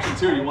it in action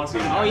too. You want to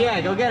see it? Oh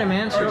yeah, go get it,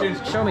 man. All right, James,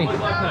 Show me. play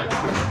Black Knight.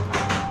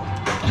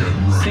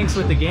 Syncs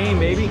with the game,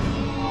 baby.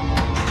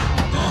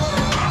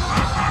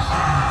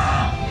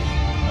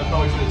 I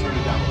probably should have turned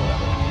it down a little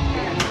bit.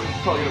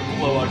 Probably gonna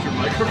blow out your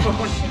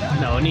microphone.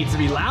 No, it needs to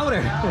be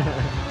louder.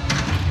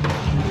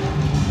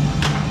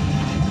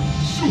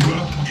 Suga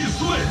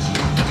is lit.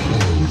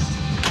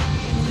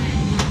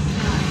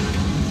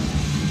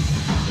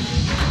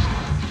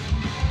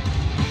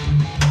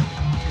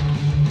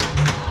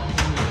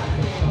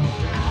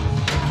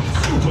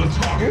 Super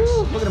target.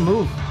 Ooh, look at him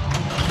move.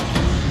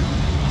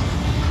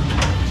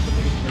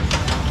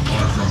 I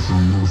got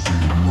some mercy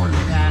right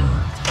here. That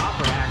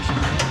topper action,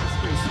 man. It's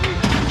pretty sweet.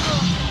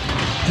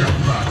 Get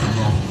back in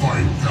the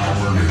fight,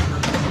 coward.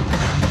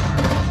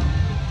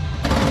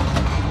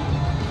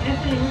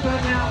 Anthony, we got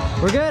now.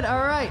 We're good. All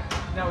right.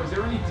 Now, is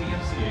there any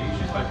DMCA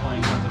issues by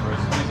playing Sons of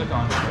Roses music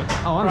on this?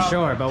 Oh, I'm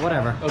sure, but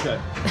whatever. Okay.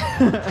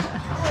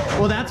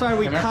 Well, that's why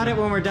we cut it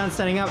when we're done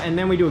setting up, and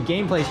then we do a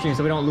gameplay stream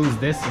so we don't lose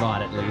this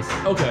spot at least.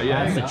 Okay,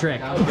 yeah. That's the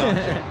trick. Oh,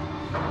 gotcha.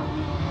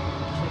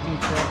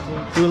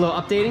 Do a little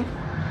updating.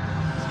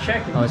 It's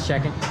checking. Oh, it's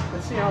checking.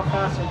 Let's see how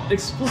fast it.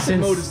 Explicit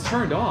Since- mode is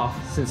turned off.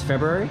 Since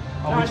February.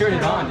 Oh, we turned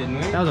it on, didn't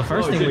we? That was the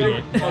first thing we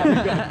did.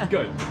 Okay,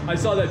 good. I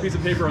saw that piece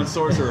of paper on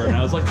Sorcerer and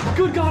I was like,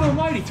 good God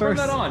Almighty, turn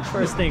that on.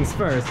 First things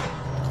first.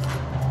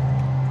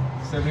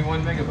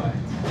 71 megabytes.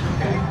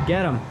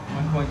 Get them.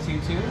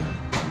 1.22.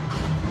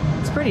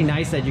 It's pretty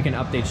nice that you can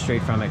update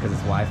straight from it because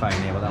it's Wi-Fi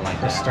enabled. I like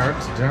that. Start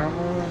to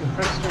download.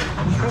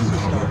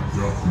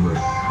 Definitely.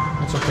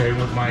 It's okay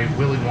with my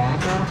Willy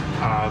Wonka.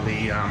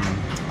 The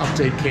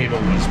update cable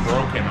was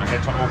broken. I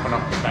had to open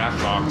up the back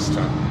box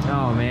to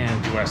Oh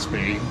man,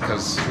 USB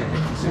because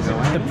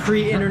the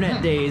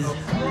pre-internet days. Oh,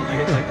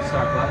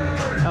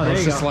 there it was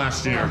you just go.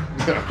 last year.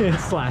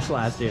 Slash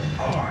last year.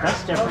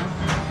 That's different.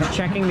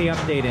 Checking the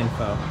update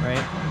info,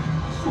 right?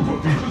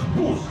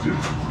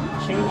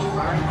 Change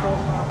firing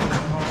profile.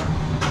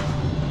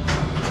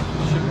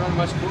 Should run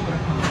much cooler.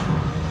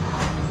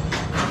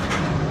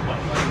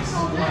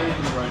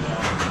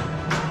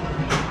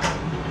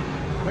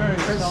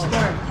 Press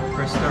start.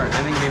 Press start.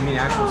 I think they mean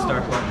actual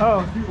start button.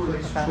 Oh.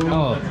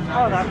 Oh,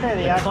 Oh, that's it.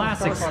 The actual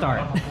classic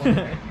start.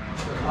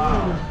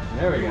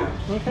 There we go.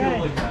 Okay. There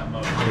you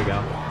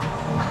go.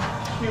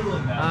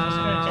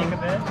 Take a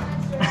bit.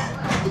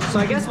 So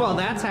I guess while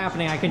that's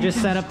happening, I can just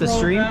set up the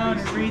stream. Down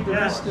and read the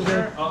rest of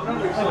it. All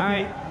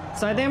right.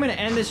 So I think I'm gonna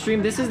end the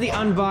stream. This is the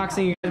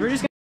unboxing. We're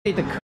just gonna take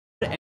the code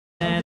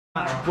and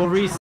we'll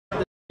reset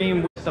the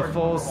stream with the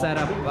full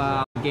setup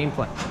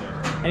gameplay.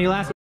 Any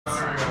last?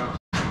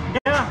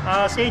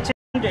 Yeah, stay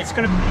tuned. It's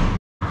going to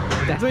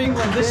That's New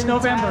England this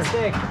November.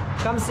 fantastic.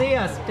 Come see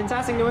us.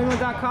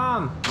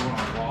 FantasticNewEngland.com.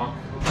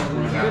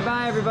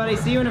 Goodbye, everybody.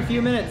 See you in a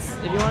few minutes.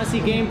 If you want to see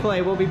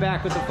gameplay, we'll be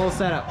back with the full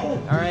setup. All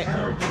right.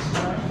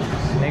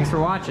 Thanks for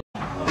watching.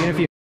 See you in a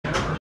few.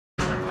 Oh,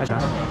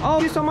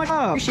 thank you so much.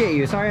 Oh, appreciate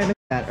you. Sorry I missed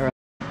that earlier.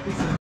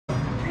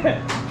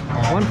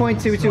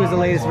 1.22 is the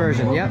latest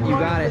version. Yep, you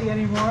got it.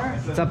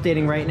 It's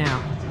updating right now.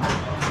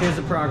 Here's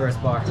the progress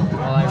bar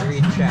while I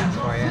read chat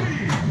for you.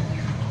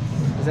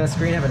 Does that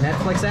screen have a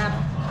Netflix app?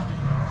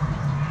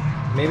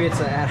 Maybe it's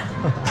an app.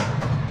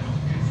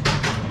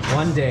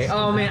 One day.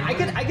 Oh man, I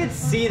could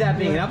see that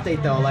being an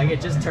update though. Like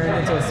it just turned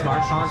into a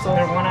smart console.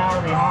 They're 1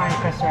 hour behind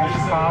because they're in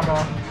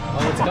Chicago.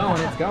 Oh, it's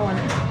going, it's going.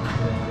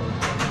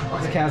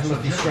 This Kaz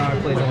must be strong,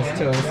 plays on his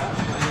toes.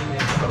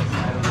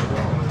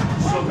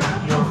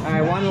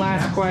 Alright, one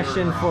last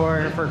question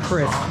for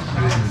Chris.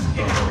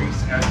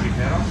 Increase as we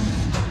hit them.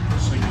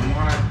 So you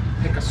want to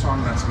pick a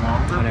song that's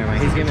longer. Oh, never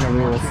mind. He's giving the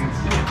rules.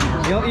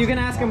 You can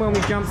ask him when we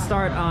jump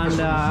start on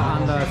the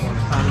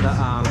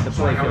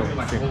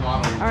playfield stream.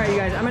 All right, you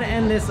guys. I'm gonna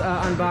end this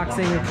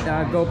unboxing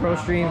GoPro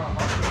stream,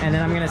 and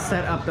then I'm gonna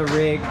set up the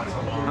rig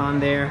on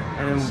there,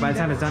 and then by the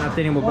time it's done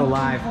updating, we'll go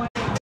live.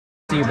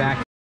 See you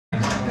back.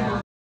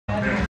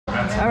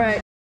 All right.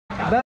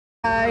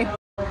 Bye.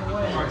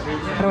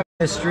 How do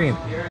I stream?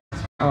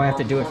 Oh, I have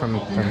to do it from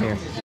here.